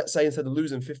 Now, let's say instead of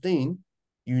losing 15,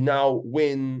 you now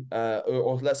win,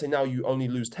 or let's say now you only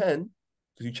lose 10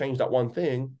 because you changed that one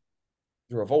thing.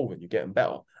 You're evolving, you're getting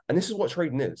better. And this is what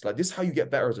trading is. Like, this is how you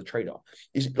get better as a trader.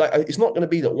 It's not going to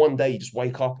be that one day you just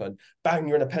wake up and bang,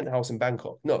 you're in a penthouse in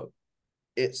Bangkok. No,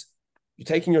 it's you're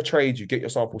taking your trades, you get your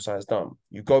sample size done.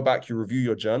 You go back, you review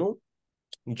your journal,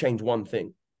 you change one thing.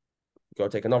 You go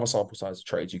take another sample size of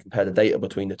trades, you compare the data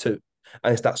between the two.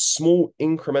 And it's that small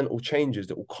incremental changes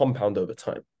that will compound over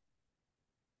time.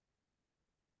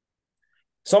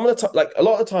 Some of the time, like a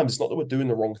lot of the times, it's not that we're doing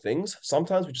the wrong things.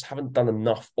 Sometimes we just haven't done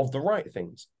enough of the right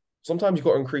things. Sometimes you've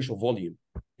got to increase your volume.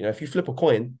 If you flip a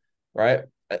coin, right,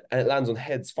 and it lands on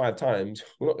heads 5 times,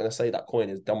 we're not going to say that coin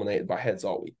is dominated by heads,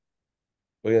 are we?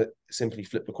 We're going to simply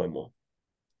flip the coin more.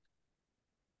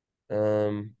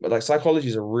 But like psychology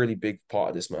is a really big part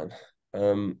of this, man.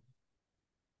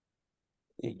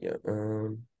 Yeah.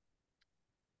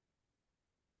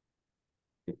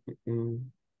 Mm,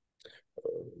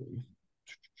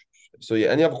 so yeah,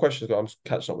 any other questions? I'm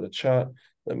catching up with the chat.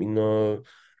 Let me know.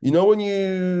 When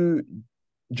you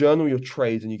journal your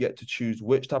trades and you get to choose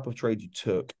which type of trade you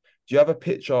took, do you have a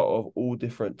picture of all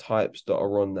different types that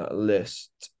are on that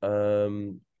list?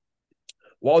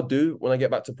 What I'll do when I get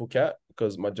back to Phuket,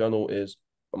 because my journal is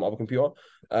on my other computer,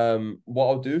 what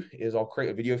I'll do is I'll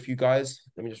create a video for you guys.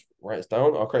 Let me just write this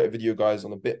down. I'll create a video, guys,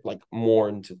 on a bit like more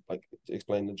into like to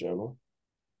explain the journal.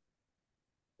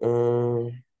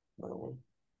 Uh,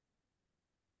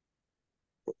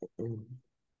 嗯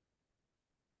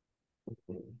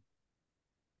嗯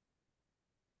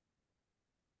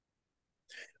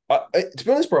To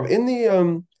be honest, bro, in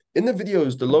the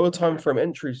videos, the lower time frame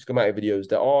entry schematic videos,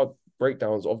 there are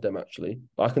breakdowns of them actually.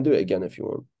 I can do it again if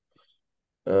you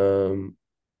want.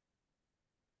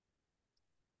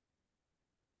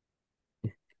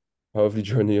 Hopefully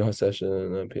during the UI session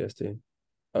and PST.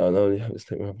 No, only have to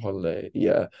take my holiday.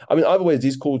 Yeah. I mean, either ways,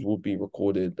 these calls will be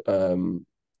recorded, and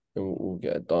we'll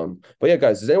get it done. But yeah,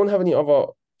 guys, does anyone have any other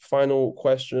final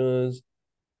questions?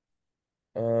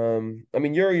 I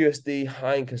mean, Euro USD,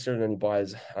 I ain't considering any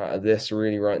buys out of this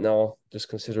really right now, just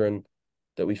considering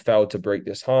that we failed to break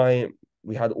this high.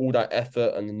 We had all that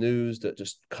effort and the news that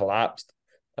just collapsed.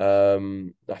 I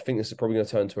think this is probably going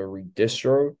to turn to a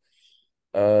redistro.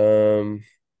 Um,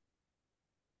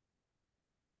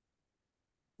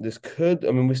 this could,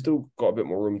 I mean, we still got a bit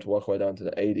more room to work our way down to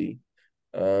the 80.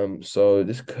 So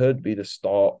this could be the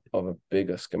start of a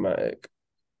bigger schematic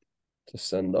to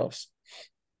send us.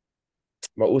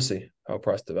 But we'll see how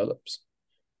price develops.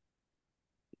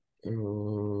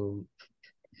 Um,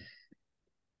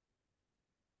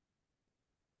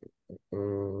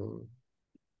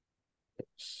 let's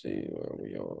see where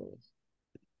we are.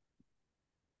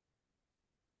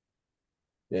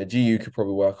 Yeah, GU could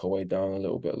probably work our way down a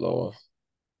little bit lower.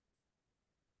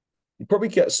 You probably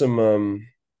get some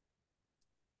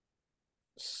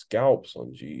scalps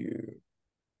on GU.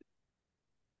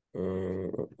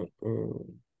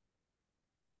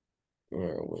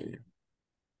 Where are we?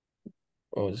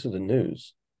 Oh, this is the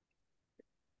news.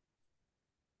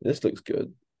 This looks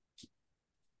good.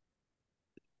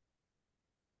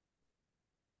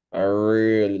 I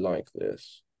really like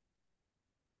this.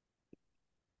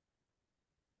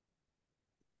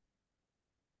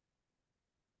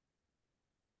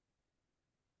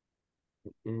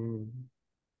 Mm.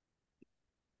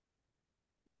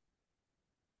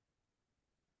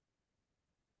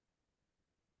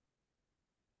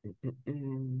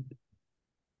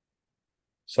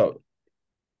 So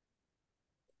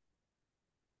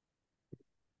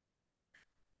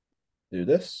do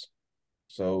this.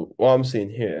 So what I'm seeing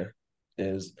here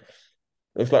is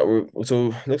looks like we're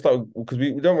so looks like because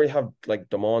we don't really have like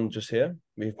demand just here.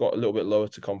 We've got a little bit lower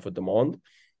to come for demand.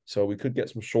 So we could get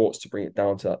some shorts to bring it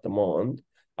down to that demand.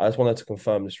 I just wanted to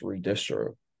confirm this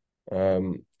redistro.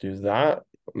 Do that.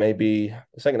 Maybe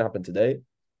it's not gonna happen today.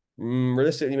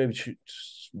 Realistically, maybe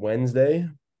Wednesday.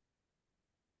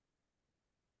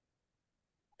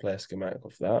 Play a schematic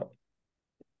of that.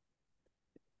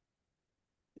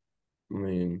 I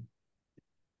mean,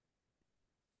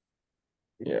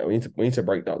 yeah, we need to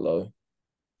break that low.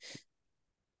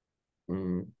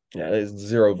 Yeah, there's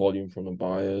zero volume from the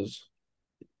buyers.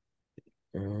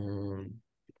 Yeah,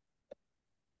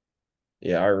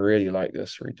 I really like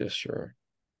this redistro.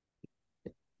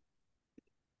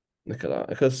 Look at that.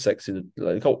 Look how sexy, like,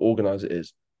 look how organized it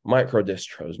is. Micro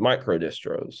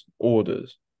distros,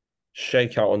 orders,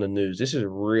 shake out on the news. This is a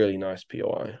really nice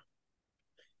POI.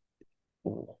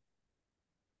 Ooh.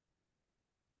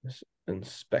 Let's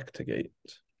inspectigate.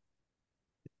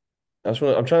 I'm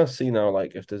trying to see now,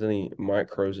 like, if there's any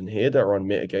micros in here that are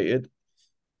unmitigated.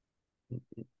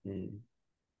 Mm,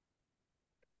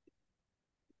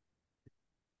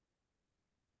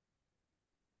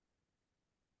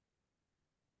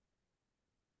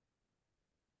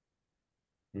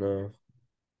 no.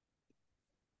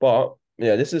 But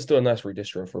yeah, this is still a nice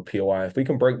redistro for a POI. If we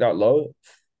can break that low,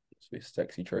 it's be a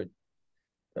sexy trade.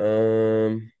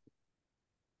 Um,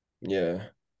 yeah.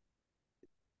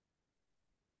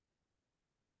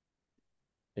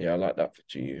 Yeah, I like that for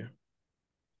GU.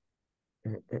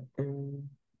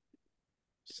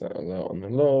 Settle out on the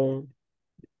low.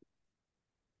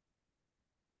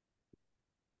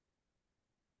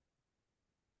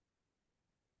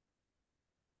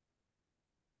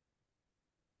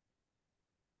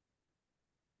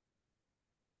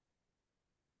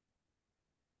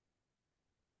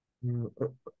 All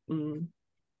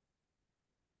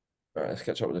right, let's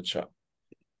catch up with the chat.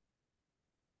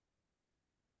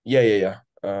 Yeah.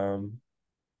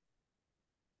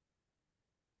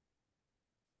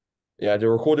 Yeah, the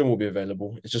recording will be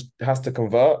available. It has to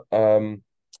convert. I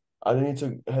need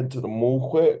to head to the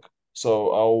mall quick.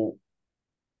 So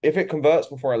if it converts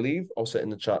before I leave, I'll set in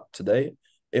the chat today.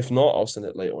 If not, I'll send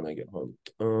it later when I get home.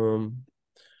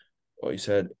 What you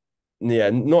said,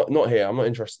 yeah, not here. I'm not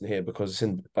interested in here because it's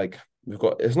in like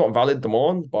it's not valid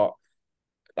demand, but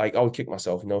like I would kick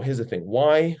myself. No, here's the thing.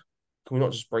 Why can we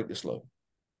not just break this low?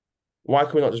 Why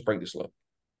can we not just break this low?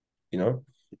 You know,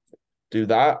 do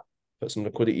that, put some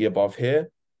liquidity above here,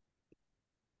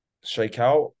 shake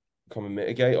out, come and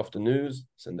mitigate off the news,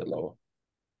 send it lower.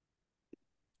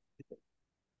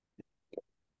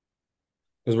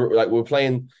 Because we're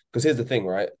playing, because here's the thing,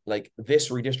 right? Like this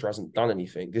redistro hasn't done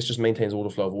anything. This just maintains order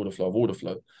flow of order flow of order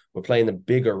flow. We're playing the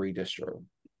bigger redistro.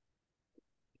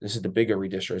 This is the bigger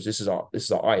redistros. This is our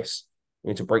ice. We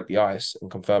need to break the ice and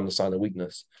confirm the sign of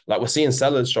weakness. Like we're seeing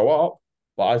sellers show up,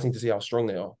 but I just need to see how strong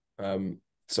they are.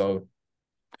 So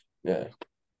yeah.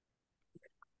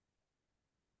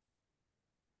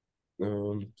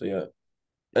 So yeah.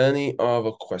 Any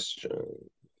other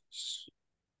questions?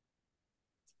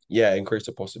 Yeah, increase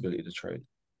the possibility to trade.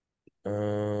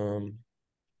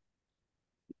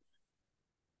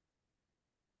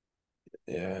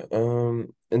 Yeah.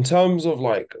 In terms of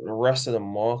like the rest of the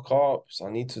markups,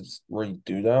 I need to really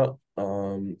do that.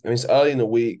 I mean, it's early in the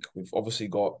week. We've obviously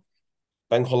got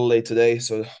bank holiday today,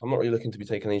 so I'm not really looking to be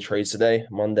taking any trades today.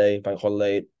 Monday, bank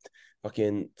holiday,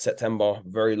 fucking September,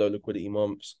 very low liquidity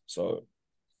months. So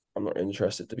I'm not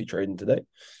interested to be trading today.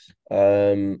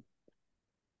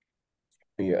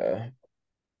 Yeah.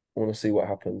 I want to see what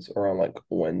happens around like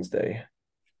Wednesday.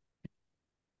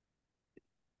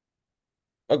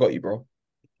 I got you, bro.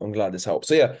 I'm glad this helps.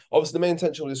 So yeah, obviously the main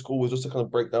intention of this call was just to kind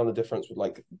of break down the difference with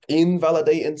like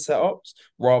invalidating setups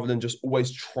rather than just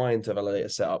always trying to validate a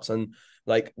setups. And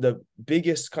like the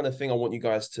biggest kind of thing I want you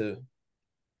guys to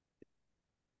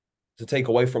take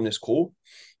away from this call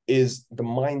is the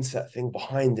mindset thing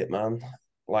behind it, man.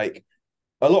 Like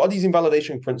a lot of these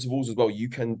invalidation principles as well, you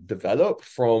can develop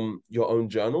from your own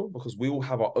journal because we all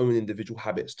have our own individual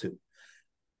habits too.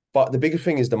 But the biggest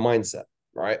thing is the mindset,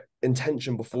 right?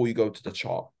 Intention before you go to the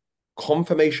chart.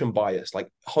 Confirmation bias,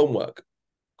 like homework.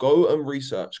 Go and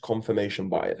research confirmation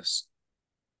bias.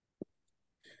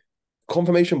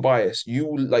 Confirmation bias,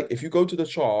 you like if you go to the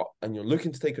chart and you're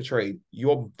looking to take a trade,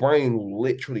 your brain will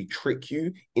literally trick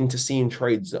you into seeing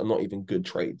trades that are not even good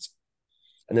trades.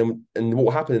 And what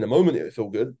will happen in the moment, it will feel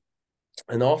good.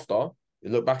 And after, you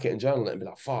look back at it and journal it and be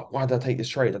like, fuck, why did I take this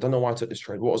trade? I don't know why I took this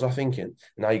trade. What was I thinking? And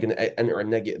now you're going to enter a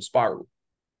negative spiral.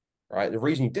 Right? The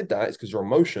reason you did that is because your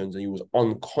emotions and you was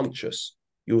unconscious.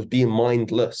 You was being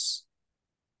mindless.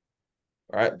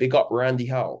 Right? Big up Randy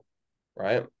Howe.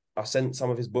 Right? I sent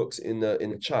some of his books in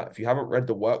the chat. If you haven't read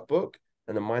the workbook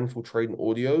and the mindful trading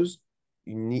audios,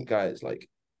 you need guys like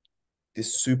this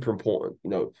is super important.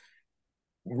 You know,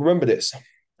 remember this.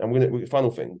 I'm gonna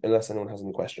final thing, unless anyone has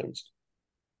any questions.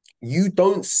 You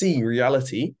don't see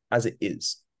reality as it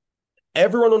is.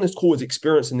 Everyone on this call is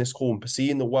experiencing this call and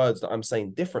perceiving the words that I'm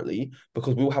saying differently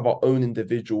because we all have our own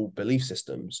individual belief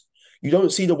systems. You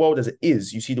don't see the world as it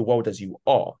is, you see the world as you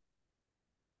are,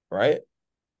 right?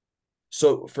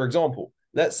 So, for example,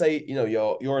 let's say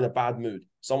you're in a bad mood.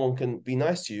 Someone can be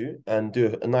nice to you and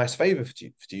do a nice favor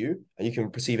to you, and you can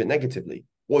perceive it negatively.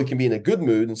 Or you can be in a good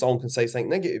mood and someone can say something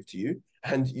negative to you,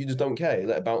 and you just don't care. You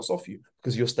let it bounce off you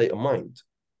because of your state of mind,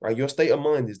 right? Your state of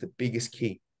mind is the biggest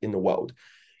key in the world.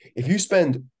 If you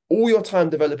spend all your time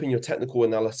developing your technical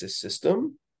analysis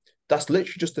system, that's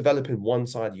literally just developing one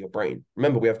side of your brain.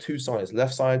 Remember, we have two sides,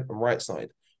 left side and right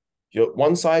side. Your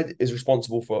one side is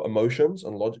responsible for emotions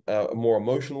and a more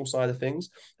emotional side of things,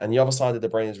 and the other side of the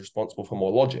brain is responsible for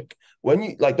more logic. When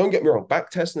you like, don't get me wrong, back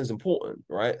testing is important,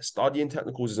 right? Studying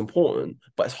technicals is important,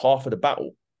 but it's half of the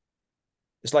battle.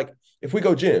 It's like if we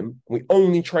go gym, we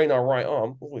only train our right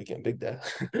arm. Oh, we're getting big there.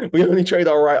 We only train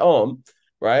our right arm,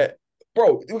 right?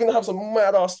 Bro, we're gonna have some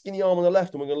mad ass skinny arm on the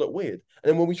left, and we're gonna look weird. And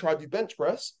then when we try to do bench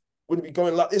press, we're gonna be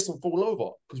going like this and fall over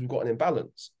because we've got an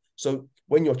imbalance. So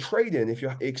when you're trading, if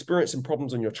you're experiencing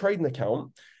problems on your trading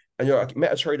account and your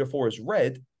MetaTrader 4 is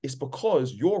red, it's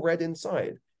because you're red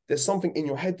inside. There's something in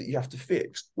your head that you have to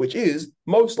fix, which is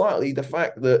most likely the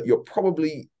fact that you're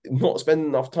probably not spending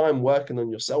enough time working on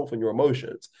yourself and your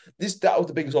emotions. That was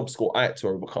the biggest obstacle I had to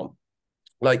overcome.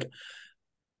 Like,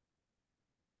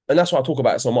 and that's why I talk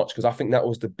about it so much because I think that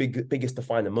was the biggest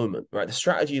defining moment, right? The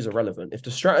strategy is irrelevant. If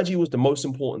the strategy was the most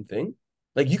important thing,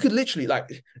 like they've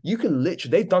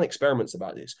done experiments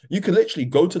about this. You could literally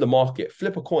go to the market,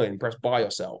 flip a coin, press buy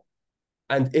or sell.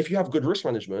 And if you have good risk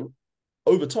management,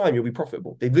 over time you'll be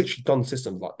profitable. They've literally done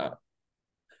systems like that.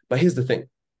 But here's the thing: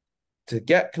 to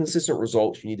get consistent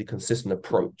results, you need a consistent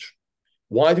approach.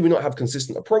 Why do we not have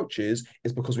consistent approaches?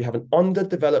 Is because we have an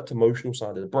underdeveloped emotional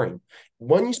side of the brain.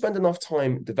 When you spend enough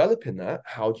time developing that,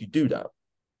 how do you do that?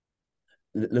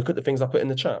 Look at the things I put in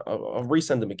the chat. I'll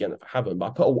resend them again if I haven't, but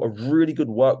I put a really good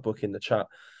workbook in the chat.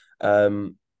 Yeah,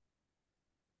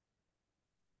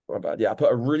 I put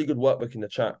a really good workbook in the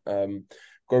chat.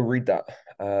 Go read that.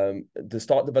 To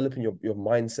start developing your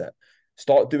mindset.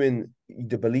 Start doing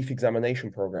the belief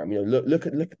examination program.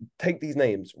 Look, take these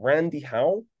names: Randy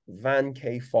Howe, Van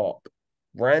K. Farp.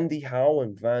 Randy Howe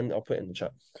and Van, I'll put it in the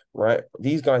chat. Right,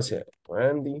 these guys here: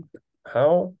 Randy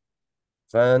Howe,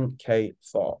 Van K.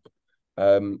 Tharp.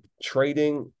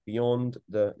 Trading Beyond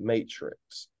the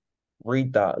Matrix.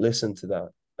 Read that, listen to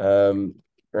that.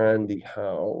 Randy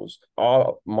Howes,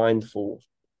 Our Mindful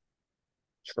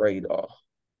Trader.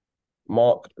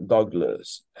 Mark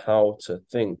Douglas, How to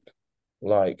Think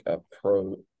Like a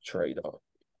Pro Trader.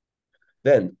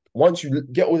 Then, once you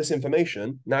get all this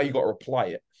information, now you got to apply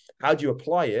it. How do you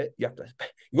apply it? You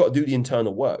got to do the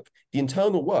internal work. The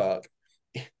internal work,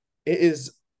 it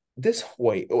is this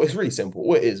way. It's really simple.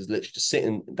 What it is literally just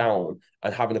sitting down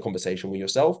and having a conversation with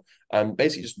yourself and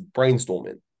basically just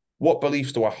brainstorming. What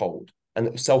beliefs do I hold?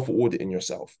 And self-auditing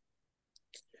yourself.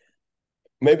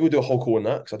 Maybe we'll do a whole call on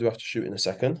that because I do have to shoot in a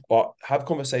second. But have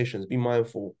conversations. Be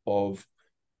mindful of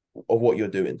what you're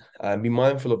doing. Be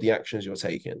mindful of the actions you're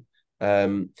taking.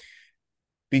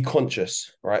 Be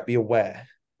conscious, right? Be aware,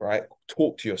 right?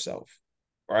 Talk to yourself,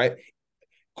 right?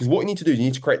 Because what you need to do, you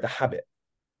need to create the habit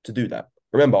to do that.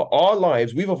 Remember, our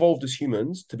lives, we've evolved as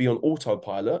humans to be on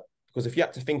autopilot because if you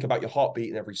had to think about your heart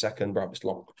beating every second, bro, it's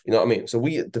long. You know what I mean? So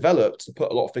we developed to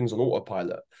put a lot of things on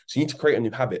autopilot. So you need to create a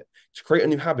new habit. To create a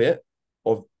new habit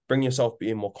of bring yourself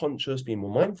being more conscious, being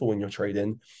more mindful when you're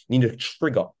trading, you need a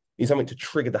trigger. You need something to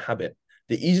trigger the habit.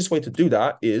 The easiest way to do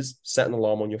that is set an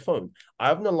alarm on your phone. I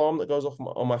have an alarm that goes off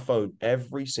on my phone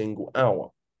every single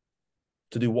hour.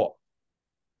 To do what?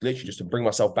 Literally just to bring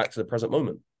myself back to the present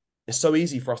moment. It's so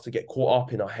easy for us to get caught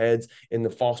up in our heads in the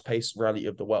fast-paced reality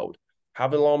of the world.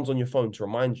 Have alarms on your phone to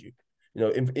remind you. You know,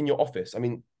 in your office. I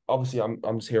mean, obviously,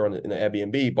 I'm just here in an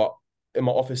Airbnb, but in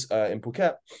my office in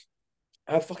Phuket,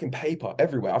 I have fucking paper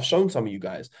everywhere. I've shown some of you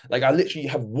guys. Like I literally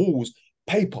have walls,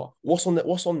 paper. What's on there?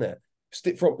 What's on there?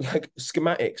 Stick from like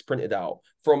schematics printed out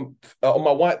from on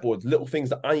my whiteboard, little things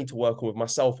that I need to work on with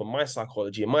myself and my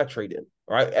psychology and my trading.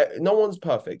 Right? No one's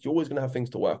perfect. You're always going to have things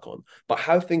to work on, but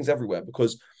have things everywhere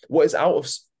because what is out of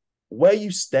where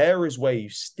you stare is where you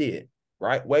steer.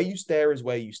 Right? Where you stare is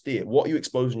where you steer. What are you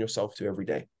exposing yourself to every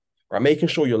day? Right? Making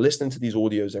sure you're listening to these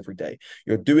audios every day.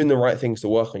 You're doing the right things to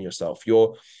work on yourself.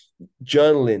 You're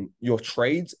journaling your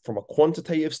trades from a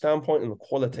quantitative standpoint and a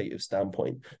qualitative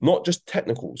standpoint, not just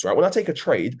technicals, right? When I take a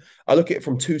trade, I look at it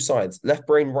from two sides, left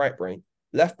brain, right brain.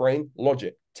 Left brain,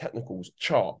 logic, technicals,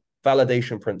 chart,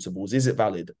 validation principles. Is it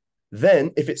valid?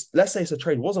 Then if it's, let's say it's a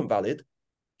trade wasn't valid,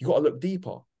 you got to look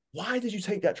deeper. Why did you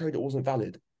take that trade that wasn't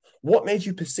valid? What made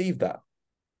you perceive that?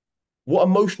 What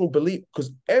emotional belief?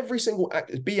 Because every single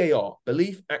act is BAR,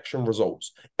 belief, action,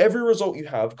 results. Every result you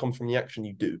have comes from the action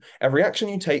you do. Every action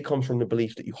you take comes from the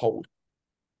belief that you hold.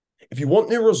 If you want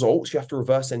new results, you have to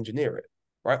reverse engineer it,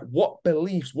 right? What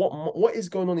beliefs, what is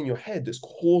going on in your head that's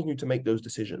causing you to make those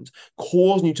decisions,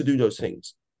 causing you to do those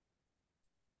things?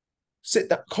 Sit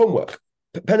that homework,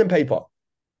 pen and paper,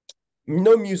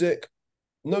 no music,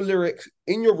 no lyrics,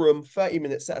 in your room, 30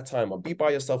 minutes, set a timer, be by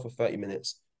yourself for 30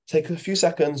 minutes. Take a few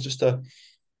seconds just to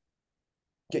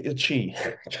get your chi,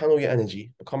 channel your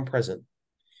energy, become present.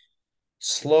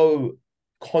 Slow,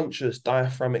 conscious,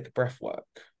 diaphragmatic breath work.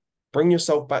 Bring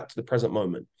yourself back to the present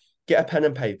moment. Get a pen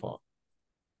and paper.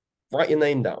 Write your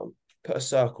name down. Put a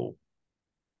circle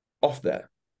off there.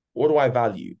 What do I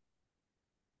value?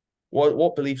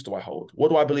 What beliefs do I hold? What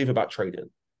do I believe about trading?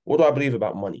 What do I believe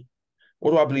about money?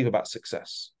 What do I believe about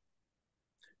success?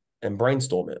 And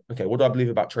brainstorm it. Okay, what do I believe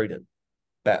about trading?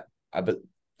 Bet.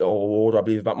 Or what do I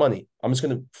believe about money? I'm just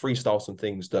going to freestyle some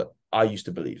things that I used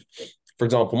to believe. For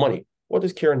example, money. What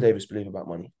does Kieran Davis believe about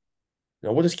money? You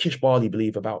know, what does Kish Barley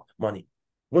believe about money?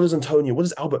 What does Antonio? What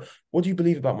does Albert? What do you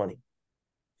believe about money?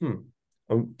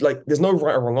 Like, there's no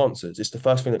right or wrong answers. It's the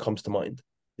first thing that comes to mind.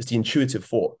 It's the intuitive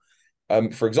thought.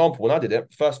 For example, when I did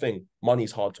it, first thing,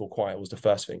 money's hard to acquire was the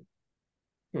first thing.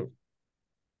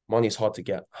 Money is hard to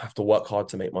get. I have to work hard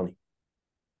to make money.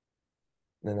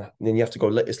 And then you have to go,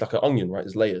 it's like an onion, right?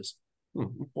 There's layers.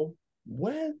 Well,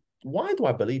 why do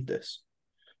I believe this?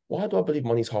 Why do I believe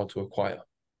money's hard to acquire?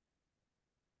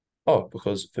 Oh,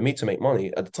 because for me to make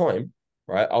money at the time,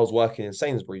 right, I was working in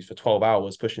Sainsbury's for 12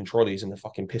 hours, pushing trolleys in the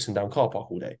fucking pissing down car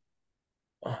park all day,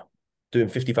 doing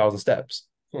 50,000 steps.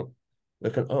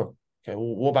 Looking, okay,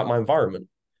 well, what about my environment?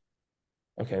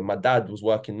 Okay, my dad was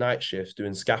working night shifts,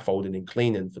 doing scaffolding and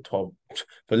cleaning for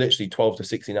literally 12 to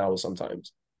 16 hours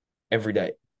sometimes, every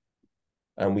day.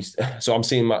 And I'm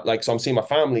seeing my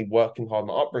family working hard,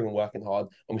 my upbringing working hard,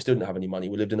 and we still didn't have any money.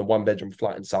 We lived in a one-bedroom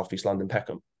flat in Southeast London,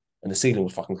 Peckham, and the ceiling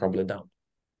was fucking crumbling down.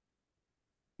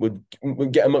 We'd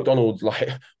get a McDonald's like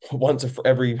let's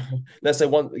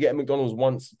say get a McDonald's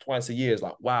once, twice a year is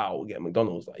like, wow, we'll get a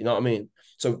McDonald's, like, you know what I mean?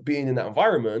 So being in that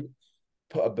environment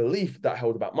put a belief that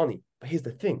held about money. But here's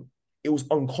the thing, it was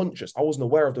unconscious. I wasn't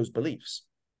aware of those beliefs.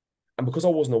 And because I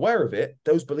wasn't aware of it,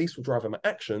 those beliefs were driving my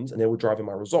actions and they were driving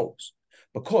my results.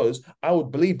 because I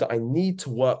would believe that I need to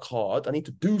work hard. I need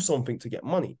to do something to get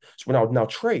money. So when I would now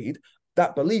trade,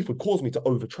 that belief would cause me to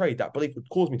overtrade. That belief would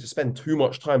cause me to spend too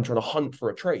much time trying to hunt for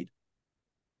a trade,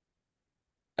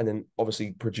 and then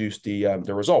obviously produce the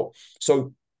result.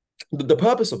 So the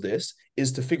purpose of this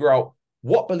is to figure out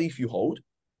what belief you hold,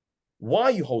 why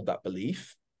you hold that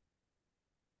belief,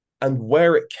 and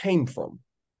where it came from.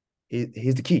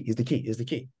 Here's the key. Here's the key. Here's the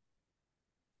key.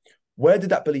 Where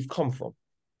did that belief come from?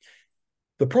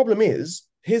 The problem is,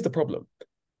 here's the problem.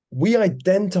 We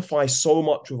identify so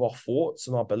much with our thoughts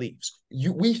and our beliefs.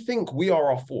 We think we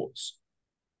are our thoughts.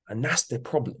 And that's the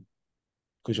problem,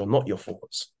 because you're not your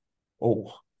thoughts.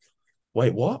 Oh,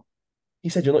 wait, what? He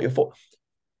said you're not your thoughts.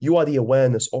 You are the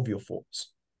awareness of your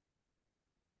thoughts.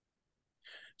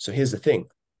 So here's the thing,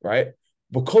 right?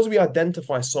 Because we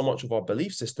identify so much of our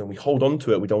belief system, we hold on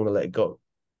to it. We don't want to let it go.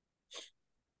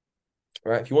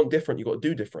 Right? If you want different, you got to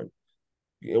do different.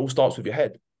 It all starts with your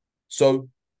head. So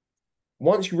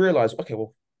once you realize, okay,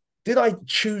 well, did I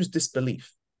choose this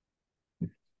belief?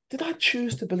 Did I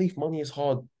choose to believe money is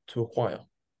hard to acquire?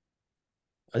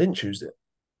 I didn't choose it.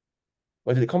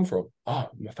 Where did it come from? Ah,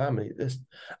 oh, my family, this.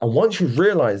 And once you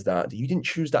realize that you didn't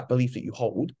choose that belief that you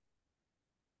hold,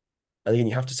 and again,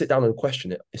 you have to sit down and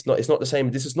question it. It's not the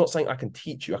same. This is not saying I can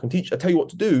teach you. I tell you what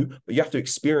to do, but you have to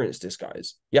experience this,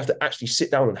 guys. You have to actually sit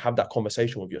down and have that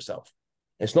conversation with yourself.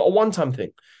 It's not a one-time thing.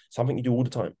 It's something you do all the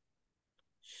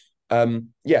time.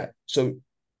 Yeah. So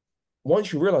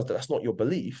once you realize that that's not your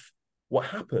belief, what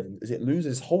happens is it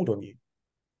loses hold on you,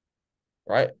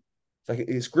 right? It's like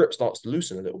its grip starts to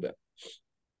loosen a little bit.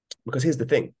 Because here's the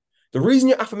thing. The reason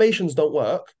your affirmations don't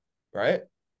work, right,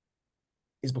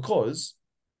 is because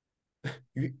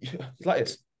it's like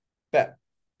this. Bet.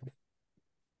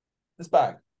 This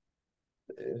bag.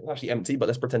 It's actually empty, but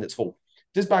let's pretend it's full.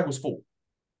 This bag was full,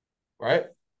 right?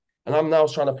 And I'm now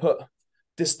trying to put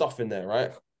this stuff in there, right?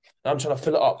 And I'm trying to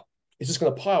fill it up. It's just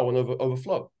going to pile and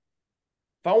overflow.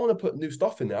 If I want to put new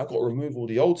stuff in there, I've got to remove all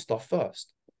the old stuff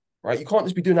first, right? You can't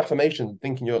just be doing affirmations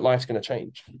thinking your life's going to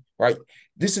change, right?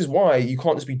 This is why you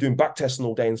can't just be doing back testing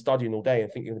all day and studying all day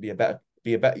and think you're going to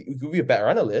you could be a better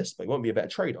analyst, but you won't be a better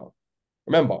trader.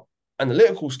 Remember,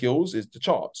 analytical skills is the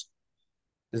charts.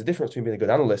 There's a difference between being a good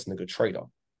analyst and a good trader.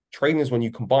 Trading is when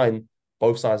you combine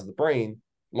both sides of the brain,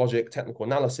 logic, technical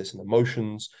analysis, and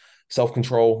emotions,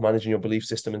 self-control, managing your belief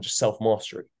system, and just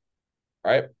self-mastery,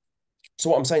 right?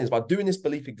 So what I'm saying is by doing this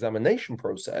belief examination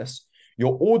process,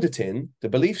 you're auditing the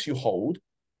beliefs you hold.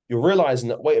 You're realizing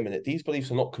that, wait a minute, these beliefs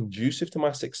are not conducive to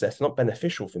my success, they're not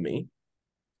beneficial for me.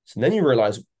 So then you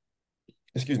realize,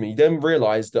 you then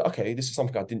realize that, okay, this is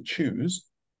something I didn't choose.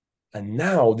 And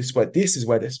now this is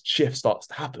where this shift starts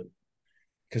to happen.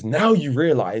 Because now you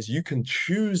realize you can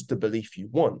choose the belief you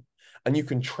want and you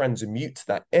can transmute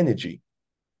that energy.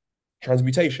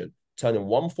 Transmutation, turning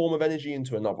one form of energy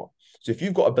into another. So if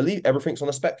you've got a belief, everything's on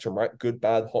a spectrum, right? Good,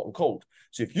 bad, hot, and cold.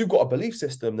 So if you've got a belief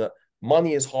system that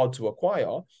money is hard to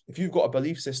acquire, if you've got a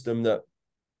belief system that,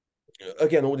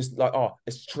 again, all this like,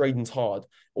 it's trading's hard,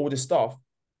 all this stuff,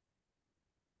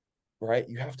 right?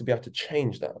 You have to be able to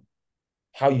change that.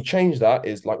 How you change that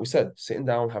is, like we said, sitting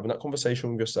down, having that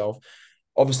conversation with yourself.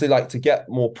 Obviously, like to get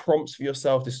more prompts for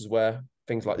yourself, this is where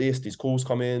things like these calls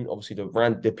come in. Obviously,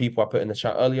 the people I put in the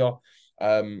chat earlier,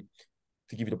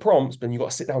 to give you the prompts, but then you got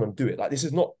to sit down and do it. Like this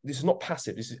is not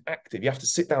passive, this is active. You have to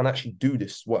sit down and actually do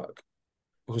this work.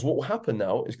 Because what will happen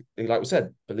now is, like we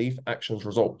said, belief, actions,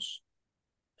 results.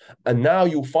 And now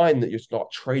you'll find that you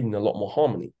start trading a lot more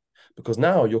harmony. Because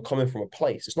now you're coming from a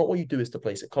place. It's not what you do, it's the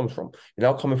place it comes from. You're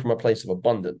now coming from a place of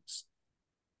abundance,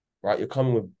 right? You're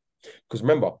coming with, because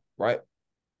remember, right?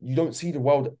 You don't see the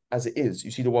world as it is.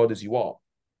 You see the world as you are,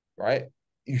 right?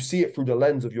 You see it through the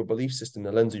lens of your belief system,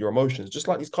 the lens of your emotions, just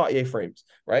like these Cartier frames,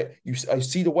 right? I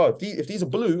see the world. If these are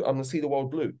blue, I'm going to see the world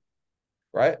blue,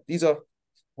 right? These are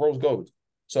rose gold.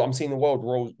 So I'm seeing the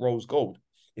world rose gold.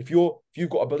 If you've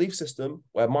got a belief system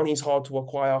where money is hard to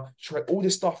acquire, all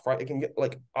this stuff, right? It can get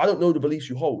like, I don't know the beliefs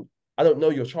you hold. I don't know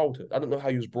your childhood. I don't know how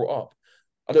you was brought up.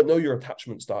 I don't know your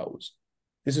attachment styles.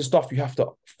 This is stuff you have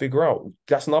to figure out.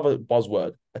 That's another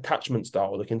buzzword, attachment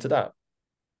style. Look into that.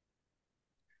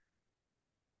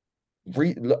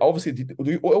 Obviously,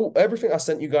 everything I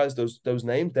sent you guys, those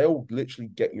names, they'll literally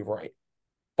get you right.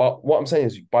 But what I'm saying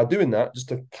is, by doing that, just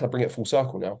to kind of bring it full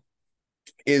circle now,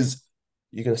 is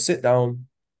you're going to sit down,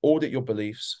 audit your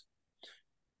beliefs.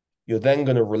 You're then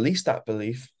going to release that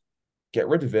belief, get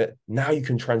rid of it. Now you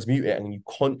can transmute it and you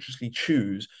consciously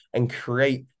choose and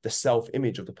create the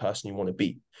self-image of the person you want to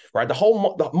be, right?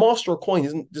 The master of coin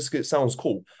isn't just because it sounds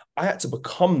cool. I had to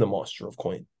become the master of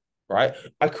coin, right?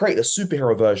 I create a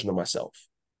superhero version of myself.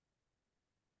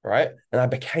 right? And I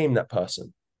became that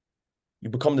person. You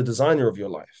become the designer of your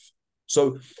life.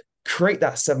 So create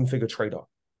that seven-figure trader.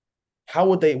 How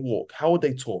would they walk? How would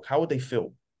they talk? How would they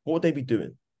feel? What would they be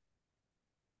doing?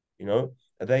 You know,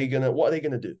 what are they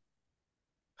gonna do?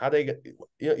 How they get,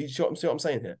 you see what I'm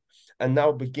saying here? And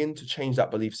now begin to change that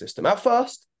belief system. At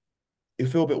first, you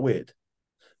feel a bit weird,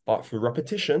 but through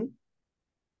repetition,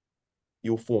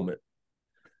 you'll form it.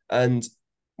 And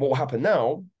what will happen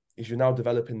now is you're now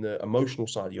developing the emotional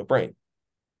side of your brain,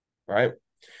 right?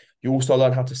 You also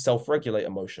learn how to self-regulate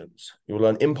emotions. You'll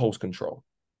learn impulse control,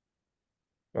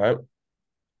 right?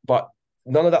 But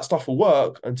none of that stuff will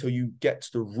work until you get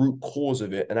to the root cause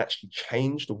of it and actually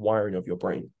change the wiring of your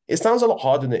brain. It sounds a lot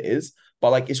harder than it is,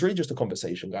 but like it's really just a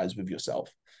conversation, guys, with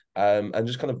yourself, and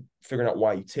just kind of figuring out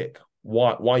why you tick,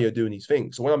 why you're doing these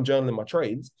things. So when I'm journaling my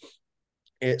trades,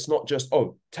 it's not just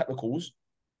technicals,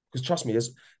 because trust me,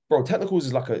 technicals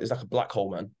is like a black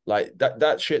hole, man. Like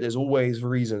that shit. There's always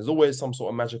reasons. There's always some sort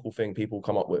of magical thing people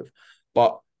come up with,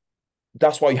 but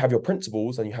that's why you have your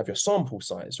principles and you have your sample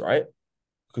size, right?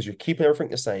 Because you're keeping everything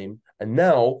the same. And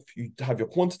now you have your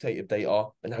quantitative data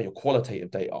and now your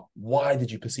qualitative data. Why did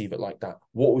you perceive it like that?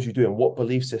 What was you doing? What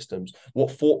belief systems?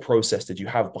 What thought process did you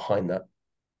have behind that?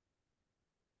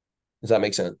 Does that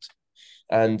make sense?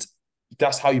 And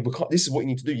that's how you become. This is what you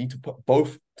need to do. You need to put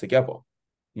both together.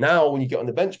 Now, when you get on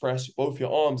the bench press, both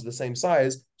your arms are the same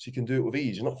size, so you can do it with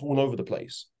ease. You're not falling over the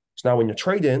place. So now when you're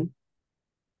trading,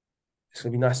 it's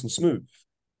going to be nice and smooth.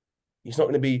 It's not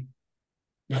going to be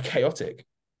chaotic.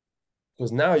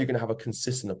 Because now you're going to have a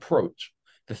consistent approach.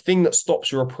 The thing that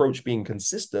stops your approach being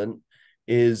consistent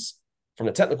is, from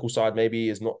the technical side, maybe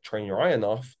is not training your eye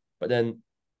enough, but then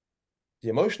the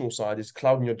emotional side is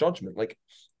clouding your judgment. Like,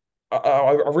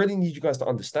 I really need you guys to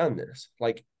understand this.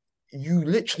 Like, you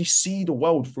literally see the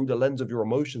world through the lens of your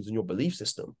emotions and your belief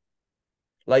system.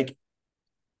 Like,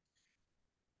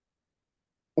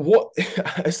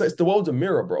 it's the world's a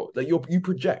mirror, bro. Like you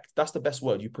project. That's the best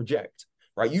word. You project,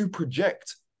 right? You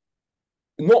project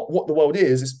not what the world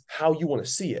is how you want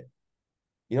to see it.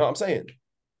 You know what I'm saying?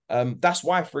 That's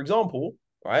why, for example,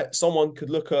 right, someone could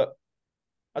look at,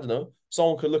 I don't know,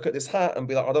 someone could look at this hat and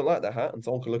be like, I don't like that hat. And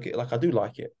someone could look at it like, I do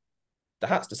like it. The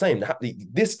hat's the same.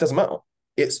 This doesn't matter.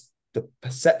 It's the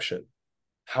perception,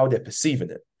 how they're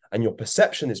perceiving it. And your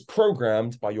perception is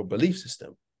programmed by your belief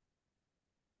system.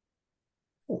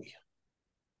 Ooh.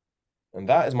 And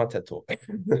that is my TED talk.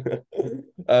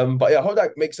 But yeah, I hope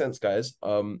that makes sense, guys.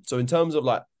 So in terms of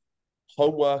like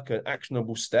homework and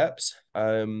actionable steps,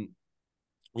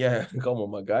 yeah, come on,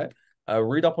 my guy.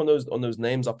 Read up on those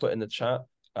names I put in the chat.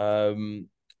 And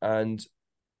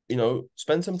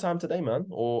spend some time today, man,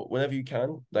 or whenever you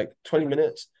can, like 20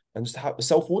 minutes, and just have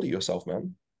self-audit yourself,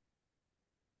 man.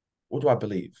 What do I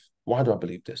believe? Why do I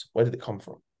believe this? Where did it come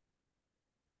from?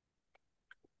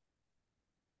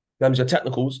 In terms of your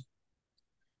technicals,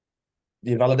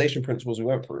 the invalidation principles we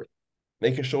went through,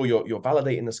 making sure you're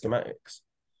validating the schematics,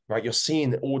 right? You're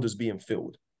seeing the orders being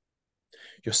filled.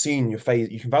 You're seeing your phase.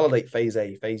 You can validate phase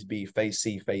A, phase B, phase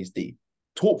C, phase D.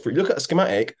 Talk through. Look at a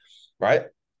schematic, right?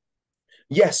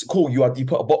 Yes, cool. You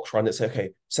put a box around it. Say, okay,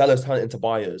 sellers turn it into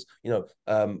buyers.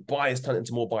 Buyers turn it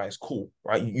into more buyers. Cool,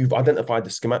 right? You've identified the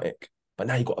schematic, but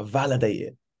now you've got to validate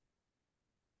it.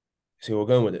 See where we're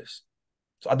going with this?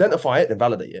 So identify it, then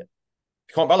validate it. If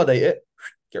you can't validate it,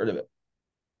 get rid of it.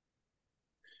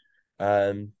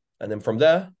 And then from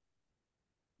there,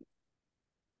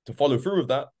 to follow through with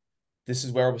that, this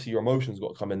is where obviously your emotions got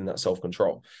to come in that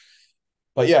self-control.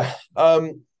 But yeah,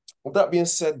 with that being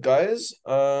said, guys,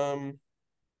 I'm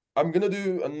gonna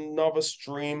do another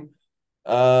stream.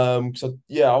 So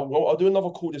yeah, I'll do another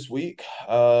call this week.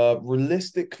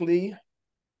 Realistically,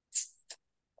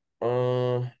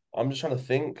 I'm just trying to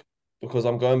think because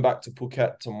I'm going back to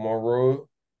Phuket tomorrow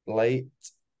late.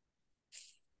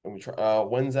 And we try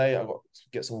Wednesday. I got to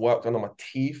get some work done on my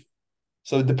teeth.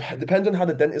 So depends on how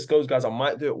the dentist goes, guys. I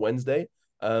might do it Wednesday.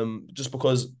 Just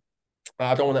because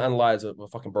I don't want to analyze a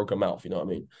fucking broken mouth. You know what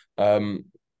I mean?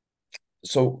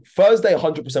 So Thursday,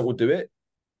 100% will do it.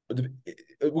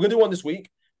 We're gonna do one this week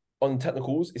on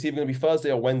technicals. It's either gonna be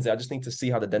Thursday or Wednesday. I just need to see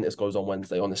how the dentist goes on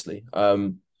Wednesday, honestly.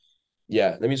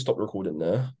 Yeah, let me stop recording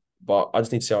there. But I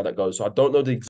just need to see how that goes. So I don't know the